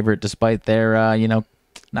away favorite, despite their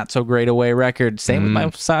not so great away record. Same with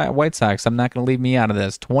my White Sox. I'm not going to leave me out of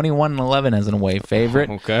this. 21-11 as an away favorite.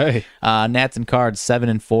 Okay. Nats and Cards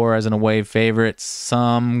 7-4 as an away favorite.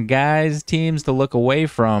 Some teams to look away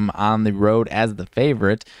from on the road as the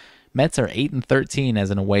favorite. Mets are 8-13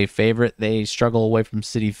 as an away favorite. They struggle away from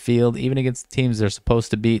Citi Field, even against the teams they're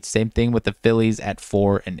supposed to beat. Same thing with the Phillies at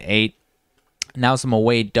 4-8. Now some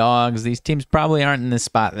away dogs. These teams probably aren't in this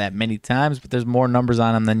spot that many times, but there's more numbers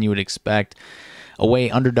on them than you would expect.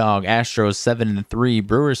 Away underdog, Astros 7-3,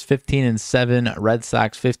 Brewers 15-7, Red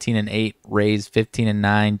Sox 15-8, Rays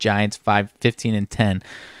 15-9, Giants 15-10.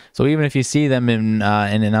 So even if you see them in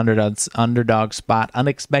an underdog spot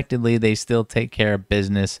unexpectedly, they still take care of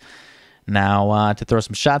business. Now, to throw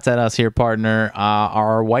some shots at us here, partner,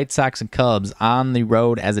 our White Sox and Cubs on the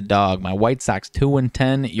road as a dog. My White Sox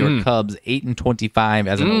 2-10, your Cubs 8-25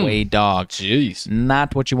 as an away dog. Jeez,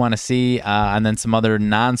 not what you want to see. And then some other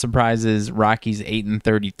non-surprises: Rockies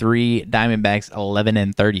 8-33, Diamondbacks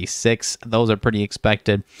 11-36. Those are pretty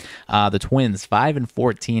expected. The Twins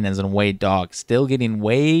 5-14 as an away dog. Still getting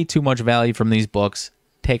way too much value from these books.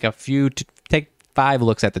 Take 5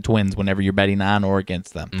 looks at the Twins whenever you're betting on or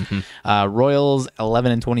against them. Royals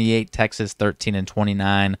 11-28, Texas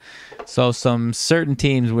 13-29. So some certain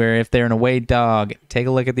teams where if they're an away dog, take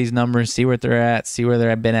a look at these numbers, see where they're at, see where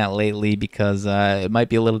they've been at lately, because it might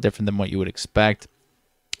be a little different than what you would expect.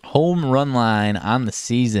 Home run line on the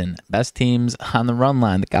season. Best teams on the run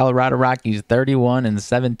line. The Colorado Rockies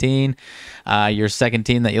 31-17. Your second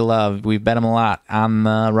team that you love. We've bet them a lot on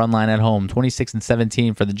the run line at home.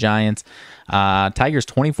 26-17 for the Giants. Tigers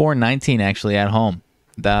 24-19 actually at home.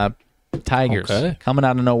 The Tigers coming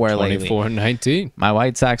out of nowhere lately. 24-19. My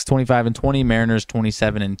White Sox 25-20. Mariners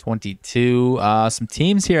 27-22. Some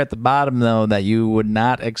teams here at the bottom though that you would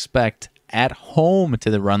not expect at home to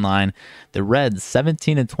the run line. The Reds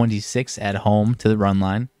 17-26 at home to the run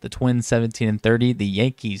line. The Twins 17-30. The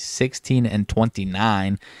Yankees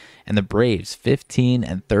 16-29. And the Braves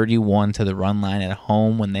 15-31 to the run line at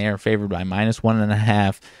home when they are favored by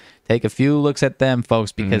 -1.5. Take a few looks at them,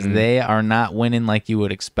 folks, because they are not winning like you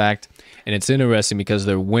would expect. And it's interesting because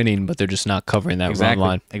they're winning, but they're just not covering that run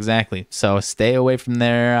line. Exactly. So stay away from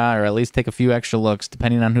there, or at least take a few extra looks,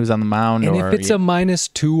 depending on who's on the mound. And if it's a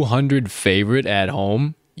 -200 favorite at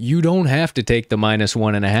home, you don't have to take the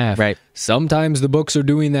 -1.5. Right. Sometimes the books are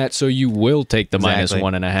doing that, so you will take the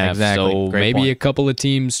 -1.5. Exactly. So Great maybe point. a couple of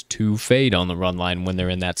teams to fade on the run line when they're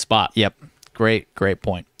in that spot. Yep. Great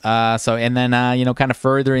point. And then kind of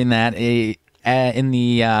furthering that that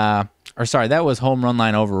was home run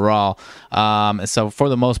line overall. So for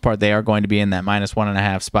the most part, they are going to be in that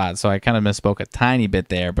 -1.5 spot. So I kind of misspoke a tiny bit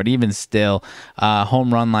there, but even still,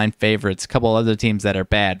 home run line favorites. A couple other teams that are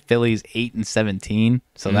bad. Phillies 8-17,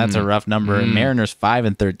 so that's a rough number. And Mariners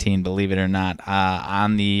 5-13, believe it or not,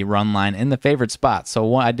 on the run line in the favorite spot.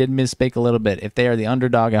 So I did misspeak a little bit. If they are the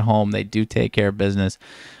underdog at home, they do take care of business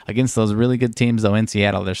against those really good teams. Though in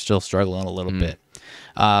Seattle, they're still struggling a little bit.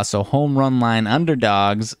 So home run line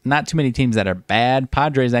underdogs, not too many teams that are bad.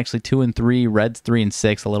 Padres actually 2-3, Reds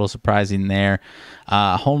 3-6, a little surprising there.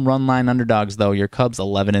 Home run line underdogs though, your Cubs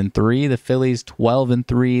 11-3, the Phillies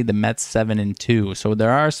 12-3, the Mets 7-2. So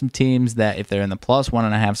there are some teams that if they're in the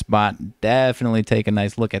 +1.5 spot, definitely take a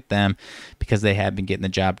nice look at them because they have been getting the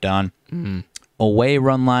job done. Away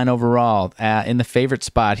run line overall, in the favorite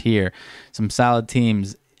spot here, some solid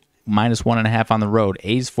teams. -1.5 on the road.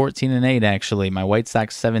 A's 14-8 actually. My White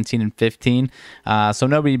Sox 17-15. So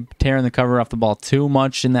nobody tearing the cover off the ball too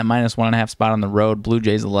much in that -1.5 spot on the road. Blue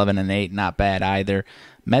Jays 11-8, not bad either.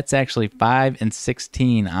 Mets actually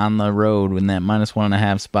 5-16 on the road in that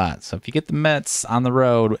 -1.5 spot. So if you get the Mets on the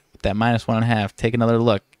road with that -1.5, take another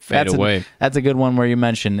look. Fade away. That's a good one where you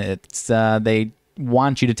mentioned it's they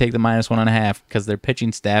want you to take the -1.5 because their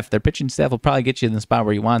pitching staff will probably get you in the spot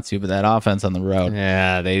where you want to, but that offense on the road,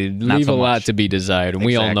 they leave a lot to be desired, and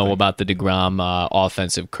we all know about the DeGrom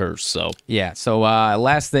offensive curse. So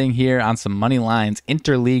last thing here on some money lines,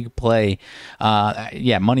 interleague play.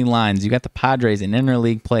 Money lines. You got the Padres in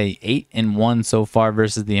interleague play 8-1 so far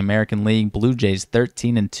versus the American League. Blue Jays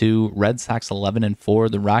 13-2, Red Sox 11-4,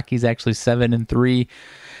 the Rockies actually 7-3.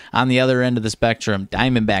 On the other end of the spectrum,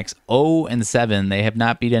 Diamondbacks 0-7. They have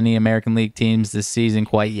not beat any American League teams this season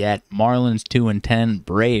quite yet. Marlins 2-10,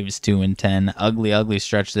 Braves 2-10. Ugly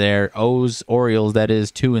stretch there. Orioles, that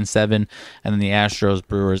is 2-7, and then the Astros,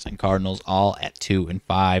 Brewers, and Cardinals all at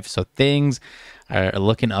 2-5. So things are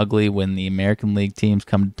looking ugly when the American League teams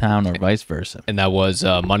come to town, or vice versa. And that was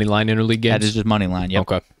Moneyline interleague games? That is just Moneyline, yep.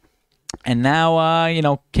 Okay. And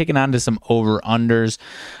now, kicking on to some over-unders.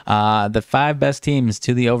 The 5 best teams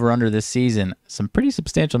to the over-under this season. some pretty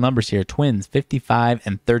substantial numbers here. Twins 55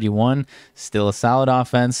 and 31, still a solid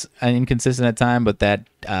offense, inconsistent at time, but that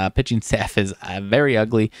pitching staff is very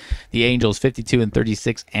ugly. The Angels 52 and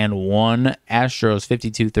 36 and 1, Astros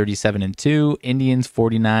 52 37 and 2, Indians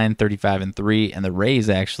 49 35 and 3, and the Rays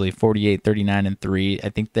actually 48 39 and 3. I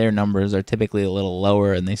think their numbers are typically a little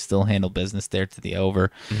lower, and they still handle business there to the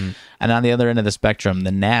over. And on the other end of the spectrum,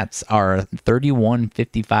 the Nats are 31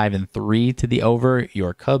 55 and 3 to the over.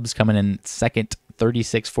 Your Cubs coming in second,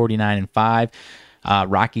 36 49 and 5.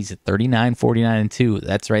 Rockies at 39 49 and 2.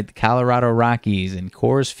 That's right, the Colorado Rockies in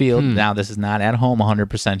Coors Field. Now, this is not at home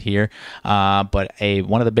 100% here, but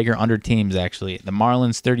one of the bigger under teams, actually. The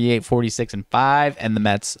Marlins 38 46 and 5, and the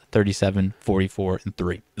Mets 37 44 and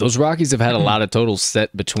 3. Those Rockies have had a lot of totals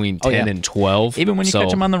set between 10 and 12. Even when you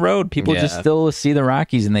catch them on the road, people just still see the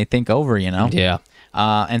Rockies and they think over, Yeah.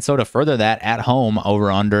 And so to further that, at home, over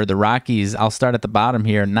under, the Rockies, I'll start at the bottom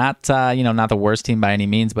here. Not not the worst team by any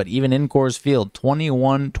means, but even in Coors Field,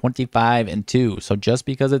 21 25 and 2. So just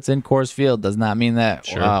because it's in Coors Field does not mean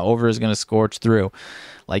that over is going to scorch through.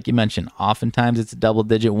 Like you mentioned, oftentimes it's a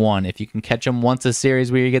double-digit one. If you can catch them once a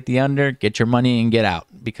series where you get the under, get your money and get out,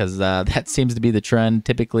 because that seems to be the trend.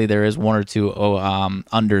 Typically, there is one or two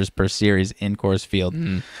unders per series in Coors Field.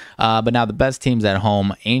 But now the best teams at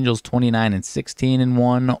home: Angels 29 and 16 and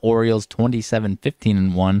 1, Orioles 27 15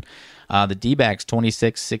 and 1. The D-backs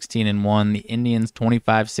 26 16 and 1, the Indians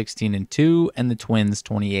 25 16 and 2, and the Twins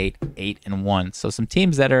 28 8 and 1. So some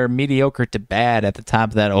teams that are mediocre to bad at the top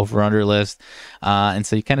of that over/under list. And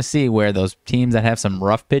so you kind of see where those teams that have some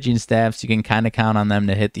rough pitching staffs, you can kind of count on them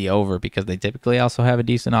to hit the over, because they typically also have a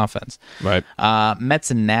decent offense. Right.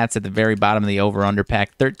 Mets and Nats at the very bottom of the over/under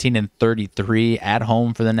pack, 13 and 33 at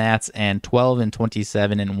home for the Nats, and 12 and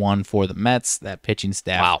 27 and 1 for the Mets. That pitching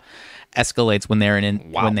staff escalates when they're in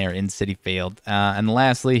Citi Field. And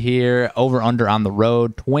lastly here, over under on the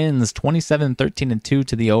road, Twins 27 13 and 2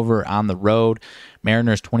 to the over on the road.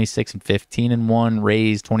 Mariners 26 and 15 and 1,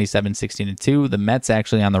 Rays 27 16 and 2. The Mets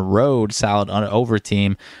actually on the road, solid over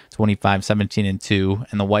team, 25 17 and 2,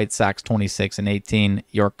 and the White Sox 26 and 18.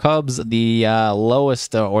 Your Cubs, the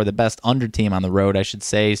lowest or the best under team on the road, I should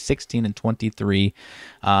say, 16 and 23.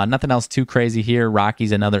 Nothing else too crazy here.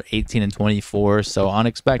 Rockies another 18 and 24. So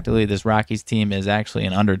unexpectedly, this Rockies team is actually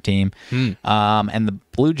an under team. And the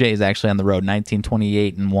Blue Jays actually on the road, 19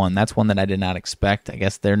 28 and 1. That's one that I did not expect. I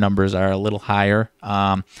guess their numbers are a little higher.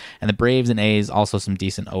 And the Braves and A's also some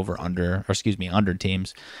decent under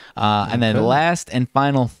teams. And then last and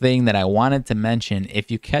final thing that I wanted to mention,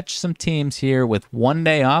 if you catch some teams here with one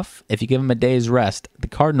day off, if you give them a day's rest, the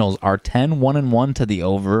Cardinals are 10 1 and 1 to the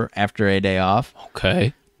over after a day off.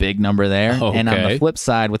 Okay. Big number there. Okay. And on the flip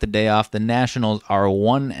side, with the day off, the Nationals are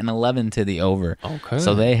 1 and 11 to the over. Okay.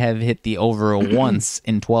 So they have hit the over once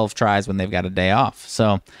in 12 tries when they've got a day off.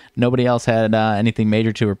 So nobody else had anything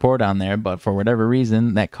major to report on there, but for whatever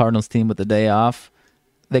reason, that Cardinals team with the day off,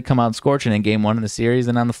 they come out scorching in game one of the series.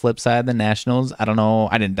 And on the flip side, the Nationals, I don't know,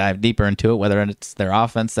 I didn't dive deeper into it, whether it's their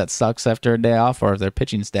offense that sucks after a day off or if their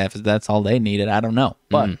pitching staff is that's all they needed. I don't know.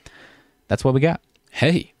 But that's what we got.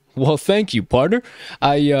 Hey. Well, thank you, partner.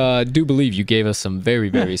 I do believe you gave us some very,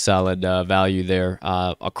 very solid value there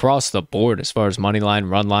across the board as far as money line,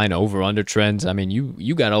 run line, over under trends. I mean,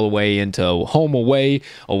 you got all the way into home away,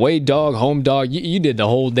 away dog, home dog. You did the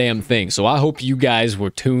whole damn thing. So I hope you guys were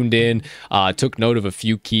tuned in, took note of a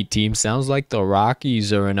few key teams. Sounds like the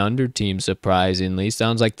Rockies are an under team, surprisingly.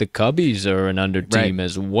 Sounds like the Cubbies are an under team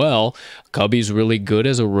as well. Cubbies really good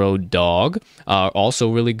as a road dog.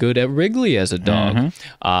 Also really good at Wrigley as a dog.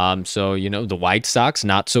 So, the White Sox,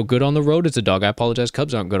 not so good on the road as a dog. I apologize.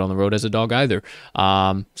 Cubs aren't good on the road as a dog either.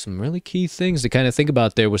 Some really key things to kind of think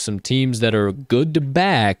about there with some teams that are good to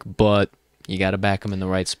back, but you got to back them in the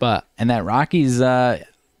right spot. And that Rockies,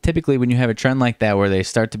 typically when you have a trend like that where they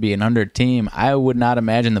start to be an under team, I would not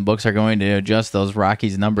imagine the books are going to adjust those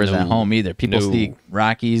Rockies numbers at home either. People see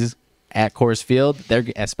Rockies at Coors Field,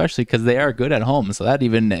 especially because they are good at home, so that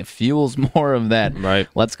even fuels more of that. Right.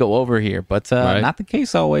 Let's go over here, but not the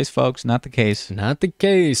case always, folks. Not the case. Not the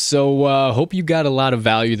case. So hope you got a lot of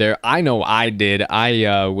value there. I know I did.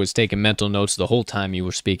 I was taking mental notes the whole time you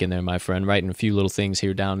were speaking there, my friend, writing a few little things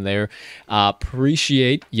here down there.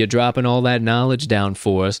 Appreciate you dropping all that knowledge down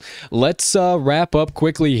for us. Let's wrap up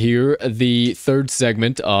quickly here the third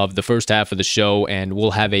segment of the first half of the show, and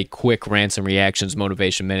we'll have a quick rants and reactions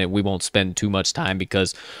motivation minute. We won't spend too much time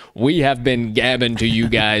because we have been gabbing to you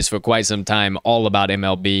guys for quite some time all about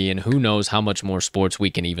MLB, and who knows how much more sports we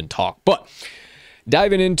can even talk. But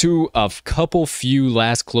diving into a few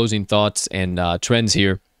last closing thoughts and trends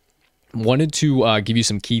here. Wanted to give you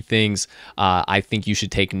some key things I think you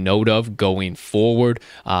should take note of going forward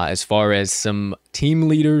as far as some team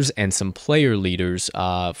leaders and some player leaders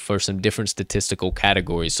for some different statistical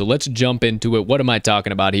categories. So let's jump into it. What am I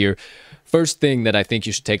talking about here? First thing that I think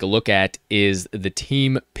you should take a look at is the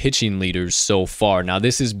team pitching leaders so far. Now,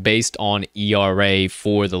 this is based on ERA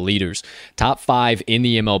for the leaders. Top 5 in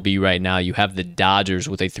the MLB right now, you have the Dodgers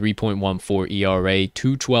with a 3.14 ERA,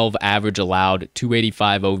 212 average allowed,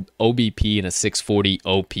 285 OBP, and a 640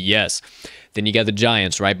 OPS. Then you got the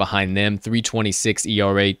Giants right behind them, 326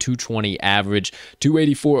 ERA, 220 average,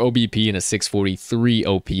 284 OBP, and a 643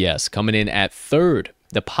 OPS. Coming in at third,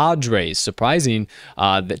 the Padres, surprising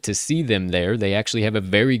to see them there. They actually have a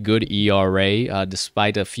very good ERA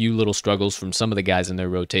despite a few little struggles from some of the guys in their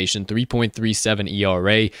rotation. 3.37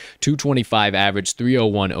 ERA, 225 average,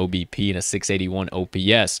 301 OBP, and a 681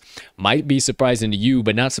 OPS. Might be surprising to you,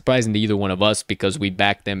 but not surprising to either one of us because we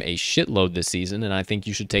backed them a shitload this season, and I think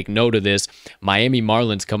you should take note of this. Miami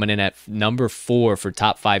Marlins coming in at number 4 for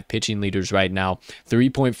top 5 pitching leaders right now.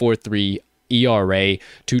 3.43 ERA,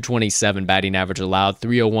 227 batting average allowed,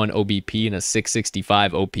 301 OBP, and a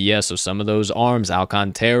 665 OPS. So some of those arms,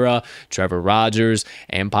 Alcantara, Trevor Rogers,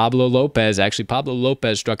 and Pablo Lopez. Actually, Pablo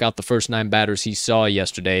Lopez struck out the first 9 batters he saw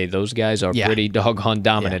yesterday. Those guys are pretty doggone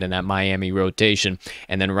dominant in that Miami rotation.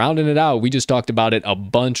 And then rounding it out, we just talked about it a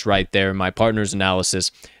bunch right there in my partner's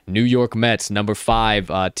analysis. New York Mets, number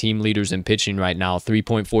 5 team leaders in pitching right now,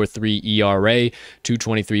 3.43 ERA,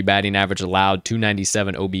 223 batting average allowed,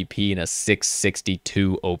 297 OBP, and a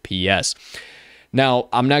 662 OPS. Now,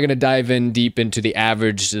 I'm not going to dive in deep into the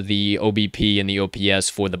average, the OBP, and the OPS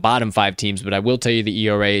for the bottom 5 teams, but I will tell you the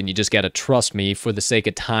ERA, and you just got to trust me for the sake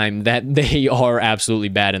of time that they are absolutely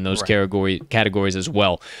bad in those categories as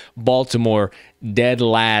well. Baltimore, dead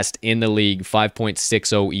last in the league,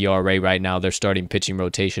 5.60 ERA right now. Their starting pitching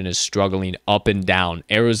rotation is struggling up and down.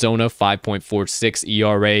 Arizona, 5.46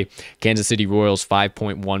 ERA. Kansas City Royals,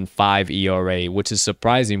 5.15 ERA, which is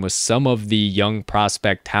surprising with some of the young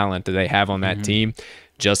prospect talent that they have on that team.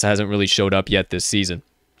 Just hasn't really showed up yet this season.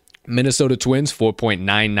 Minnesota Twins,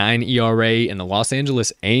 4.99 ERA, and the Los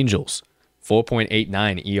Angeles Angels,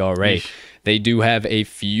 4.89 ERA. They do have a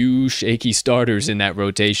few shaky starters in that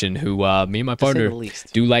rotation who me and my partner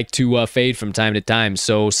do like to fade from time to time.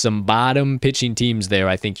 So some bottom pitching teams there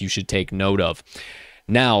I think you should take note of.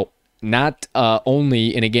 Now, not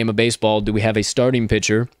only in a game of baseball do we have a starting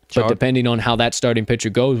pitcher, but depending on how that starting pitcher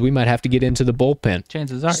goes, we might have to get into the bullpen.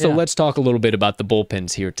 Chances are, So let's talk a little bit about the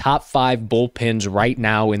bullpens here. Top 5 bullpens right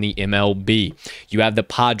now in the MLB. You have the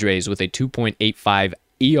Padres with a 2.85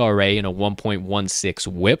 ERA and a 1.16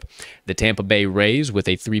 whip. The Tampa Bay Rays with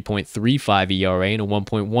a 3.35 ERA and a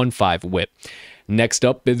 1.15 whip. Next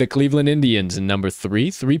up, the Cleveland Indians in number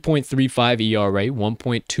 3, 3.35 ERA,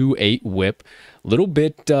 1.28 whip. Little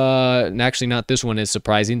bit, actually not this one is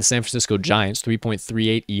surprising. The San Francisco Giants,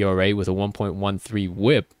 3.38 ERA with a 1.13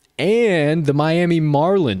 whip. And the Miami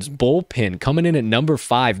Marlins bullpen coming in at number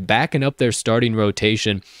 5, backing up their starting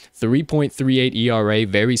rotation. 3.38 ERA,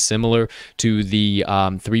 very similar to the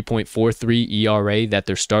 3.43 ERA that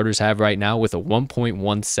their starters have right now with a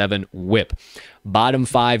 1.17 whip. Bottom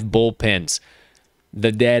 5 bullpens.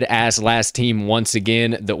 The dead-ass last team once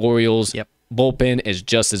again, the Orioles. Bullpen is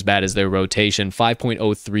just as bad as their rotation.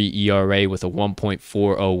 5.03 ERA with a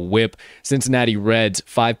 1.40 whip. Cincinnati Reds,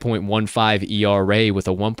 5.15 ERA with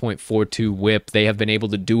a 1.42 whip. They have been able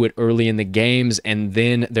to do it early in the games, and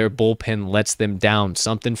then their bullpen lets them down.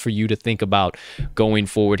 Something for you to think about going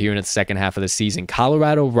forward here in the second half of the season.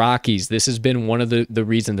 Colorado Rockies, this has been one of the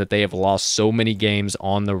reasons that they have lost so many games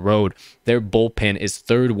on the road. Their bullpen is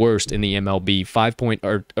 3rd worst in the MLB.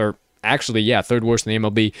 Third worst in the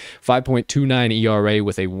MLB, 5.29 ERA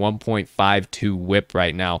with a 1.52 whip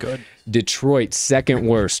right now. Good. Detroit, 2nd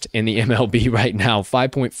worst in the MLB right now,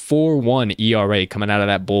 5.41 ERA coming out of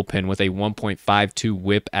that bullpen with a 1.52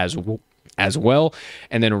 whip as well.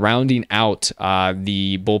 And then rounding out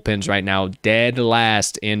the bullpens right now, dead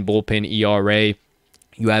last in bullpen ERA,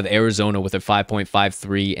 you have Arizona with a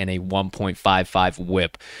 5.53 and a 1.55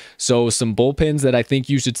 whip. So some bullpens that I think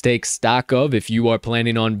you should take stock of if you are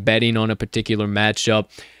planning on betting on a particular matchup.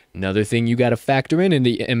 Another thing you got to factor in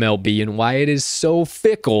the MLB and why it is so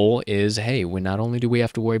fickle is, hey, not only do we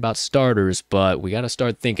have to worry about starters, but we got to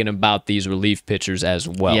start thinking about these relief pitchers as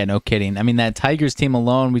well. Yeah, no kidding. I mean, that Tigers team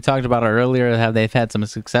alone, we talked about it earlier, how they've had some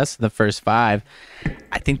success in the first 5.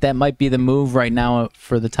 I think that might be the move right now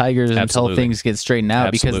for the Tigers until things get straightened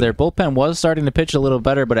out because their bullpen was starting to pitch a little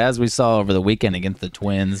better, but as we saw over the weekend against the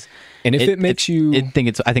Twins, And if it makes you, I think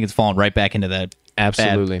it's fallen right back into that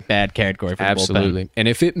absolutely bad category for absolutely. The bullpen. And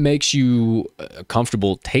if it makes you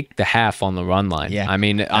comfortable, take the half on the run line. Yeah. I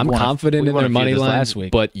mean, I'm confident in their money line last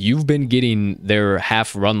week, but you've been getting their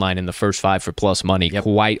half run line in the first 5 for plus money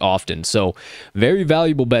quite often. So very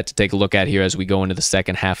valuable bet to take a look at here as we go into the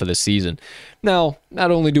second half of the season. Now,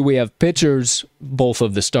 not only do we have pitchers, both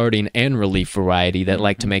of the starting and relief variety, that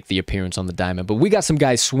like to make the appearance on the diamond, but we got some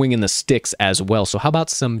guys swinging the sticks as well. So how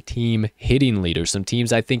about some team hitting leaders, some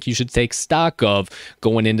teams I think you should take stock of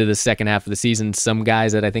going into the second half of the season, some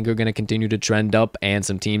guys that I think are going to continue to trend up and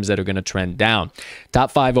some teams that are going to trend down.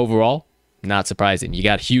 Top 5 overall. Not surprising. You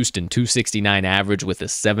got Houston, 269 average with a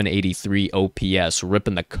 783 OPS,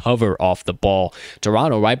 ripping the cover off the ball.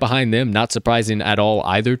 Toronto right behind them, not surprising at all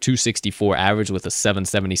either, 264 average with a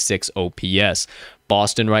 776 OPS.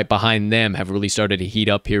 Boston right behind them have really started to heat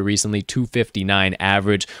up here recently, 259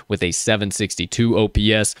 average with a 762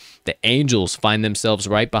 OPS. The Angels find themselves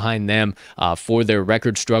right behind them for their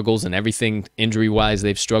record struggles and everything injury-wise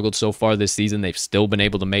they've struggled so far this season. They've still been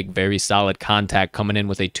able to make very solid contact, coming in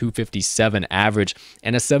with a 257 average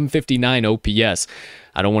and a 759 OPS.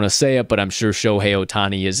 I don't want to say it, but I'm sure Shohei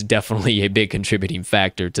Ohtani is definitely a big contributing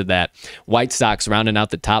factor to that. White Sox rounding out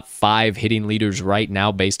the top 5 hitting leaders right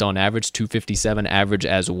now based on average, 257 average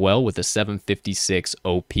as well with a 756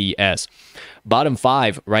 OPS. Bottom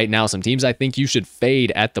 5 right now, some teams I think you should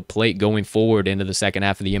fade at the plate going forward into the second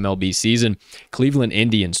half of the MLB season. Cleveland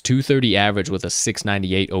Indians, 230 average with a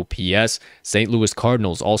 698 OPS. St. Louis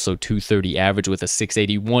Cardinals, also 230 average with a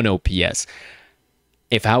 681 OPS.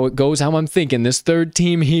 If how it goes, how I'm thinking, this third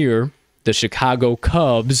team here, the Chicago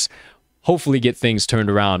Cubs, hopefully get things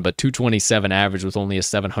turned around, but 227 average with only a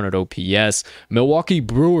 700 OPS. Milwaukee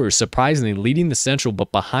Brewers, surprisingly, leading the Central,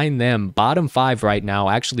 but behind them, bottom 5 right now,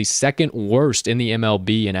 actually second worst in the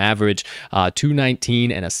MLB in average,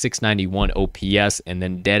 219 and a 691 OPS, and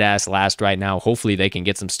then dead ass last right now. Hopefully they can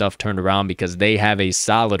get some stuff turned around because they have a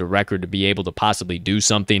solid record to be able to possibly do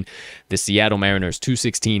something. The Seattle Mariners,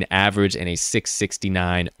 216 average and a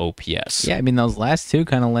 669 OPS. Yeah, I mean, those last two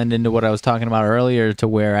kind of lend into what I was talking about earlier, to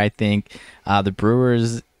where I think the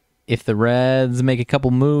Brewers, if the Reds make a couple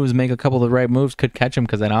of the right moves, could catch them,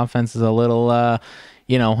 because that offense is a little, on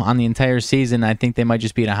the entire season, I think they might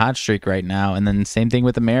just be in a hot streak right now. And then same thing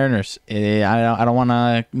with the Mariners. I don't want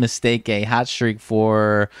to mistake a hot streak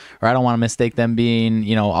or I don't want to mistake them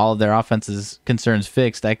being, all of their offense's concerns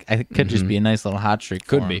fixed. I could just be a nice little hot streak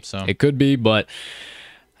for them, so. It could be, but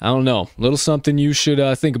I don't know. Little something you should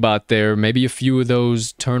think about there. Maybe a few of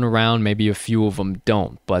those turn around, maybe a few of them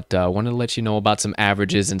don't. But I wanted to let you know about some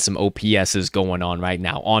averages and some OPSs going on right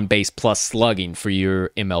now. On base plus slugging for your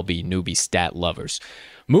MLB newbie stat lovers.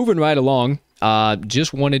 Moving right along,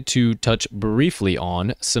 just wanted to touch briefly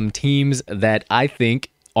on some teams that I think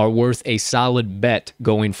are worth a solid bet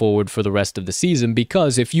going forward for the rest of the season,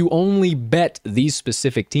 because if you only bet these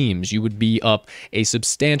specific teams, you would be up a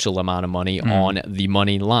substantial amount of money on the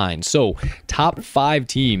money line. So top 5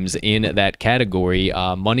 teams in that category,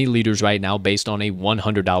 money leaders right now based on a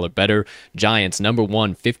 $100 better. Giants, number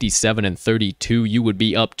 1, 57 and 32. You would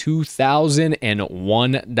be up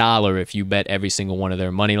 $2,001 if you bet every single one of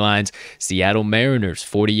their money lines. Seattle Mariners,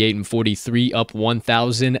 48 and 43, up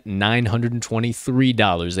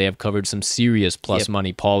 $1,923. They have covered some serious plus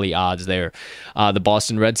money Pauly odds there. The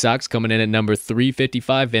Boston Red Sox coming in at number 3,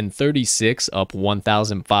 55 and 36, up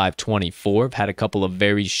 1,524. Have had a couple of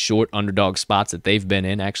very short underdog spots that they've been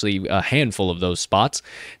in, actually a handful of those spots.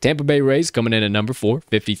 Tampa Bay Rays coming in at number 4,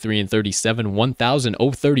 53 and 37,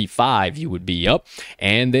 1,035 you would be up.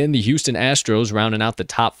 And then the Houston Astros rounding out the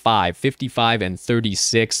top 5, 55 and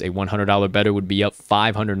 36. A $100 better would be up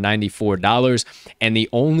 $594. And the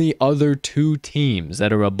only other 2 teams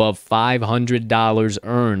that are above $500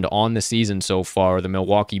 earned on the season so far are the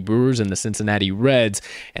Milwaukee Brewers and the Cincinnati Reds,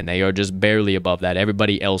 and they are just barely above that.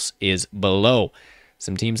 Everybody else is below.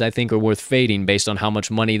 Some teams I think are worth fading based on how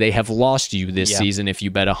much money they have lost you this season if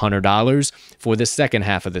you bet $100 for the second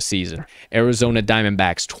half of the season. Arizona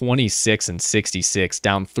Diamondbacks, 26 and 66,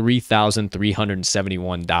 down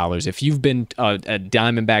 $3,371. If you've been a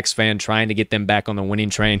Diamondbacks fan trying to get them back on the winning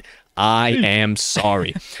train, I am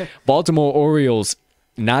sorry. Baltimore Orioles,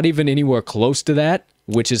 not even anywhere close to that,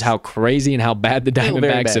 which is how crazy and how bad the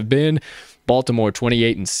Diamondbacks have been. Baltimore,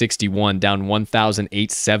 28 and 61, down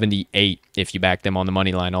 1,878 if you back them on the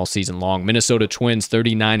money line all season long. Minnesota Twins,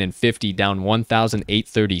 39 and 50, down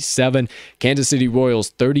 1,837. Kansas City Royals,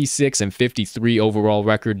 36 and 53 overall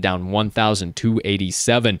record, down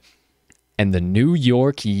 1,287. And the New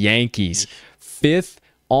York Yankees, 5th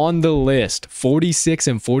on the list,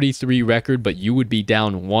 46-43 record, but you would be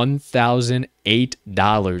down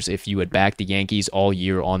 $1,008 if you had backed the Yankees all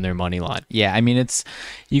year on their money line. Yeah, I mean,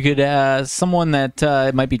 you could, someone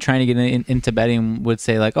that might be trying to get into betting would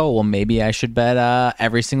say like, oh, well, maybe I should bet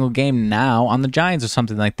every single game now on the Giants or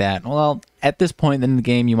something like that. Well, at this point in the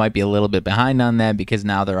game, you might be a little bit behind on that because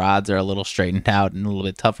now their odds are a little straightened out and a little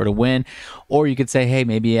bit tougher to win. Or you could say, hey,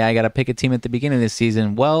 maybe I got to pick a team at the beginning of the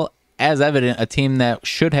season. Well, as evident, a team that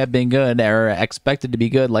should have been good or expected to be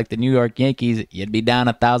good, like the New York Yankees, you'd be down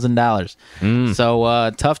 $1,000.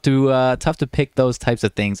 So tough to pick those types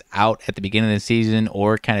of things out at the beginning of the season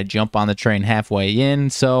or kind of jump on the train halfway in.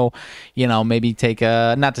 So, maybe take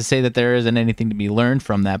not to say that there isn't anything to be learned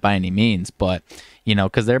from that by any means, but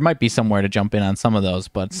because there might be somewhere to jump in on some of those,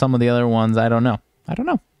 but some of the other ones, I don't know.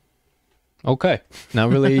 Okay. Not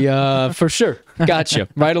really, for sure. Gotcha.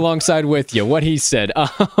 Right alongside with you. What he said.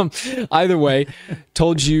 Either way,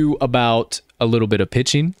 told you about a little bit of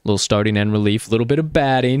pitching, a little starting and relief, a little bit of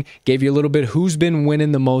batting, gave you a little bit who's been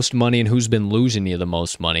winning the most money and who's been losing you the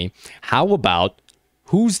most money. How about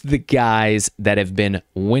who's the guys that have been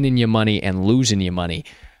winning you money and losing you money?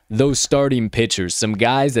 Those starting pitchers, some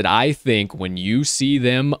guys that I think when you see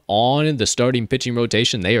them on the starting pitching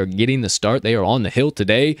rotation, they are getting the start. They are on the hill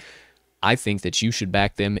today. I think that you should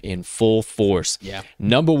back them in full force. Yeah.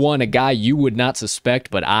 Number one, a guy you would not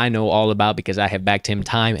suspect, but I know all about because I have backed him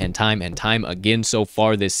time and time and time again so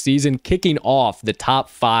far this season. Kicking off the top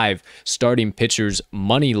 5 starting pitchers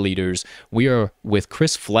money leaders, we are with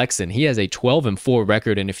Chris Flexen. He has a 12-4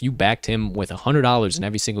 record, and if you backed him with $100 in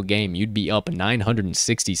every single game, you'd be up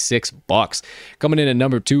 $966. Coming in at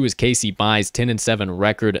number 2 is Casey Mize, 10-7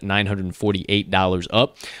 record, $948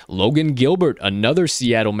 up. Logan Gilbert, another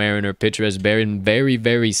Seattle Mariner pitcher, has been very,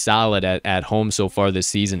 very solid at home so far this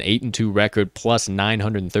season. 8-2 record plus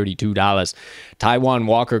 $932. Taijuan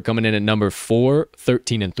Walker coming in at number 4,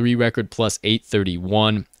 13-3 record plus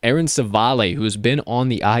 $831. Aaron Savale, who's been on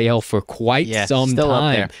the IL for quite some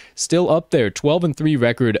time. Still up there. 12-3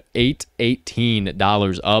 record,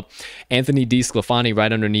 $818 up. Anthony DeSclafani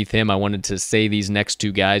right underneath him. I wanted to say these next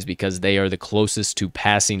 2 guys because they are the closest to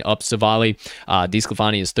passing up Savale.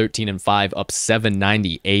 DeSclafani is 13-5, up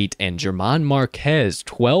 $798. And German Marquez,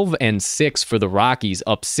 12-6 for the Rockies,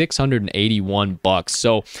 up $681.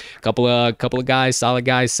 So a couple of guys, solid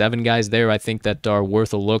guys, 7 guys there I think that are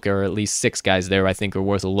worth a look, or at least 6 guys there I think are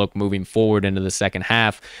worth a look moving forward into the second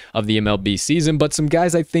half of the MLB season. But some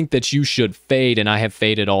guys I think that you should fade, and I have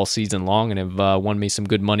faded all season long and have won me some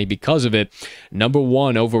good money because of it. Number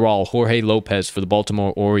 1 overall, Jorge Lopez for the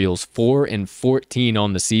Baltimore Orioles, 4-14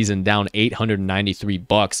 on the season, down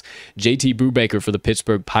 $893. JT Brubaker for the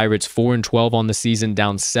Pittsburgh Pirates, 4-12 on the season,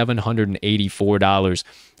 down $784.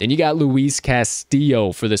 Then you got Luis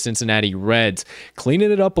Castillo for the Cincinnati Reds, cleaning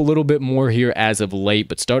it up a little bit more here as of late,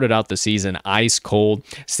 but started out the season ice cold,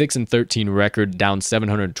 6-13 record, down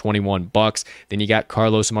 $721. Then you got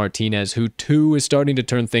Carlos Martinez, who too is starting to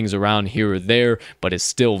turn things around here or there, but is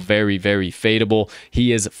still very, very fadeable.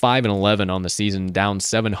 He is 5-11 on the season, down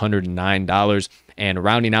 $709. And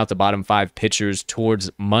rounding out the bottom 5 pitchers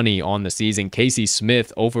towards money on the season, Casey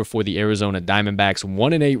Smith over for the Arizona Diamondbacks,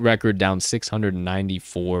 1-8 record, down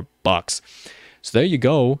 $694. So there you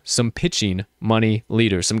go, some pitching money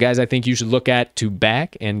leaders. Some guys I think you should look at to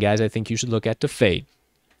back and guys I think you should look at to fade.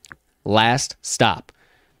 Last stop.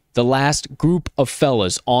 The last group of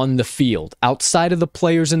fellas on the field, outside of the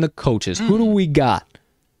players and the coaches. Who do we got?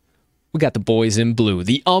 We got the boys in blue,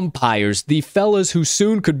 the umpires, the fellas who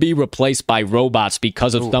soon could be replaced by robots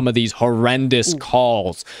because of some of these horrendous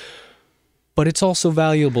calls. But it's also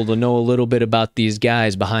valuable to know a little bit about these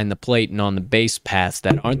guys behind the plate and on the base paths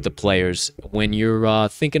that aren't the players when you're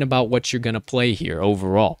thinking about what you're going to play here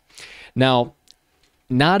overall. Now,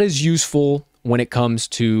 not as useful when it comes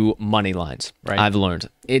to money lines, right? I've learned.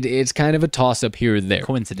 It's kind of a toss-up here or there.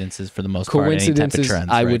 Coincidences for the most part. Coincidences,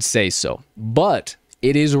 trends, I right? would say so. But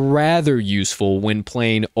it is rather useful when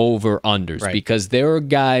playing over-unders, right? Because there are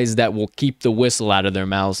guys that will keep the whistle out of their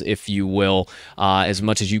mouths, if you will, as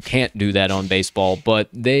much as you can't do that on baseball, but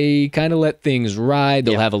they kind of let things ride.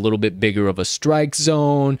 They'll have a little bit bigger of a strike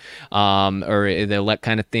zone, or they'll let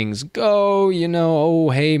kind of things go, oh,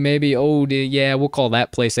 hey, maybe, yeah, we'll call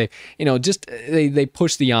that play safe. Just they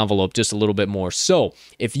push the envelope just a little bit more. So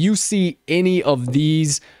if you see any of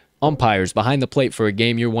these umpires behind the plate for a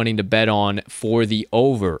game you're wanting to bet on for the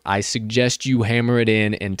over, I suggest you hammer it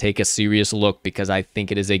in and take a serious look because I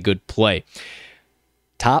think it is a good play.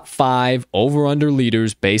 Top 5 over-under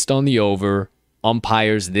leaders based on the over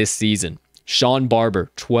umpires this season. Sean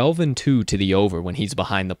Barber, 12-2 to the over when he's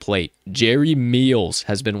behind the plate. Jerry Meals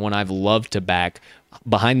has been one I've loved to back.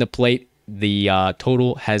 Behind the plate, the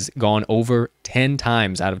total has gone over 10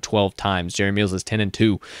 times out of 12 times. Jerry Meals is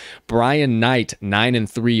 10-2. Brian Knight,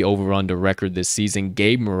 9-3 over-under record this season.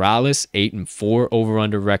 Gabe Morales, 8-4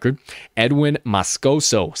 over-under record. Edwin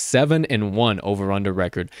Moscoso, 7-1 over-under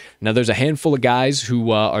record. Now, there's a handful of guys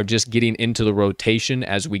who are just getting into the rotation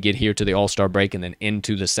as we get here to the All-Star break and then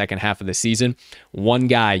into the second half of the season. One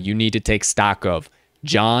guy you need to take stock of,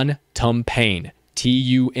 John Tumpane.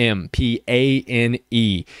 Tumpane.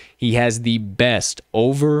 He has the best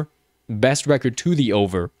record to the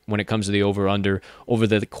over when it comes to the over-under over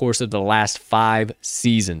the course of the last 5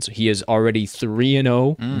 seasons. He is already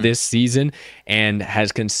 3-0 this season and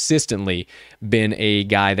has consistently been a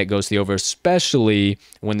guy that goes to the over, especially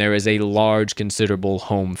when there is a large, considerable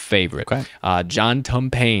home favorite. Okay. John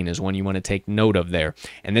Tumpane is one you want to take note of there.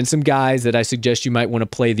 And then some guys that I suggest you might want to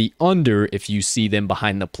play the under if you see them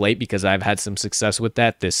behind the plate, because I've had some success with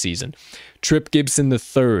that this season. Trip Gibson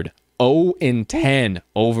III, 0-10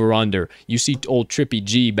 over-under. You see old Trippy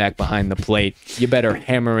G back behind the plate, you better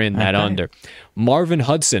hammer in that under. Marvin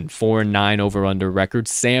Hudson, 4-9 over-under record.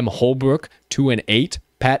 Sam Holbrook, 2-8.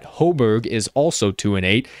 Pat Hoberg is also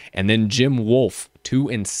 2-8. And then Jim Wolf,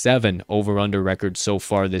 2-7 over-under record so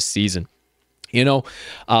far this season. You know,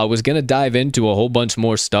 I was going to dive into a whole bunch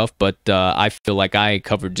more stuff, but I feel like I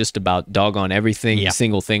covered just about doggone everything,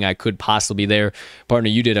 single thing I could possibly there. Partner,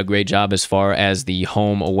 you did a great job as far as the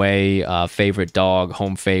home, away, favorite dog,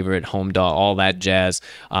 home favorite, home dog, all that jazz.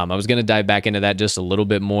 I was going to dive back into that just a little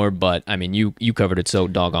bit more, but, I mean, you covered it so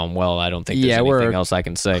doggone well. I don't think there's anything else I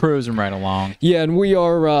can say. Cruising right along. Yeah, and we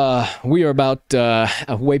are about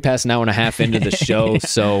way past an hour and a half into the show,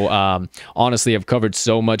 so honestly, I've covered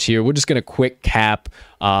so much here. We're just going to quick cap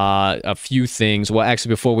a few things. Well, actually,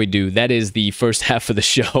 before we do, that is the first half of the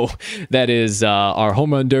show. That is our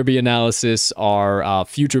home run derby analysis, our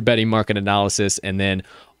future betting market analysis, and then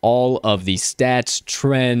all of the stats,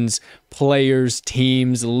 trends, players,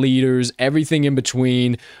 teams, leaders, everything in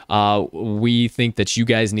between. We think that you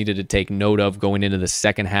guys needed to take note of going into the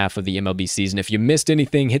second half of the MLB season. If you missed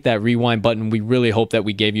anything, hit that rewind button. We really hope that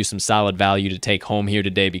we gave you some solid value to take home here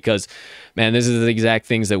today because, man, this is the exact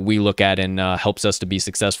things that we look at and helps us to be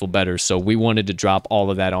successful better. So we wanted to drop all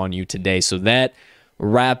of that on you today. So that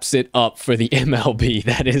wraps it up for the MLB.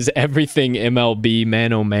 That is everything MLB,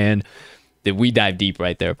 man, oh man. Did we dive deep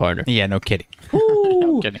right there, partner? Yeah, no kidding.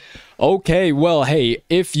 No kidding. Okay, well, hey,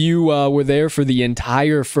 if you were there for the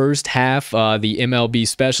entire first half, the MLB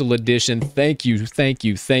special edition, thank you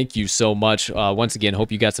so much. Once again,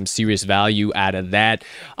 hope you got some serious value out of that.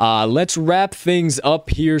 Let's wrap things up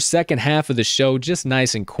here. Second half of the show, just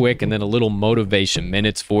nice and quick, and then a little motivation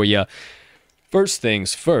minutes for you. First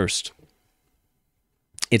things first,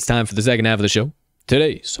 it's time for the second half of the show.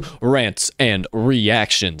 Today's rants and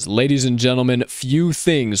reactions. Ladies and gentlemen, few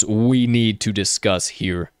things we need to discuss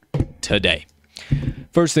here today.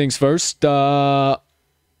 First things first, Max,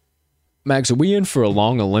 are we in for a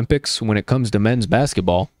long Olympics when it comes to men's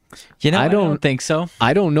basketball? You know, I don't think so.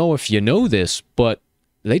 I don't know if you know this, but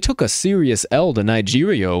they took a serious L to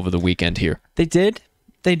Nigeria over the weekend here. They did.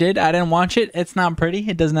 I didn't watch it. It's not pretty.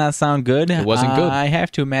 It does not sound good. It wasn't good. I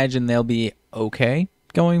have to imagine they'll be okay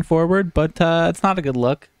going forward, but it's not a good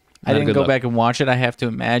look. I didn't go back and watch it. I have to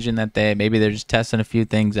imagine that they're just testing a few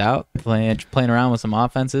things out, playing around with some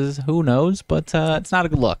offenses. Who knows? But it's not a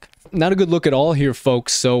good look. Not a good look at all here,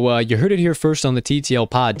 folks. So you heard it here first on the TTL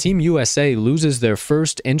pod. Team USA loses their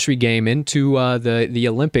first entry game into the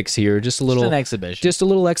Olympics here. Just an exhibition. Just a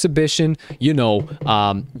little exhibition. You know,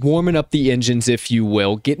 warming up the engines, if you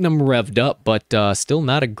will, getting them revved up, but still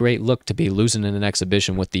not a great look to be losing in an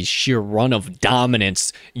exhibition with the sheer run of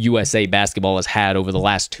dominance USA basketball has had over the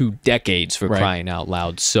last 2 decades, for crying out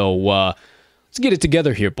loud. So let's get it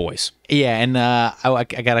together here, boys. Yeah, and I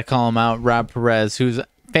got to call him out, Rob Perez, who's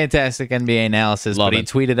fantastic NBA analysis, but he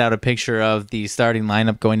tweeted out a picture of the starting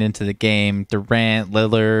lineup going into the game. Durant,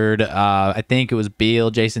 Lillard, I think it was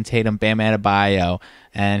Beal, Jason Tatum, Bam Adebayo,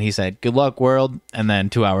 and he said, "Good luck, world." And then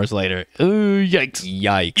 2 hours later, ooh,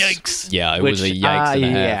 yikes. Yeah, it was a yikes and a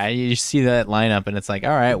half. Yeah, you see that lineup, and it's like,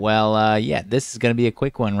 all right, well, yeah, this is going to be a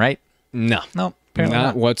quick one, right? No.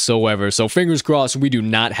 Not whatsoever. So fingers crossed we do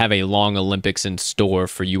not have a long Olympics in store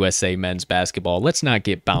for USA men's basketball. Let's not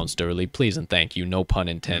get bounced early. Please and thank you. No pun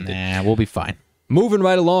intended. Nah, we'll be fine. Moving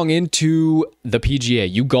right along into the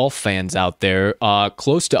PGA, you golf fans out there,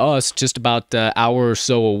 close to us, just about an hour or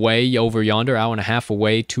so away over yonder, hour and a half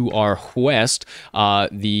away to our west,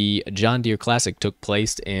 the John Deere Classic took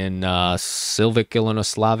place in Silvic,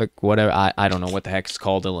 Illinois, whatever. I don't know what the heck it's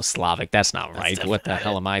called, Illinois. That's not right. What the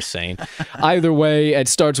hell am I saying? Either way, it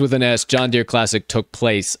starts with an S. John Deere Classic took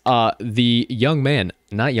place. The young man,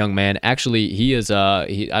 not young man, actually he is I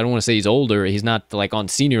don't want to say he's older, he's not like on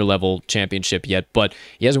senior level championship yet, but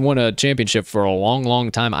he hasn't won a championship for a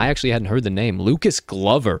long time. I actually hadn't heard the name. Lucas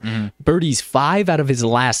Glover birdies 5 out of his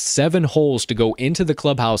last 7 holes to go into the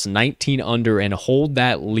clubhouse 19 under and hold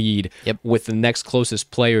that lead, with the next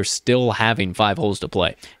closest player still having 5 holes to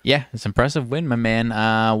play. Yeah, it's an impressive win, my man.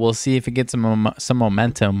 We'll see if it gets some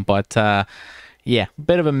momentum, but yeah,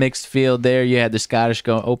 bit of a mixed field there. You had the Scottish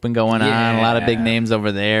Open going on, a lot of big names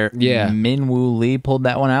over there. Yeah, Min Woo Lee pulled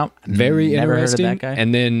that one out. Very Never interesting. Heard of that guy.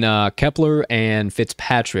 And then Kepler and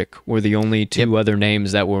Fitzpatrick were the only 2 other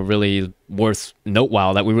names that were really worth note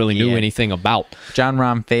while that we really knew anything about. John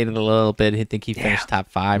Rahm faded a little bit. I think he finished top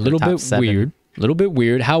 5, a little top bit 7. weird. A little bit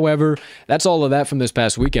weird. However, that's all of that from this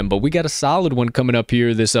past weekend. But we got a solid one coming up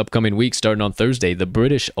here this upcoming week, starting on Thursday. The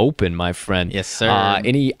British Open, my friend. Yes, sir.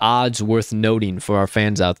 Any odds worth noting for our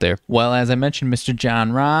fans out there? Well, as I mentioned, Mr.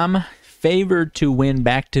 John Rahm, favored to win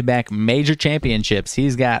back-to-back major championships.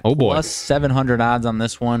 He's got plus 700 odds on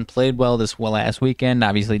this one. Played well this last weekend.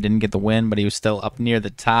 Obviously didn't get the win, but he was still up near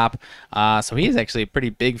the top. So he's actually a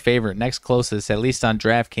pretty big favorite. Next closest, at least on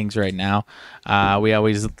DraftKings right now. We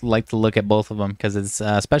always like to look at both of them because it's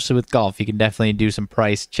especially with golf, you can definitely do some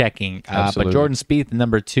price checking. But Jordan Spieth,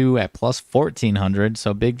 number 2 at plus 1,400,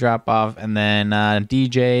 so big drop off. And then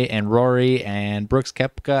DJ and Rory and Brooks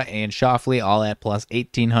Koepka and Schauffele all at plus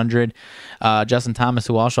 1,800. Justin Thomas,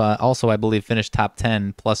 who also I believe finished top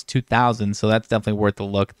 10, plus 2,000, so that's definitely worth a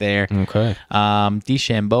look there. Okay.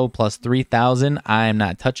 DeChambeau plus 3,000. I am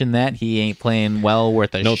not touching that. He ain't playing well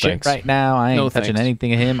worth a shit right now. I ain't touching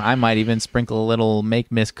anything of him. I might even sprinkle a little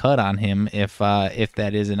make miss cut on him if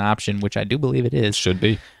that is an option, which I do believe it is. Should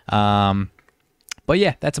be. But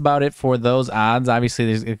yeah, that's about it for those odds. Obviously,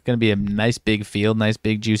 there's going to be a nice big field, nice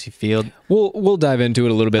big juicy field. We'll dive into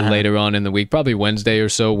it a little bit later on in the week, probably Wednesday or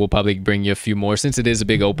so. We'll probably bring you a few more since it is a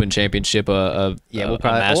big Open championship, a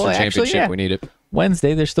Master championship. We need it.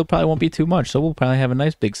 Wednesday, there still probably won't be too much, so we'll probably have a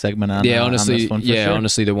nice big segment on. Honestly, on this one for sure.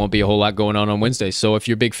 Honestly, there won't be a whole lot going on Wednesday. So if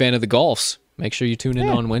you're a big fan of the golfs, make sure you tune in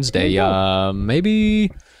on Wednesday.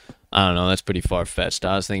 Maybe. I don't know. That's pretty far-fetched.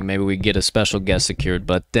 I was thinking maybe we get a special guest secured,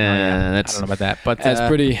 but that's, I don't know about that. But that's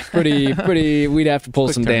pretty. We'd have to pull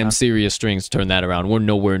some damn serious strings to turn that around. We're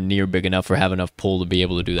nowhere near big enough or have enough pull to be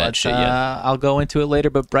able to do that shit yet. I'll go into it later,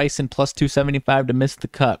 but Bryson plus 275 to miss the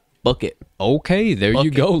cut. Book it. Okay, there you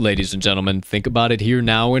go, ladies and gentlemen. Think about it here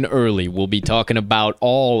now and early. We'll be talking about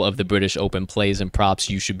all of the British Open plays and props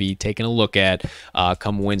you should be taking a look at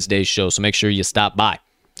come Wednesday's show, so make sure you stop by.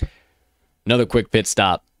 Another quick pit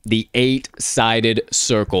stop. The 8-sided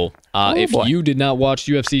circle. If you did not watch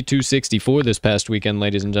UFC 264 this past weekend,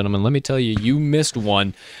 ladies and gentlemen, let me tell you, you missed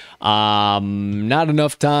one. Not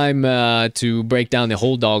enough time to break down the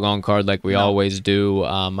whole doggone card like we always do.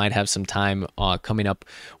 Might have some time coming up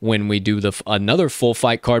when we do another full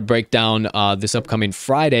fight card breakdown this upcoming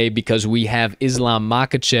Friday, because we have Islam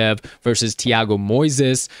Makhachev versus Thiago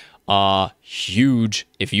Moises. Huge.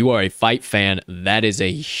 If you are a fight fan, that is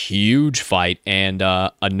a huge fight, and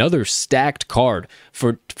another stacked card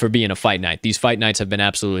for being a fight night. These fight nights have been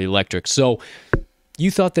absolutely electric. So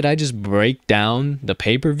you thought that I just break down the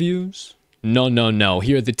pay-per-views? No.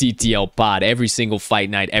 Here at the TTL Pod, every single fight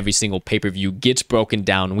night, every single pay-per-view gets broken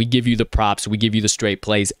down. We give you the props, we give you the straight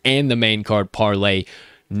plays, and the main card parlay.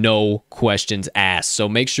 No questions asked. So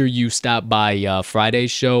make sure you stop by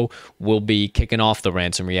Friday's show. We'll be kicking off the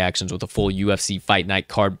Ransom Reactions with a full UFC Fight Night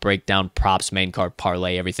card breakdown, props, main card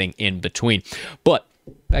parlay, everything in between. But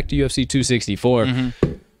back to UFC 264.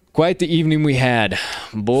 Quite the evening we had.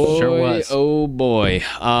 Boy, sure was. Oh boy.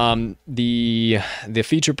 The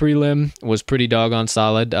feature prelim was pretty doggone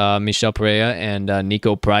solid. Michel Pereira and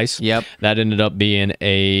Nico Price. Yep. That ended up being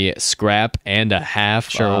a scrap and a half.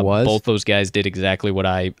 Sure was. Both those guys did exactly what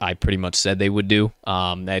I pretty much said they would do.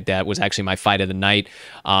 That was actually my fight of the night.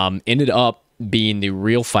 Ended up being the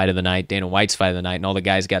real fight of the night, Dana White's fight of the night, and all the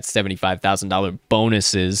guys got $75,000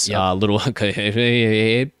 bonuses.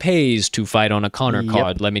 It pays to fight on a Conor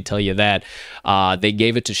card, let me tell you that. They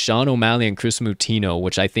gave it to Sean O'Malley and Chris Moutinho,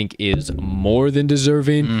 which I think is more than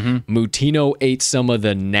deserving. Moutinho ate some of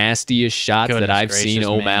the nastiest shots that I've seen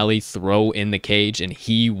O'Malley throw in the cage, and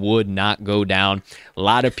he would not go down. A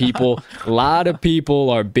lot of people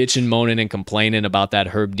are bitching, moaning, and complaining about that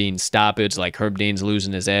Herb Dean stoppage, like Herb Dean's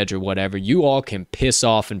losing his edge or whatever. You all can piss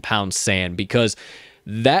off and pound sand, because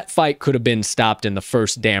that fight could have been stopped in the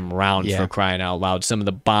first damn round, for crying out loud. Some of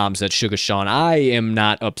the bombs that Sugar Sean, I am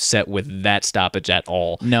not upset with that stoppage at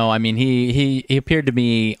all. No, I mean, he appeared to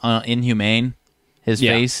be inhumane. His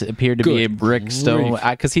face appeared to be a brick stone,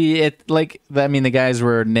 because the guys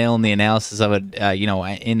were nailing the analysis of it,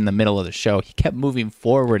 in the middle of the show. He kept moving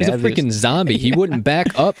forward. He's a freaking zombie. He wouldn't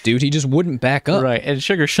back up, dude. He just wouldn't back up. Right, and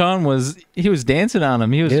Sugar Sean was dancing on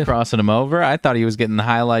him. He was crossing him over. I thought he was getting the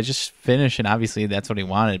highlight, just finishing. Obviously, that's what he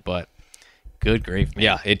wanted, but good grief, man.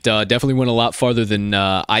 Yeah, it definitely went a lot farther than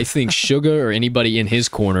I think Sugar or anybody in his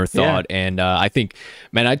corner thought. And I think,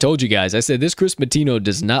 man, I told you guys, I said this Chris Moutinho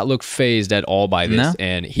does not look phased at all by this. No.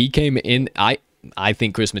 And he came in, I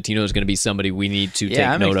think Chris Moutinho is going to be somebody we need to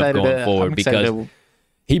take note of going forward, because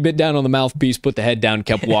he bit down on the mouthpiece, put the head down,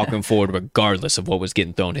 kept walking forward regardless of what was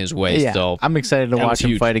getting thrown his way. Yeah, so I'm excited to watch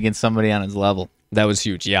him fight against somebody on his level. That was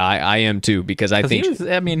huge. Yeah, I am too, because I think...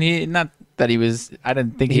 I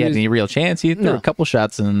didn't think he had any real chance. He threw a couple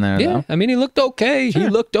shots in there, though. I mean, he looked okay. Sure. He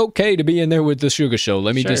looked okay to be in there with the Sugar Show.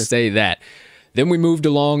 Let me just say that. Then we moved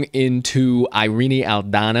along into Irene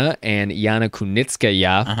Aldana and Yana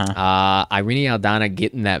Kunitskaya. Irene Aldana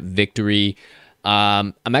getting that victory.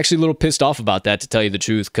 I'm actually a little pissed off about that, to tell you the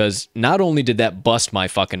truth, because not only did that bust my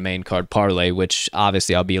fucking main card parlay, which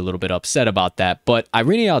obviously I'll be a little bit upset about that, but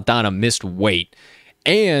Irene Aldana missed weight.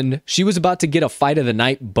 And she was about to get a fight of the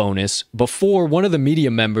night bonus before one of the media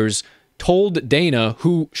members told Dana,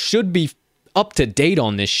 who should be up to date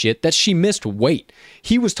on this shit, that she missed weight.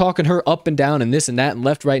 He was talking her up and down and this and that and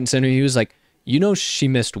left, right, and center. He was like, she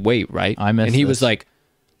missed weight, right? And he was like,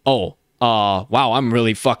 wow, I'm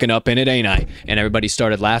really fucking up in it, ain't I? And everybody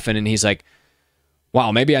started laughing, and he's like, wow,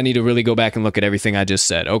 maybe I need to really go back and look at everything I just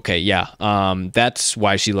said. Okay, yeah, that's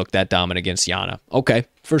why she looked that dominant against Yana. Okay,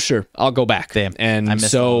 for sure. I'll go back. Damn, and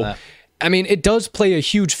so, I mean, it does play a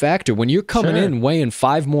huge factor. When you're coming in weighing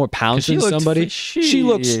 5 more pounds than somebody, she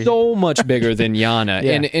looks so much bigger than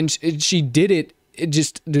Yana. And she did it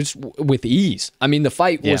just with ease. I mean, the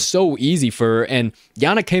fight was so easy for her, and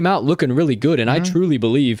Yana came out looking really good, and I truly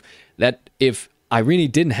believe that if Irene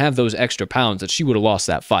didn't have those extra pounds, that she would have lost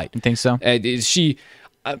that fight. You think so? The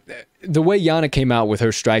way Yana came out with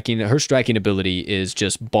her striking ability is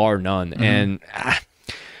just bar none. And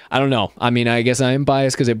I don't know. I mean, I guess I am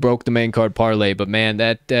biased because it broke the main card parlay, but man,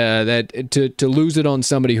 to lose it on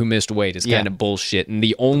somebody who missed weight is kind of bullshit. And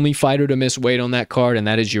the only fighter to miss weight on that card, and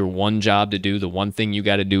that is your one job to do, the one thing you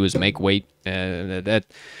got to do is make weight.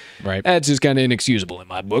 That's just kind of inexcusable in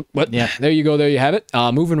my book. But there you go. There you have it.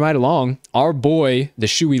 Moving right along, our boy, the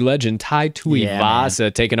Shoey legend, Tai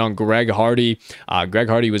Tuivasa, taking on Greg Hardy. Greg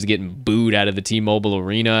Hardy was getting booed out of the T-Mobile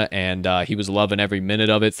Arena, and he was loving every minute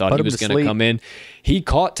of it. Thought he was going to come in. He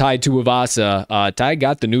caught Tai Tuivasa. Tai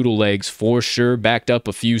got the noodle legs for sure, backed up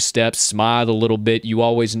a few steps, smiled a little bit. You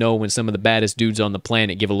always know when some of the baddest dudes on the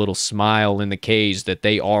planet give a little smile in the cage that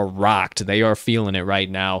they are rocked. They are feeling it right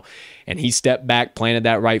now. And he stepped back, planted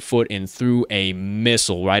that right foot, and threw a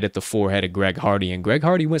missile right at the forehead of Greg Hardy. And Greg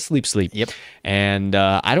Hardy went sleep. Yep. And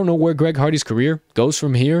I don't know where Greg Hardy's career goes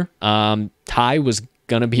from here. Tai was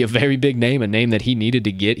going to be a very big name, a name that he needed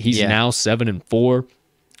to get. He's now 7-4.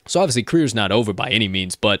 So obviously career's not over by any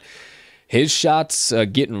means, but his shots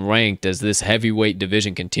getting ranked as this heavyweight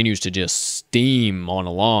division continues to just steam on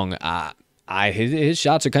along. His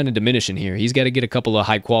shots are kind of diminishing here. He's got to get a couple of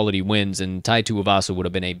high-quality wins, and Tai Tuivasa would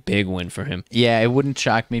have been a big win for him. Yeah, it wouldn't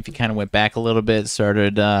shock me if he kind of went back a little bit,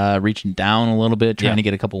 started reaching down a little bit, trying to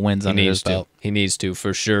get a couple wins under his belt. He needs to,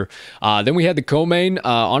 for sure. Then we had the co-main.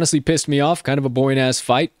 Honestly pissed me off. Kind of a boring-ass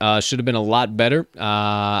fight. Should have been a lot better.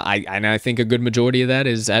 I think a good majority of that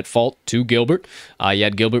is at fault to Gilbert. You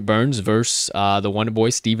had Gilbert Burns versus the Wonder Boy,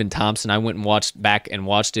 Stephen Thompson. I went and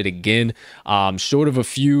watched it again. Short of a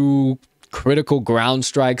few critical ground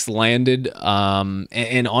strikes landed,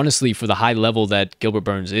 and honestly, for the high level that Gilbert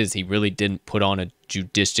Burns is, he really didn't put on a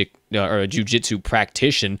jiu-jitsu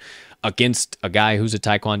practitioner against a guy who's a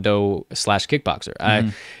taekwondo / kickboxer.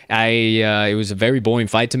 It was a very boring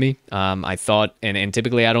fight to me. I thought, and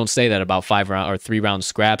typically I don't say that about 3-round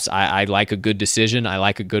scraps. I like a good decision. I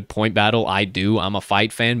like a good point battle. I'm a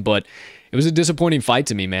fight fan, but it was a disappointing fight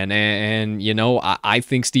to me, man. And you know, I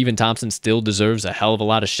think Stephen Thompson still deserves a hell of a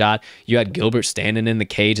lot of shot. You had Gilbert standing in the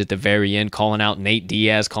cage at the very end, calling out Nate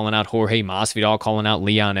Diaz, calling out Jorge Masvidal, calling out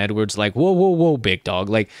Leon Edwards. Like, whoa, big dog.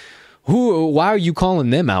 Like, why are you calling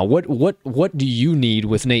them out? What do you need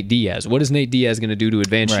with Nate Diaz? What is Nate Diaz going to do to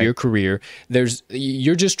advance your career?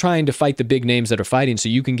 You're just trying to fight the big names that are fighting so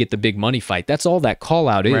you can get the big money fight. That's all that call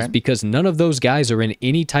out is, because none of those guys are in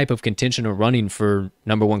any type of contention or running for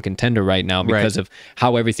 #1 contender right now because of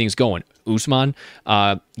how everything's going. Usman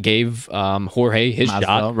gave Jorge his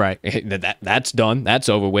shot. Right. That's done. That's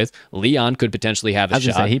over with. Leon could potentially have a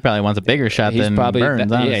shot. Say, he probably wants a bigger shot than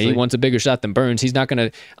Burns. Yeah, he wants a bigger shot than Burns. He's not going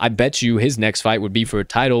to, I bet you his next fight would be for a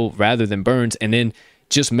title rather than Burns. And then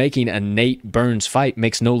just making a Nate Burns fight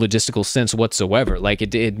makes no logistical sense whatsoever. Like,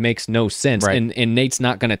 it makes no sense. Right. And Nate's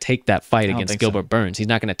not going to take that fight against Gilbert Burns. He's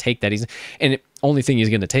not going to take that. Only thing he's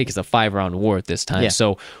going to take is a 5-round war at this time. Yeah.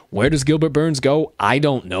 So where does Gilbert Burns go? I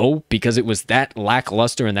don't know, because it was that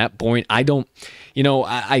lackluster and that boring. I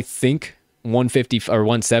think 150 or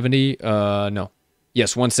 170, no.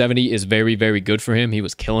 Yes, 170 is very, very good for him. He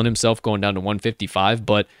was killing himself going down to 155,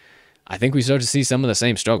 but I think we start to see some of the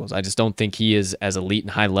same struggles. I just don't think he is as elite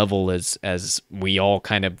and high level as we all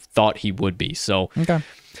kind of thought he would be. So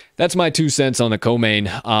that's my 2 cents on the co-main.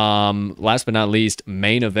 Last but not least,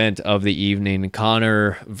 main event of the evening,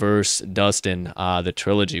 Conor versus Dustin, the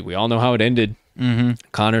trilogy. We all know how it ended.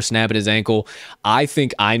 Conor snapping his ankle. I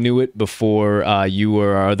think I knew it before you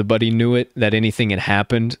or our other buddy knew it, that anything had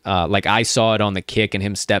happened. Like, I saw it on the kick and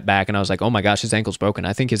him step back, and I was like, oh my gosh, his ankle's broken.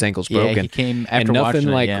 I think his ankle's broken. Yeah, he came after watching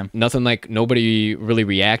it, nothing like nobody really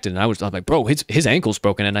reacted. And I was like, bro, his ankle's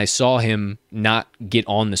broken. And I saw him not get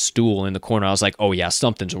on the stool in the corner. I was like, oh yeah,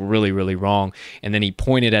 something's really, really wrong. And then he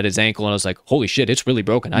pointed at his ankle, and I was like, holy shit, it's really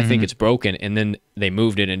broken. I think it's broken. And then they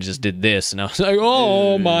moved it and just did this. And I was like,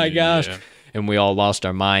 oh my gosh. Yeah. And we all lost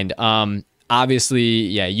our mind. Obviously,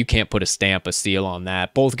 yeah, you can't put a seal on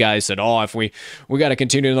that. Both guys said, oh, if we got to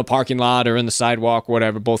continue in the parking lot or in the sidewalk,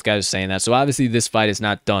 whatever. Both guys are saying that. So obviously this fight is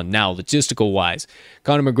not done. Now, logistical-wise,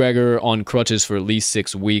 Conor McGregor on crutches for at least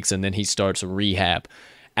 6 weeks, and then he starts rehab.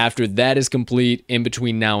 After that is complete, in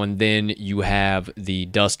between now and then, you have the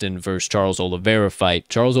Dustin versus Charles Oliveira fight.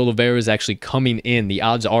 Charles Oliveira is actually coming in. The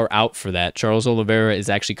odds are out for that. Charles Oliveira is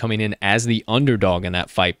actually coming in as the underdog in that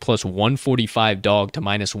fight, plus 145 dog to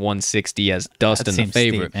minus 160 as Dustin the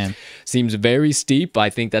favorite. Steep, seems very steep. I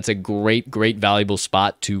think that's a great, valuable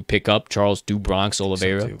spot to pick up. Charles Do Bronx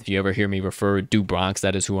Oliveira. If you ever hear me refer to Do Bronx,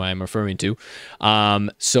 that is who I am referring to.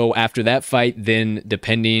 So after that fight, then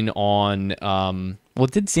depending on... Well,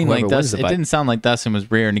 it did seem like Dustin. It didn't sound like Dustin was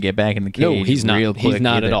rearing to get back in the cage. No, he's not. He's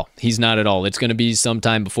not either. At all. He's not at all. It's going to be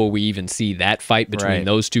sometime before we even see that fight between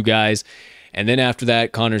those two guys. And then after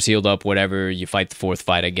that, Conor's healed up, whatever. You fight the 4th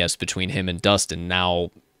fight, I guess, between him and Dustin.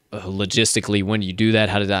 Now, logistically, when you do that,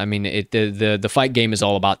 how does that? I mean, the fight game is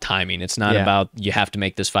all about timing. It's not about you have to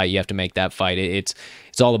make this fight, you have to make that fight. It's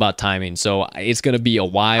all about timing. So it's going to be a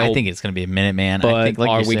while. I think it's going to be a minute, man. But I think, like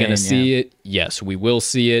are we going to see it? Yes, we will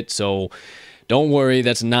see it. So don't worry,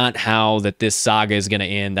 that's not how this saga is going to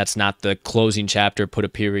end. That's not the closing chapter, put a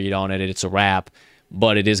period on it, it's a wrap.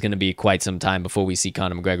 But it is going to be quite some time before we see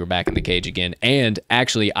Conor McGregor back in the cage again. And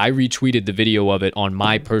actually, I retweeted the video of it on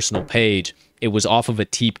my personal page. It was off of a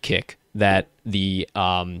teep kick that the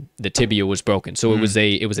tibia was broken. So it was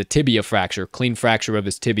a tibia fracture, clean fracture of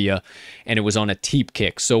his tibia, and it was on a teep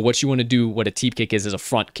kick. So what you want to do, what a teep kick is a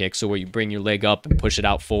front kick. So where you bring your leg up and push it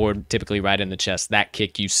out forward, typically right in the chest. That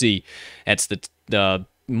kick you see, that's the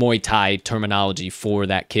Muay Thai terminology for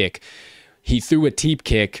that kick. He threw a teep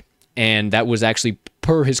kick, and that was actually,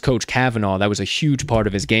 per his coach Kavanaugh, that was a huge part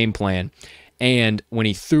of his game plan. And when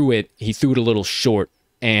he threw it a little short,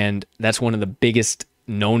 and that's one of the biggest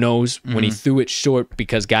no-nos when he threw it short,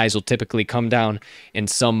 because guys will typically come down in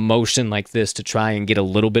some motion like this to try and get a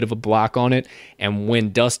little bit of a block on it. And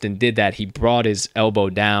when Dustin did that, he brought his elbow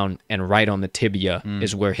down, and right on the tibia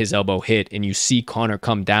is where his elbow hit. And you see Conor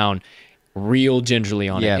come down real gingerly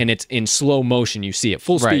on it, and it's in slow motion. You see it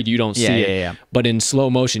full speed, you don't see it, but in slow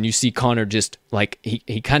motion you see Conor just like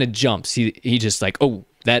he kind of jumps. He just like, oh,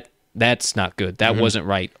 that's not good. That wasn't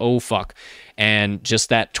right. Oh fuck. And just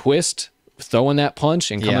that twist, throwing that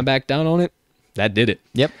punch and coming back down on it, that did it.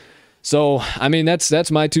 Yep. So, I mean,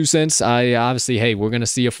 that's my 2 cents. I obviously, hey, we're going to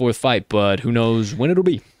see a 4th fight, but who knows when it'll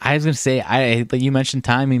be. I was going to say, you mentioned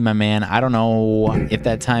timing, my man. I don't know if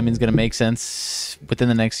that timing is going to make sense within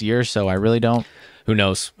the next year or so. I really don't. Who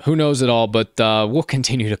knows? Who knows it all? But we'll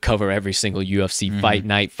continue to cover every single UFC fight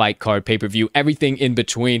night, fight card, pay-per-view, everything in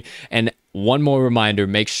between. And one more reminder,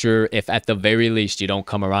 make sure if at the very least you don't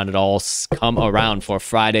come around at all, come around for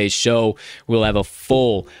Friday's show. We'll have a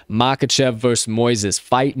full Makhachev versus Moises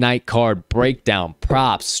fight night card breakdown,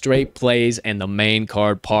 props, straight plays, and the main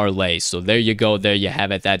card parlay. So there you go. There you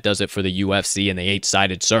have it. That does it for the UFC and the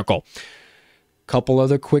 8-sided circle. Couple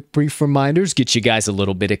other quick brief reminders, get you guys a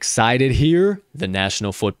little bit excited here. The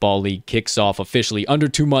National Football League kicks off officially under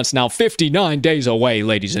 2 months now, 59 days away,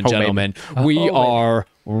 ladies and gentlemen. We are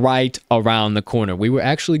right around the corner. We were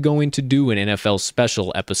actually going to do an NFL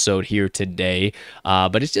special episode here today,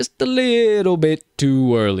 but it's just a little bit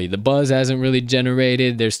too early. The buzz hasn't really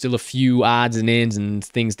generated. There's still a few odds and ends and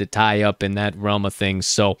things to tie up in that realm of things,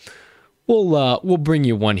 so we'll bring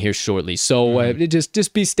you one here shortly. So just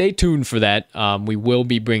stay tuned for that. We will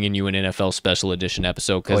be bringing you an NFL special edition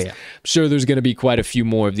episode because I'm sure there's going to be quite a few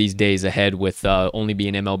more of these days ahead with only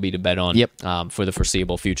being MLB to bet on for the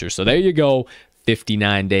foreseeable future. So there you go.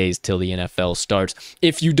 59 days till the NFL starts.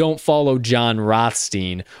 If you don't follow John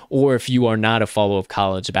Rothstein, or if you are not a follower of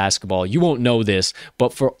college basketball, you won't know this,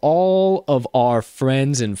 but for all of our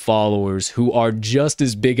friends and followers who are just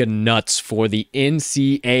as big a nuts for the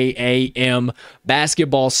NCAA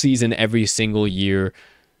basketball season every single year,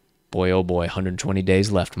 boy, oh boy, 120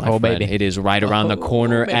 days left, my friend. Baby. It is right around the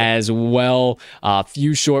corner as well. A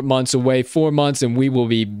few short months away, 4 months, and we will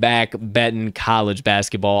be back betting college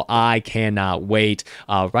basketball. I cannot wait.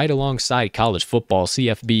 Right alongside college football,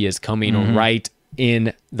 CFB is coming right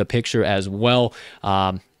in the picture as well.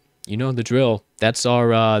 You know the drill. That's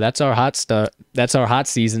our hot stuff. That's our hot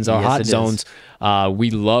seasons, our hot zones. We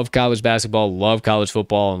love college basketball, love college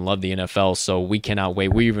football, and love the NFL. So we cannot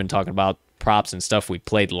wait. We're even talking about props and stuff we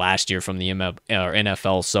played last year from the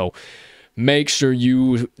NFL. So make sure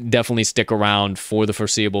you definitely stick around for the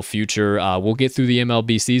foreseeable future. We'll get through the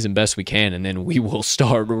MLB season best we can, and then we will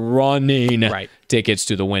start running tickets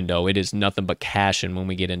to the window. It is nothing but cashing when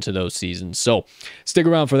we get into those seasons. So stick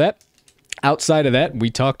around for that. Outside of that, we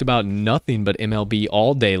talked about nothing but MLB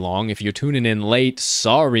all day long. If you're tuning in late,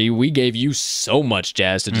 sorry, we gave you so much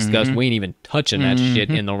jazz to discuss. We ain't even touching that shit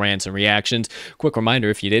in the rants and reactions. Quick reminder,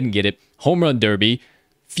 if you didn't get it, Home Run Derby,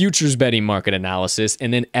 futures betting market analysis,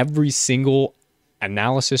 and then every single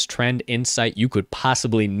analysis, trend, insight you could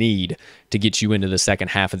possibly need to get you into the second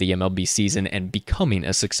half of the MLB season and becoming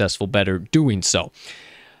a successful bettor doing so.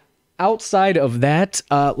 Outside of that,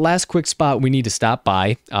 last quick spot we need to stop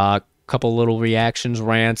by. Couple little reactions,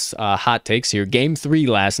 rants, hot takes here. Game 3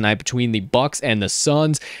 last night between the Bucks and the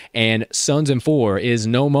Suns, and Suns in 4 is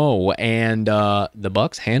no mo, and the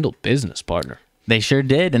Bucks handled business, partner. They sure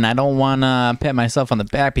did, and I don't want to pat myself on the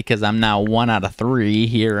back because I'm now 1 out of 3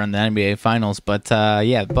 here in the NBA Finals, but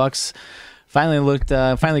the Bucks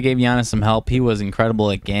finally gave Giannis some help. He was incredible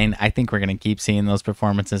again. I think we're going to keep seeing those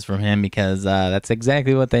performances from him because that's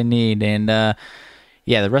exactly what they need, and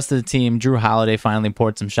the rest of the team, Drew Holiday finally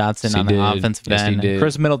poured some shots in on the offensive end.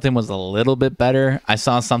 Chris Middleton was a little bit better. I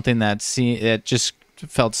saw something that just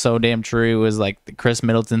felt so damn true. It was like the Chris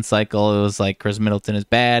Middleton cycle. It was like Chris Middleton is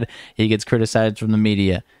bad. He gets criticized from the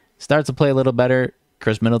media. Starts to play a little better.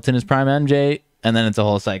 Chris Middleton is prime MJ, and then it's a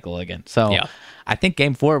whole cycle again. So I think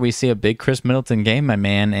Game 4 we see a big Chris Middleton game, my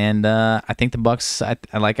man. And I think the Bucks,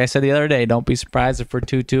 like I said the other day, don't be surprised if we're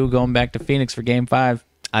 2-2 going back to Phoenix for Game 5.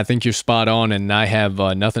 I think you're spot on, and I have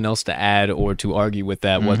nothing else to add or to argue with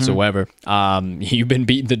that whatsoever. You've been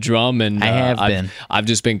beating the drum, and I have been. I've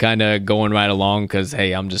just been kind of going right along because,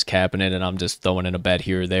 hey, I'm just capping it, and I'm just throwing in a bet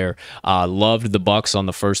here or there. Loved the Bucks on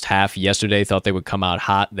the first half yesterday. Thought they would come out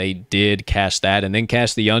hot. They did cash that, and then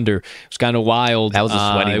cash the under. It was kind of wild. That was a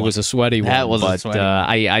sweaty one. It was a sweaty one. That was a sweaty one.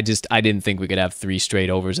 I didn't think we could have 3 straight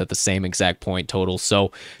overs at the same exact point total.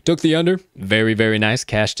 So took the under. Very, very nice.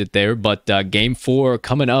 Cashed it there. But Game 4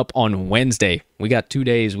 coming up on Wednesday. We got 2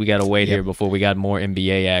 days. We got to wait here before we got more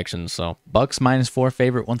NBA action. So Bucks -4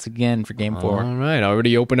 favorite once again for Game 4. All right,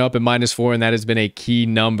 already opened up at -4, and that has been a key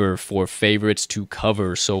number for favorites to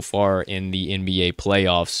cover so far in the NBA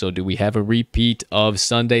playoffs. So do we have a repeat of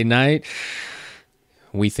Sunday night?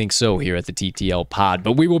 We think so here at the TTL Pod,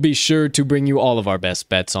 but we will be sure to bring you all of our best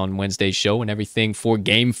bets on Wednesday's show and everything for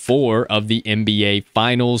Game 4 of the NBA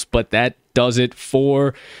Finals. But that does it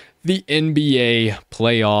for the NBA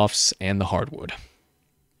playoffs and the hardwood.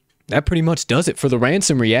 That pretty much does it for the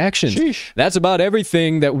ransom reactions. Sheesh. That's about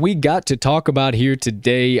everything that we got to talk about here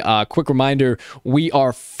today. Quick reminder, we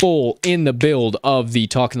are full in the build of the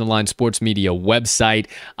Talking the Line Sports Media website.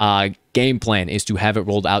 Game plan is to have it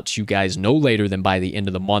rolled out to you guys no later than by the end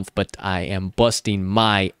of the month, but I am busting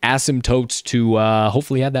my asymptotes to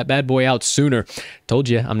hopefully have that bad boy out sooner. Told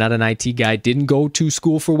you, I'm not an IT guy. Didn't go to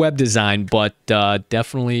school for web design, but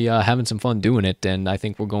definitely having some fun doing it, and I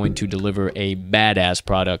think we're going to deliver a badass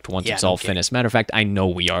product once it's all finished. Matter of fact, I know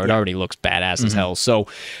we are. It already looks badass as hell. So,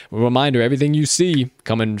 a reminder, everything you see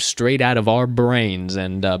coming straight out of our brains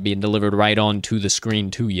and being delivered right onto the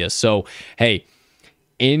screen to you. So, hey,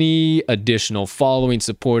 any additional following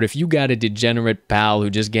support, if you got a degenerate pal who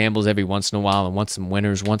just gambles every once in a while and wants some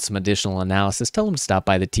winners, wants some additional analysis, tell them to stop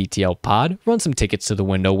by the TTL pod, run some tickets to the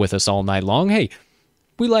window with us all night long. Hey,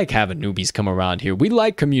 we like having newbies come around here. We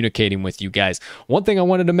like communicating with you guys. One thing I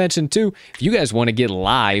wanted to mention too, if you guys want to get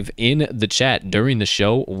live in the chat during the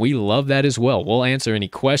show, we love that as well. We'll answer any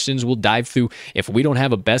questions. We'll dive through. If we don't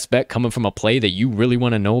have a best bet coming from a play that you really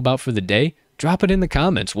want to know about for the day, drop it in the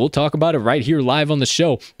comments. We'll talk about it right here live on the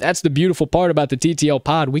show. That's the beautiful part about the TTL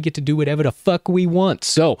pod. We get to do whatever the fuck we want.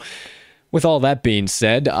 So, with all that being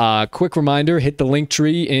said, quick reminder, hit the link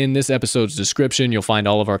tree in this episode's description. You'll find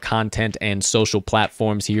all of our content and social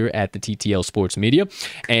platforms here at the TTL Sports Media.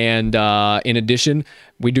 And in addition,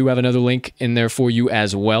 we do have another link in there for you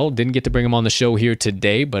as well. Didn't get to bring them on the show here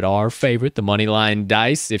today, but our favorite, the Moneyline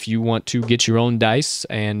Dice. If you want to get your own dice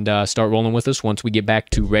and start rolling with us once we get back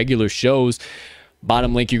to regular shows,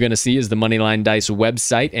 bottom link you're going to see is the Moneyline Dice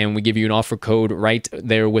website, and we give you an offer code right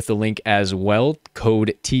there with the link as well.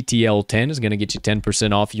 Code TTL10 is going to get you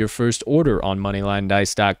 10% off your first order on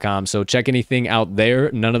MoneylineDice.com. So check anything out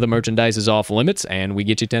there. None of the merchandise is off limits, and we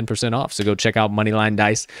get you 10% off. So go check out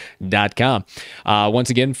MoneylineDice.com. Once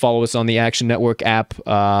again, follow us on the Action Network app.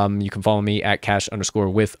 You can follow me at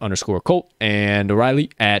cash_with_Colt and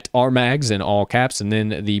O'Reilly at RMags in all caps. And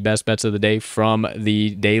then the best bets of the day from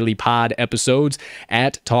the daily pod episodes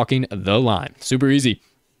at Talking the Line. Super easy.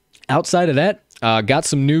 Outside of that, got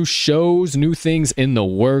some new shows, new things in the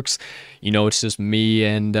works. You know, it's just me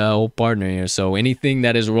and old partner here. So anything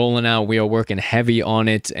that is rolling out, we are working heavy on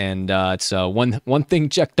it. And it's one thing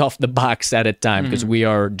checked off the box at a time, because we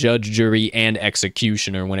are judge, jury, and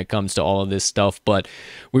executioner when it comes to all of this stuff. But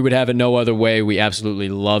we would have it no other way. We absolutely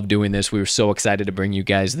love doing this. We were so excited to bring you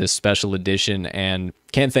guys this special edition, and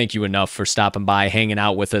can't thank you enough for stopping by, hanging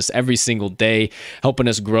out with us every single day, helping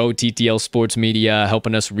us grow TTL Sports Media,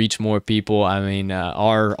 helping us reach more people. I mean,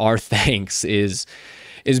 our thanks is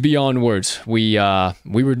beyond words. We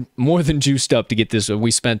were more than juiced up to get this.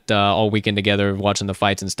 We spent all weekend together watching the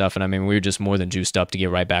fights and stuff, and I mean, we were just more than juiced up to get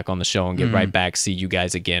right back on the show and get right back, see you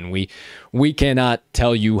guys again. We cannot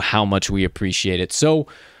tell you how much we appreciate it. So,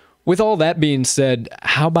 with all that being said,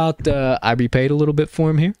 how about I repaid a little bit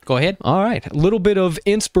for him here? Go ahead. All right. A little bit of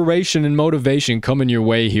inspiration and motivation coming your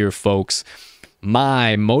way here, folks.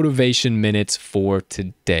 My motivation minutes for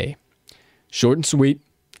today. Short and sweet,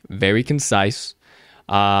 very concise.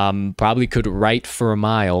 Probably could write for a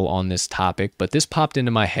mile on this topic, but this popped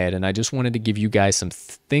into my head, and I just wanted to give you guys some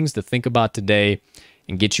things to think about today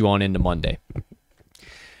and get you on into Monday.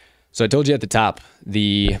 So I told you at the top,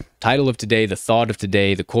 the title of today, the thought of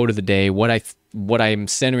today, the quote of the day, what I'm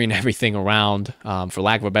centering everything around, for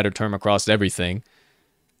lack of a better term, across everything.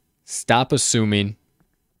 Stop assuming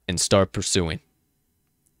and start pursuing.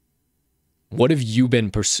 What have you been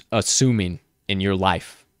assuming in your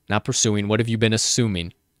life? Not pursuing. What have you been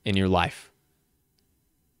assuming in your life?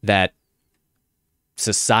 That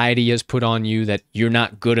society has put on you, that you're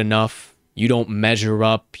not good enough, you don't measure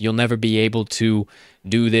up, you'll never be able to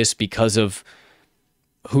do this because of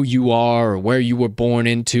who you are or where you were born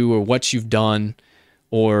into or what you've done.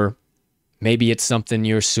 Or maybe it's something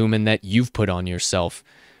you're assuming that you've put on yourself.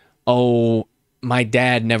 Oh, my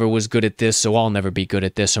dad never was good at this, so I'll never be good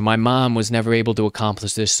at this. Or my mom was never able to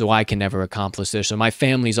accomplish this, so I can never accomplish this. Or my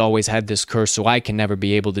family's always had this curse, so I can never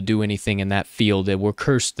be able to do anything in that field. That we're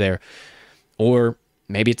cursed there. Or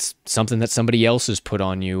maybe it's something that somebody else has put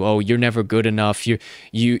on you. Oh, you're never good enough.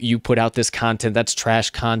 You put out this content that's trash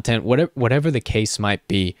content. Whatever the case might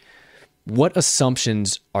be, what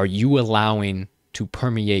assumptions are you allowing to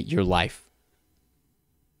permeate your life?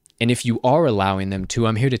 And if you are allowing them to,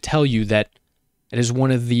 I'm here to tell you that it is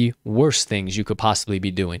one of the worst things you could possibly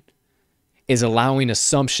be doing, is allowing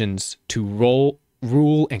assumptions to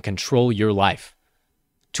rule and control your life.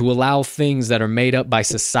 To allow things that are made up by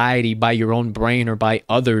society, by your own brain, or by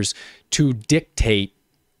others to dictate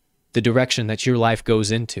the direction that your life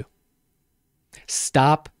goes into.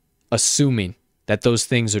 Stop assuming that those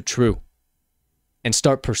things are true and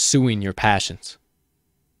start pursuing your passions.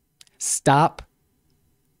 Stop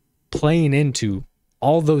playing into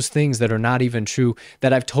all those things that are not even true,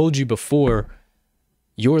 that I've told you before,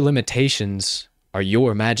 your limitations are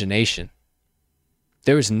your imagination.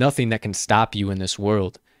 There is nothing that can stop you in this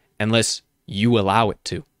world unless you allow it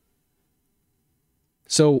to.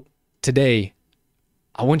 So today,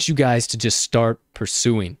 I want you guys to just start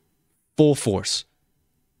pursuing full force.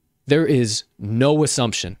 There is no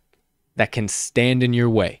assumption that can stand in your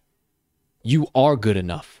way. You are good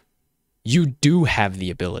enough. You do have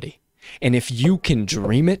the ability. And if you can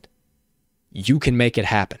dream it, you can make it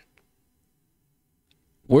happen.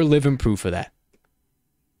 We're living proof of that.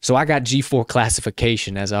 So I got G4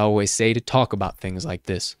 classification, as I always say, to talk about things like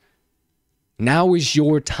this. Now is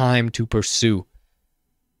your time to pursue.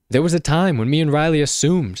 There was a time when me and Riley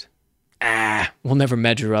assumed, we'll never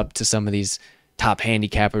measure up to some of these top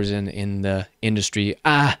handicappers in the industry.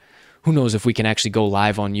 Who knows if we can actually go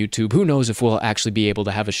live on YouTube? Who knows if we'll actually be able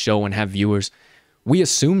to have a show and have viewers? We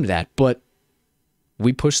assumed that, but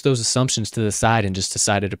we pushed those assumptions to the side and just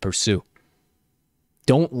decided to pursue.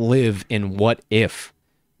 Don't live in what if.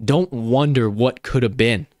 Don't wonder what could have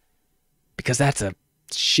been, because that's a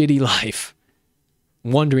shitty life.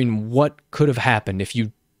 Wondering what could have happened if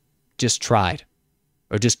you just tried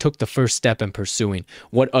or just took the first step in pursuing,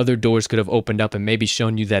 what other doors could have opened up and maybe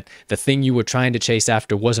shown you that the thing you were trying to chase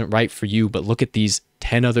after wasn't right for you, but look at these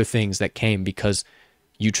 10 other things that came because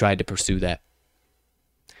you tried to pursue that.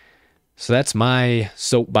 So that's my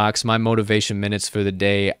soapbox, my motivation minutes for the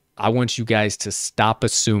day. I want you guys to stop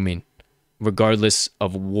assuming, regardless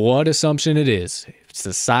of what assumption it is. If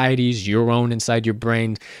society's, your own inside your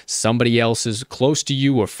brain, somebody else's close to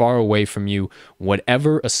you or far away from you,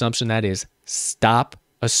 whatever assumption that is, stop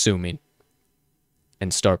assuming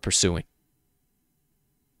and start pursuing.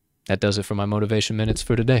 That does it for my motivation minutes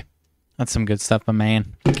for today. That's some good stuff, my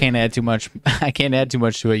man. Can't add too much. I can't add too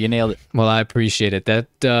much to it. You nailed it. Well, I appreciate it. That,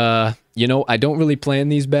 I don't really plan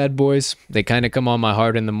these bad boys. They kind of come on my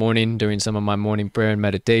heart in the morning during some of my morning prayer and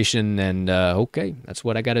meditation. And, okay, that's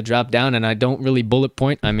what I got to drop down. And I don't really bullet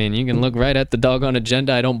point. I mean, you can look right at the doggone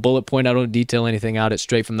agenda. I don't bullet point. I don't detail anything out. It's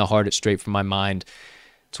straight from the heart. It's straight from my mind.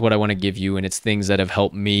 It's what I want to give you. And it's things that have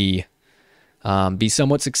helped me be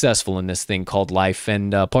somewhat successful in this thing called life.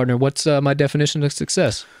 And, partner, what's my definition of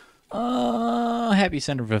success? Happy,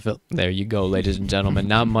 center, fulfilled. There you go, ladies and gentlemen.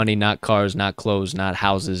 Not money, not cars, not clothes, not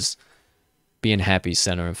houses. Being happy,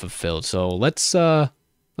 center, and fulfilled. So let's go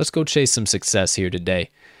chase some success here today.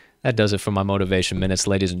 That does it for my motivation minutes,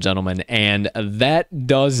 ladies and gentlemen. And that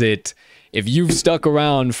does it. If you've stuck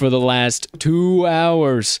around for the last 2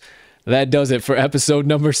 hours, that does it for episode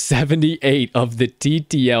number 78 of the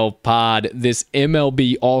TTL Pod, this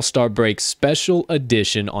MLB All-Star Break special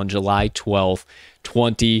edition on July 12th,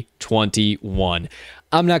 2021.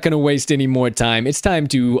 I'm not going to waste any more time. It's time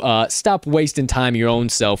to stop wasting time your own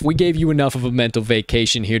self. We gave you enough of a mental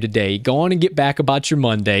vacation here today. Go on and get back about your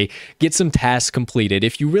Monday. Get some tasks completed.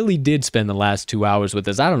 If you really did spend the last 2 hours with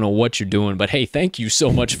us, I don't know what you're doing, but hey, thank you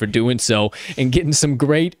so much for doing so and getting some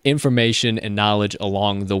great information and knowledge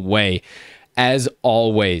along the way. As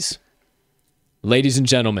always, ladies and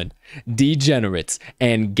gentlemen, degenerates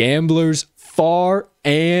and gamblers far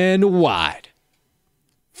and wide,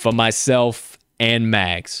 for myself and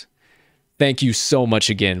Mags, thank you so much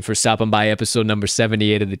again for stopping by episode number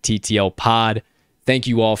 78 of the TTL Pod. Thank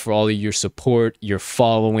you all for all of your support, your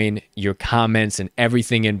following, your comments, and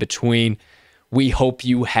everything in between. We hope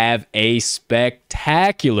you have a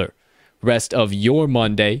spectacular rest of your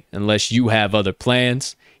Monday, unless you have other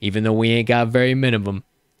plans. Even though we ain't got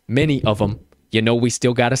many of them, we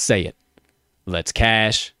still got to say it. Let's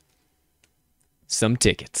cash some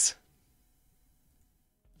tickets.